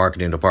worked in the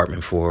marketing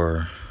department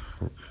for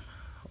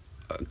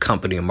a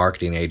company, a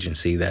marketing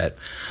agency that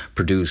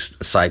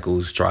produced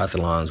cycles,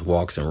 triathlons,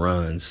 walks, and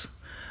runs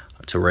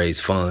to raise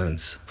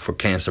funds for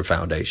cancer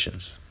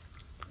foundations.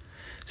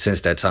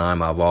 Since that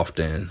time, I've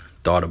often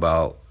thought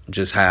about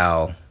just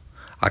how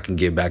I can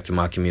give back to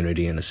my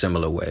community in a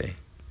similar way.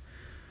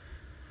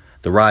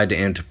 The Ride to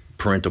End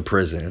Parental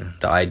Prison,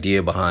 the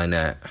idea behind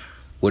that,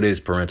 what is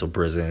parental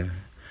prison?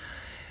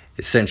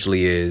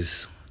 Essentially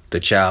is the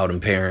child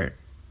and parent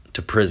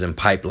to prison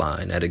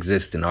pipeline that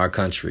exists in our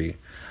country,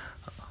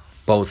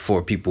 both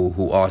for people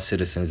who are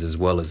citizens as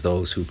well as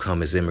those who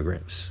come as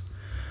immigrants.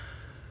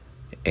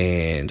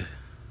 And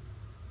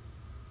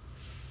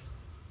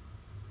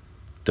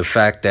the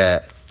fact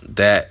that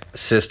that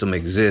system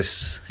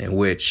exists, in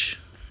which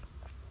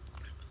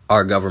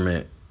our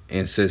government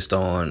insists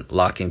on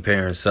locking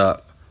parents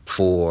up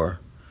for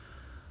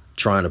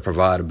trying to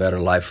provide a better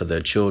life for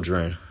their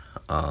children,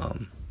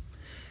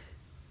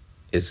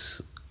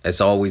 it's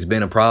always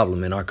been a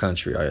problem in our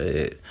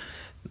country.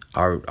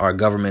 Our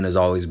government has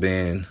always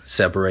been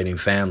separating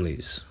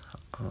families.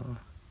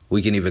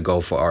 We can even go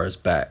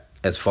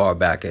as far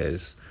back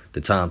as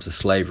the times of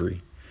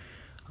slavery,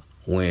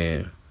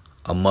 when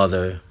a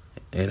mother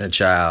and a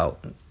child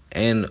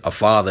and a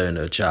father and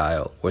a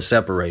child were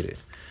separated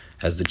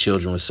as the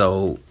children were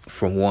sold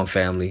from one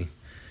family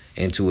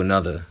into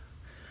another.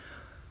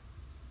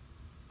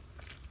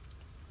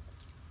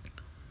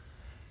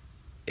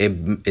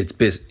 It's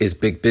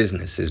big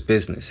business. It's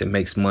business. It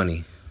makes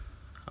money.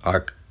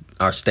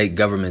 Our state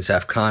governments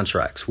have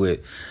contracts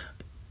with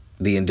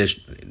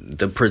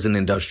the prison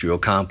industrial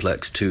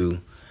complex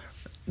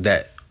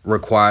that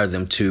require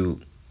them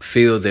to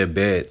fill their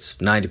beds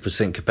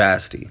 90%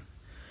 capacity.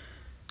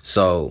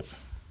 So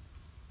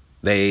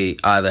they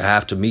either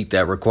have to meet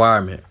that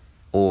requirement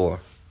or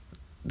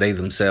they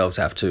themselves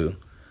have to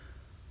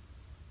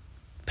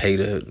pay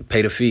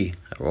the fee,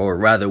 or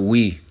rather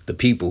we, the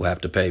people,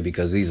 have to pay,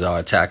 because these are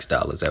our tax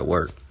dollars at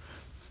work.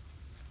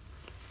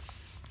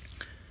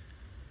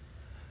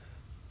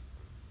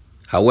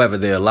 However,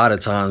 there are a lot of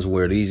times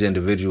where these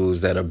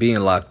individuals that are being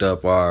locked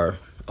up are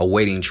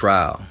awaiting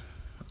trial,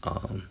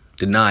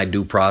 denied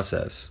due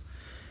process,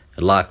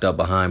 and locked up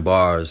behind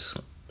bars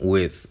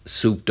with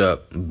souped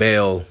up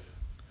bail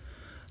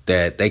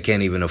that they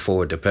can't even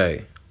afford to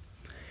pay.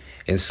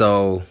 And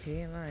so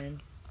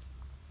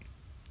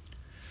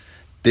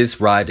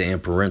this ride to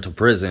end parental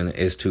prison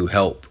is to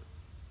help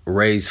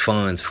raise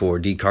funds for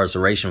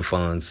decarceration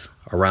funds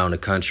around the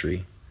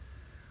country.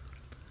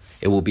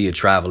 It will be a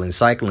traveling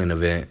cycling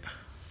event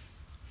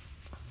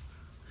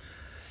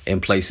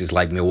in places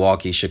like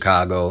Milwaukee,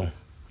 Chicago,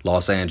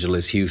 Los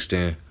Angeles,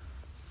 Houston,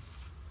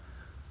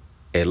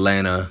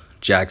 Atlanta,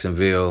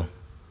 Jacksonville,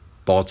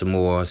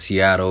 Baltimore,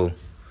 Seattle,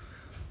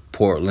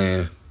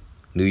 Portland,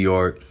 New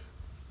York,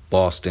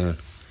 Boston,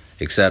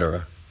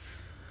 etc.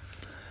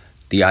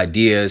 The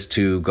idea is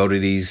to go to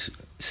these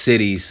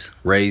cities,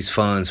 raise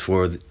funds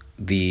for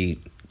the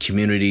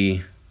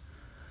community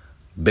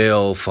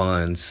bail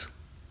funds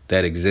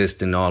that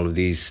exist in all of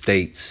these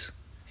states,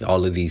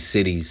 all of these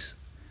cities.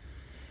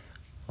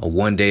 A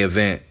one-day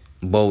event,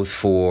 both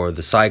for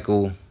the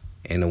cycle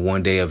and a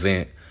one-day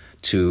event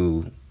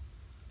to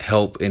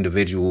help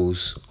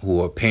individuals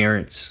who are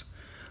parents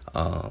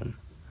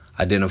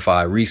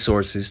identify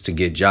resources to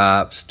get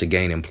jobs, to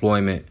gain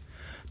employment,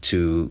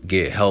 to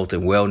get health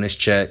and wellness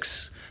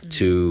checks,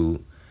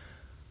 to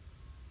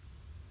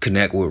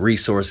connect with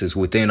resources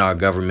within our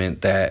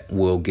government that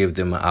will give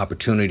them an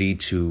opportunity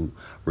to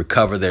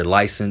recover their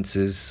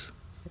licenses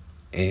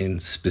in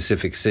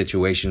specific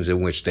situations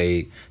in which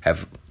they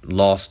have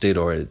lost it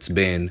or it's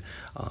been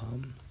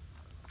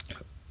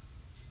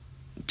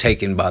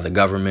taken by the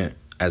government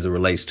as it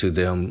relates to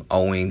them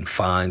owing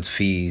fines,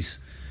 fees,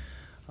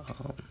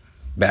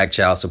 back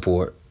child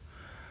support.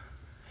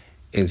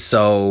 And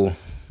so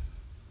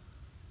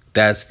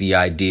that's the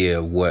idea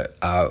of what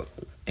I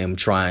am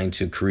trying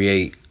to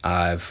create.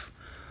 I've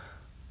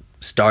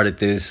started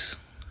this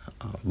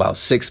about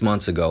 6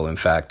 months ago. In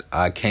fact,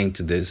 I came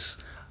to this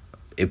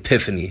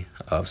epiphany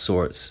of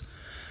sorts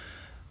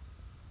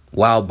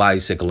while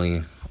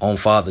bicycling on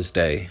Father's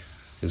Day.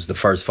 It was the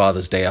first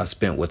Father's Day I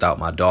spent without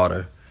my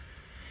daughter.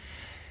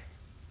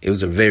 It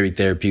was a very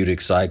therapeutic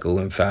cycle.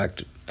 In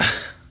fact,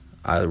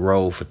 I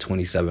rode for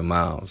 27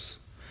 miles.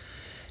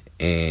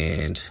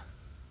 And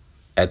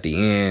at the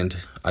end,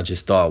 I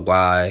just thought,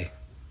 why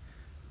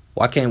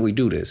can't we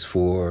do this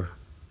for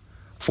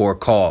a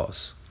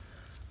cause?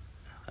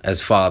 As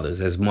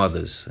fathers, as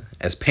mothers,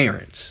 as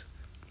parents.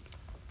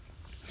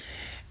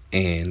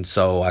 And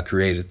so I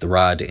created the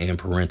Ride to End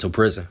Parental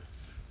Prison.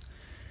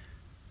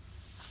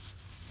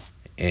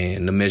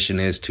 And the mission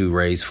is to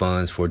raise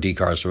funds for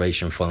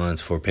decarceration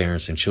funds for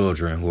parents and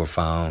children who are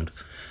found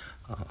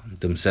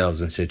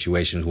themselves in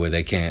situations where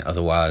they can't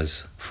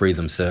otherwise free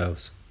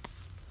themselves.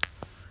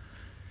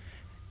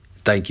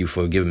 Thank you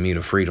for giving me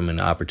the freedom and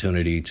the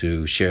opportunity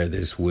to share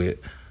this with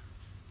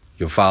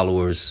your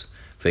followers.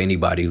 For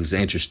anybody who's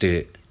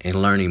interested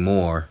in learning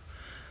more,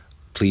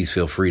 please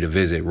feel free to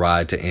visit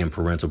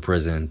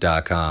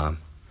ridetoendparentalprison.com.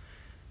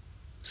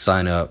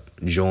 Sign up,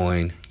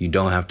 join. You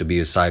don't have to be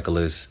a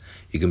cyclist.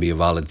 You can be a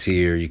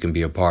volunteer. You can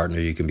be a partner.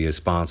 You can be a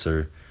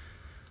sponsor.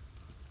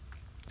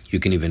 You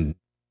can even...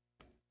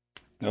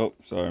 Oh,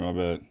 sorry, my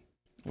bad.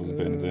 Wasn't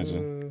paying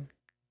attention.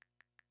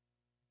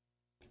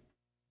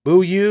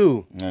 Boo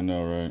you. I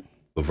know, right?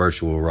 A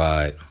virtual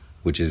ride,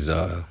 which is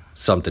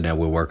something that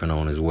we're working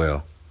on as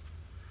well.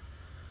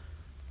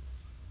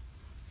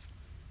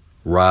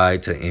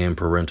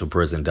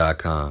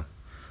 ridetoendparentalprison.com.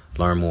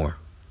 Learn more.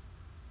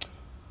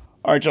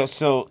 All right, y'all.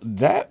 So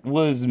that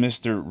was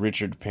Mr.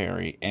 Richard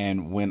Perry,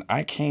 and when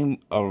I came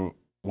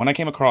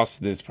across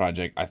this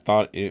project, I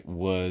thought it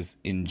was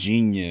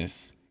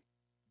ingenious.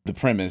 The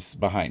premise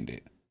behind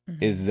it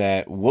is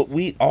that what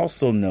we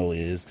also know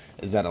is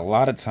that a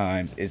lot of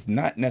times it's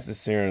not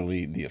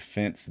necessarily the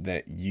offense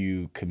that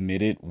you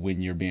committed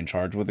when you're being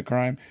charged with a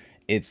crime.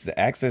 It's the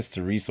access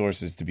to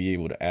resources to be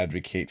able to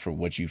advocate for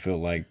what you feel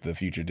like the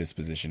future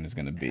disposition is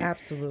going to be.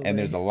 Absolutely. And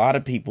there's a lot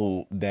of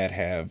people that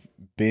have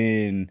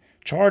been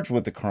charged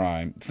with the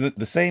crime, it's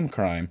the same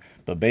crime,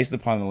 but based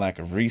upon the lack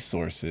of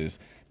resources,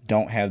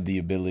 don't have the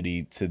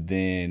ability to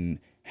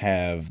then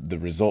have the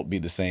result be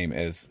the same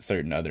as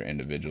certain other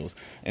individuals.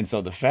 And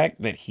so the fact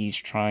that he's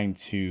trying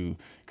to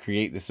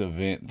create this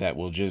event that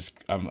will just,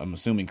 I'm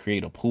assuming,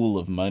 create a pool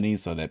of money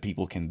so that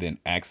people can then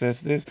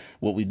access this.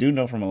 What we do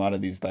know from a lot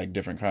of these like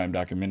different crime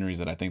documentaries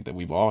that I think that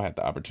we've all had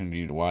the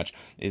opportunity to watch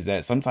is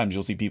that sometimes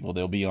you'll see people,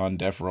 they'll be on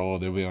death row,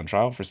 they'll be on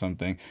trial for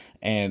something,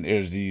 and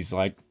there's these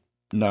like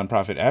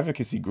nonprofit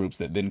advocacy groups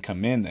that then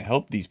come in that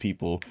help these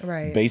people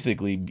Right.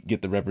 basically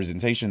get the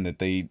representation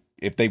that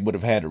if they would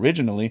have had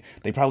originally,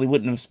 they probably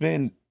wouldn't have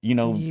spent,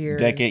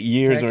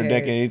 years or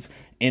decades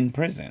in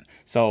prison.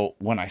 So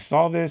when I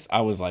saw this,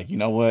 I was like, you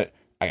know what?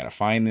 I got to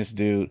find this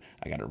dude.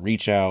 I got to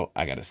reach out.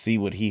 I got to see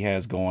what he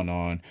has going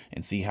on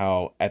and see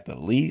how, at the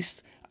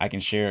least, I can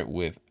share it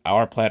with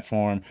our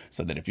platform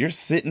so that if you're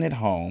sitting at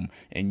home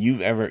and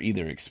you've ever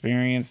either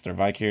experienced or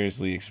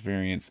vicariously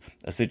experienced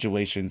a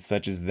situation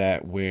such as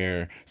that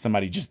where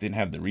somebody just didn't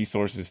have the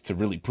resources to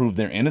really prove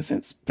their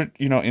innocence,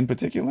 in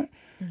particular,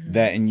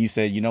 that, and you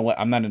said, you know what,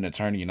 I'm not an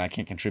attorney and I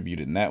can't contribute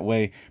in that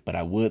way, but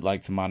I would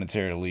like to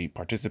monetarily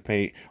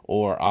participate,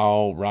 or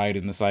I'll ride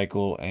in the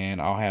cycle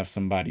and I'll have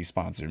somebody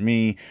sponsor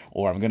me,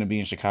 or I'm going to be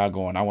in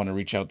Chicago and I want to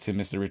reach out to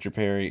Mr. Richard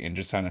Perry and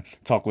just kind of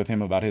talk with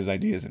him about his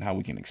ideas and how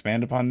we can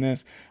expand upon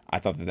this. I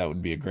thought that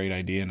would be a great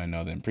idea. And I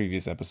know that in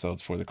previous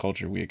episodes For the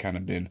Culture, we had kind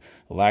of been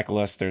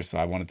lackluster. So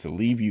I wanted to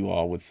leave you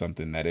all with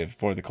something that, if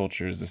For the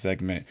Culture is a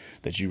segment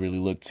that you really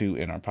look to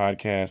in our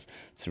podcast,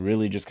 to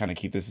really just kind of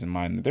keep this in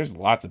mind, that there's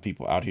lots of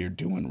people out here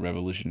doing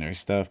revolutionary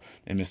stuff.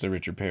 And Mr.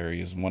 Richard Perry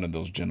is one of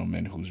those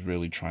gentlemen who's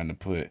really trying to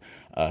put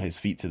his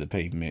feet to the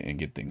pavement and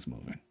get things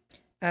moving.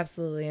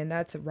 Absolutely. And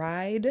that's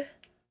RIDE,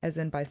 as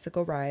in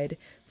bicycle ride,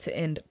 to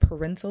end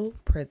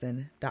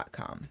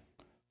parentalprison.com.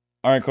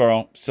 All right,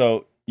 Carl.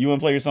 So you want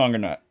to play your song or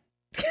not?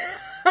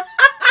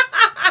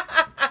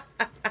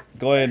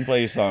 Go ahead and play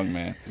your song,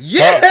 man.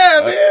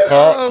 Yeah, man.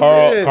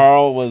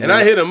 Carl was, and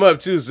I hit him up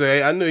too, so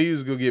I knew he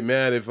was gonna get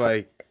mad if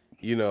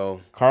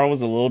Carl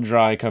was a little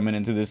dry coming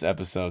into this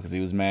episode because he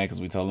was mad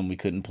because we told him we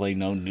couldn't play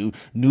no new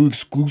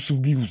exclusive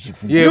music.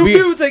 Yeah,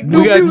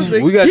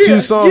 we got two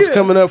songs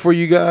coming up for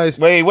you guys.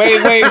 Wait.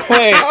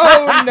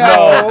 Oh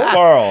No,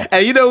 Carl.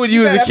 And you know when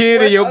you was a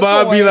kid and your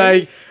mom be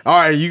like, all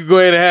right, you can go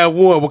ahead and have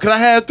one. Well, can I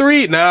have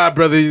three? Nah,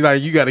 brother,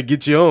 like, you got to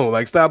get your own.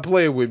 Like, stop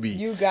playing with me.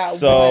 You got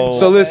one.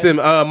 So listen,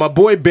 my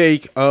boy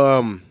Bake, he's...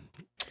 Are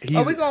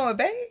we going with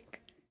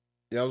Bake?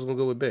 Yeah, I was going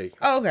to go with Bake.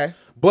 Oh, okay.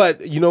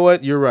 But you know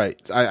what? You're right.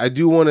 I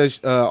do want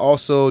to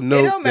also note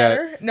that... It don't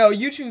matter. No,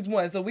 you choose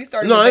one. So we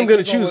started No, with I'm Bake,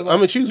 going to choose. I'm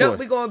going to choose no, one.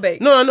 we going with Bake.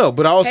 No, I know.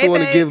 But I also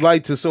want to Bake. give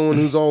light to someone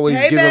who's always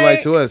giving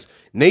light to us.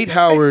 Nate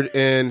Howard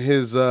and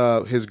his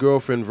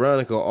girlfriend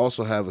Veronica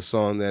also have a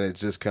song that has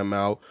just come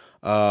out.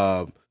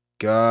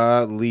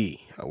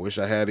 Golly, I wish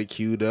I had it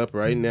queued up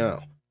right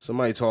now.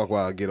 Somebody talk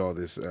while I get all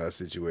this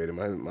situated.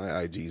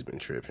 My IG's been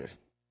tripping.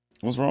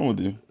 What's wrong with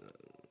you?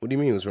 What do you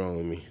mean what's wrong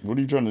with me? What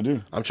are you trying to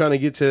do? I'm trying to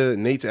get to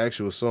Nate's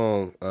actual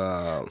song. Wait,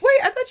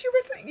 I thought you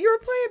were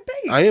playing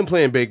Bake. I am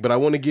playing Bake, but I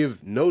want to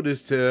give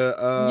notice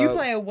to... you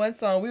playing one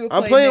song.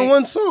 I'm playing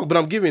one song, but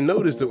I'm giving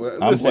notice to...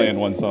 I'm playing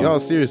one song. Y'all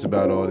serious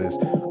about all this.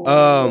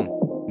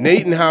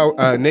 Nate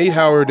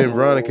Howard and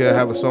Veronica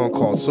have a song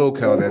called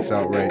SoCal that's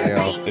out right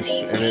now. It's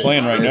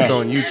playing right now. It's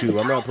on YouTube.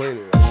 I'm not playing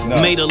it right now. No,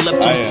 Made a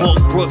left to Park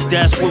Brook,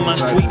 that's where my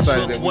streets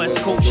look. West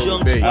Coast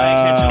young swag,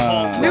 catch a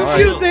home. New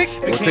Alright. music.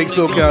 Well, take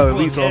SoCal at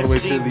least all the way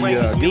to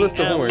the... give us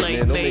the horns,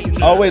 man. Don't make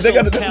it... Oh, wait, this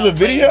is a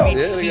video?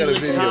 Yeah, they got a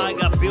video. I'm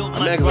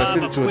mad because I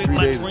sent it to him 3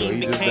 days ago. He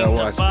just now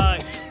watched it.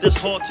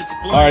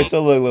 All right,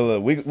 so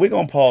look. We're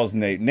going to pause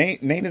Nate.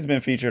 Nate has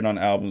been featured on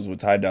albums with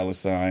Ty Dolla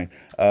 $ign.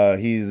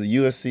 He's a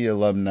USC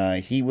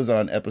alumni. He was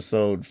on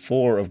episode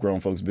 4 of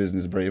Grown Folks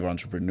Business, Brave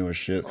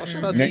Entrepreneurship. Oh,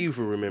 shout out to you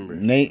for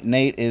remembering.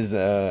 Nate is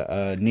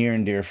a near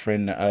and dear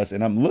friend to us,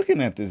 and I'm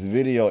looking at this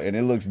video, and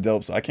it looks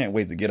dope, so I can't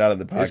wait to get out of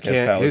the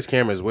podcast palace. His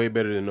camera is way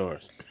better than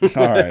ours.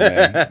 All right,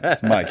 man.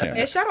 It's my camera.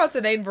 And shout out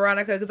to Nate and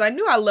Veronica, because I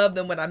knew I loved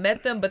them when I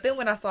met them, but then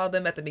when I saw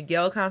them at the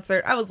Miguel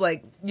concert, I was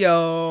like,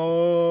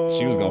 yo.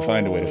 She was going to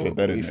find a way to fit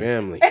that in there.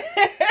 Family.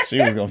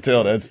 She was going to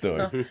tell that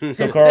story.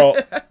 So, Carl,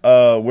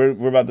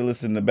 we're about to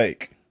listen to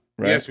Bake,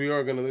 right? Yes, we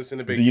are going to listen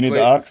to Bake. Do you need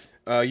the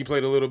aux? You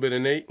played a little bit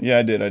of Nate? Yeah,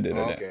 I did.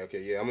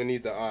 Okay. Yeah, I'm going to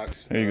need the aux.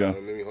 There you go.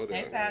 Let me hold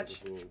Hey, that. Satch.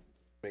 Just a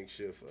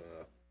makeshift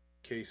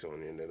case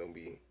on there that don't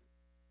be...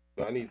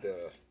 No, I need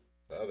the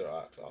other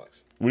aux.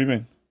 What do you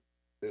mean?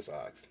 This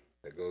aux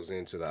that goes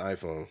into the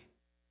iPhone.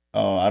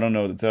 Oh, I don't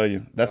know what to tell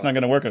you. That's not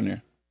going to work on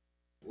here.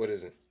 What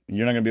is it?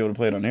 You're not going to be able to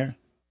play it on here.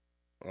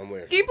 On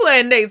where? Keep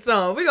playing Nate's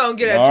song. We're going to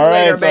get at All you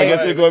right, later, so I babe.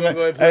 guess we're going Go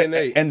ahead and play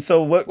Nate. And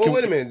so what? Well,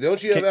 wait a minute.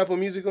 Don't you have Apple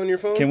Music on your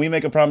phone? Can we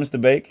make a promise to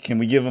Bake? Can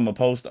we give him a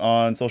post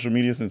on social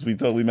media since we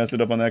totally messed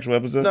it up on the actual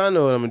episode? No, I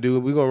know what I'm going to do.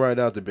 We're going to write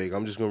out the Bake.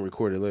 I'm just going to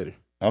record it later.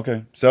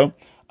 Okay. So,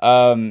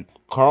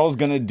 Carl's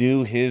going to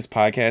do his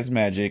podcast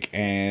magic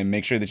and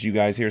make sure that you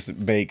guys hear some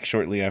Bake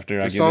shortly after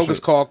I The give song the is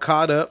called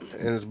Caught Up,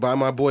 and it's by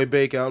my boy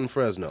Bake out in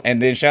Fresno.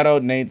 And then shout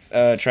out Nate's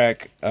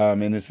track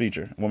in his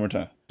feature one more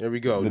time. There we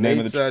go. The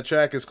Nate's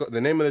track is the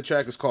name of the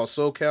track is called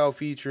SoCal,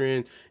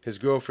 featuring his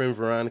girlfriend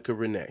Veronica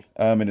Renee.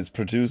 And it's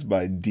produced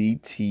by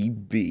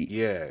DTB.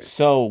 Yeah.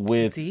 So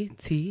with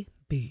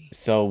DTB.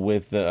 So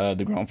with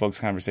the grown folks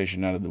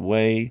conversation out of the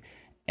way,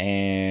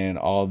 and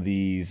all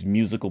these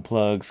musical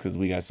plugs, because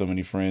we got so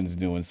many friends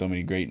doing so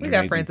many great. We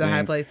got friends in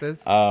high places.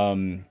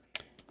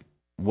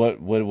 What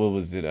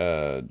was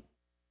it?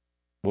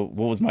 What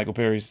was Michael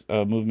Perry's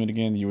movement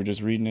again? You were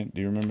just reading it.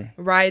 Do you remember?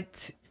 Ride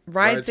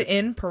Ride to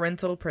End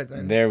Parental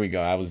Prison. There we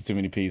go. I was too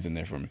many P's in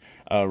there for me.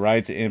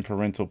 Ride to End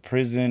Parental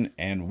Prison.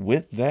 And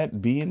with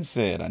that being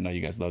said, I know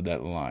you guys love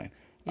that line.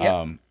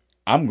 Yep.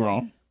 I'm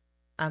grown.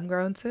 I'm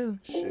grown too.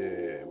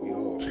 Shit, we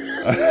all. This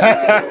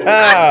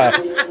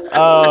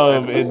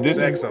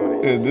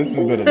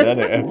has been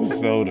another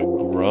episode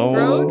of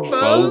Grown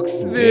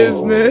Folks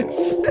Business.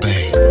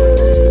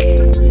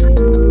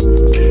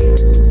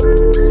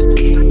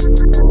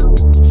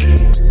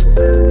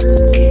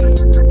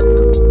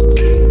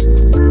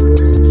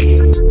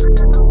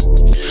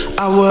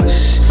 I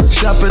was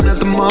shopping at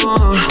the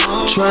mall,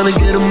 trying to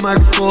get a mic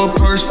for a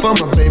purse for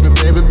my baby.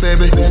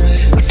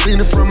 I seen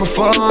it from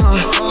afar.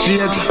 She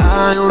had your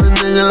eye on a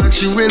nigga like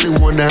she really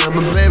wanted to have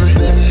my baby.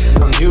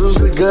 I'm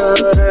usually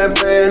good at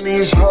paying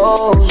these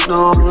hoes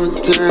no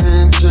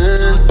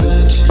attention,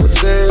 but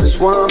this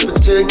one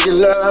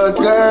particular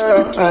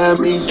girl had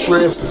me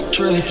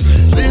tripping.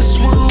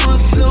 This one was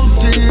so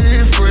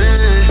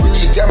different.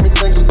 She got me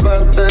thinking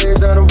about things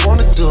that I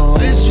wanna do.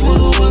 This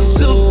one was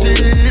so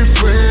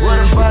different. With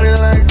a body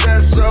like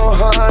that, so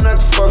hard not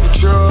to fuck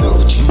with you.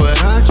 But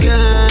I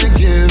can't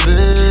give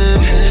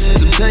in.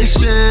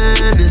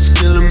 Temptation is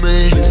killing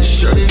me.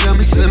 Shorty got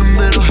me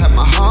sentimental. Had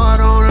my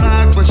heart on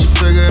lock, but she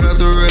figured out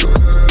the riddle.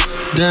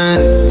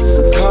 Damn,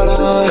 caught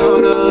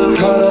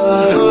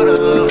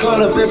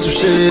up in some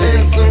shit.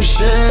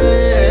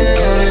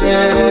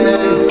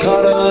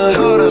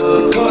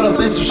 Caught up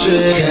in some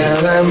shit.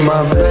 Can't let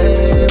my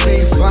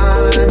baby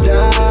find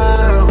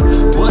out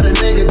what a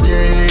nigga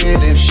did.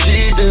 If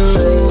she do,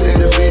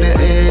 it'll be the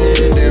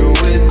end and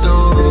we're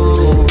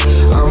through.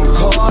 I'm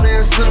caught in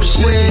some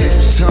shit.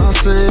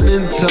 Tossing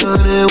and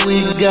turning,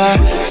 we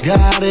got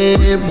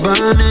it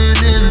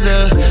burning in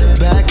the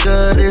back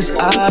of this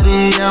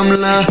Audi. I'm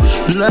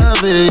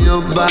loving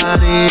your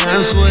body, I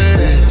swear.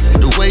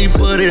 The way you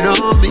put it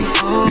on me,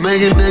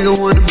 make a nigga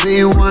wanna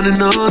be one and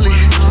only.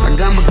 I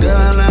got my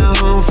girl at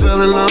home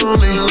feeling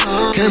lonely.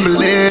 Can't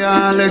believe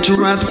I let you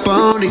ride the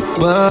pony,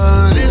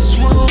 but this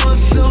one was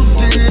so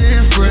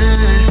different.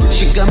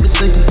 She got me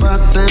thinking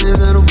about things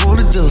that I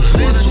wanna do.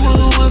 This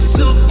one was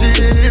so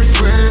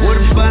different.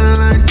 With a body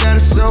like that,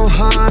 it's so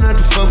hard not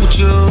to fuck with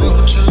you.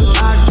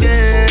 I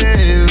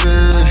gave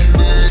in.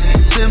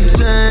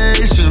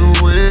 Temptation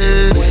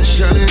wins.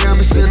 Shawty got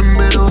me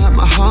sentimental, had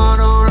my heart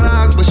on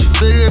lock, but she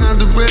figured out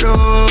the riddle.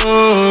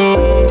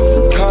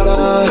 Caught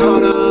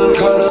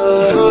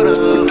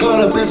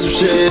up in some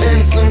shit.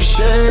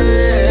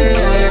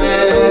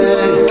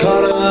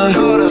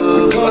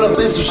 Caught up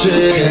in some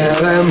shit.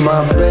 Can't let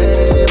my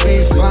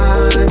baby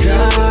find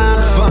out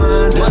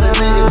what a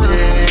nigga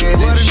did.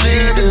 What a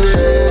nigga did.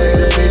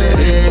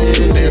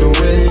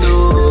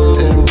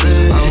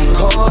 I'm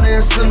caught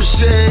in some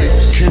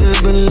shit.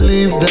 Can't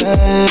believe that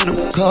I'm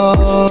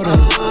caught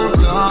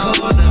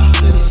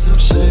up in some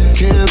shit.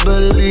 Can't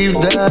believe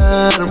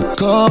that I'm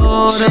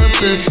caught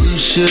up in some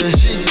shit.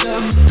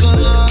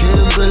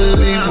 Can't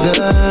believe that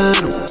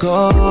I'm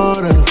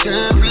caught up.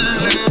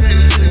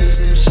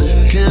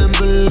 Can't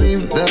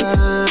believe that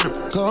I'm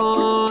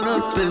caught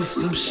up in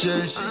some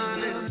shit.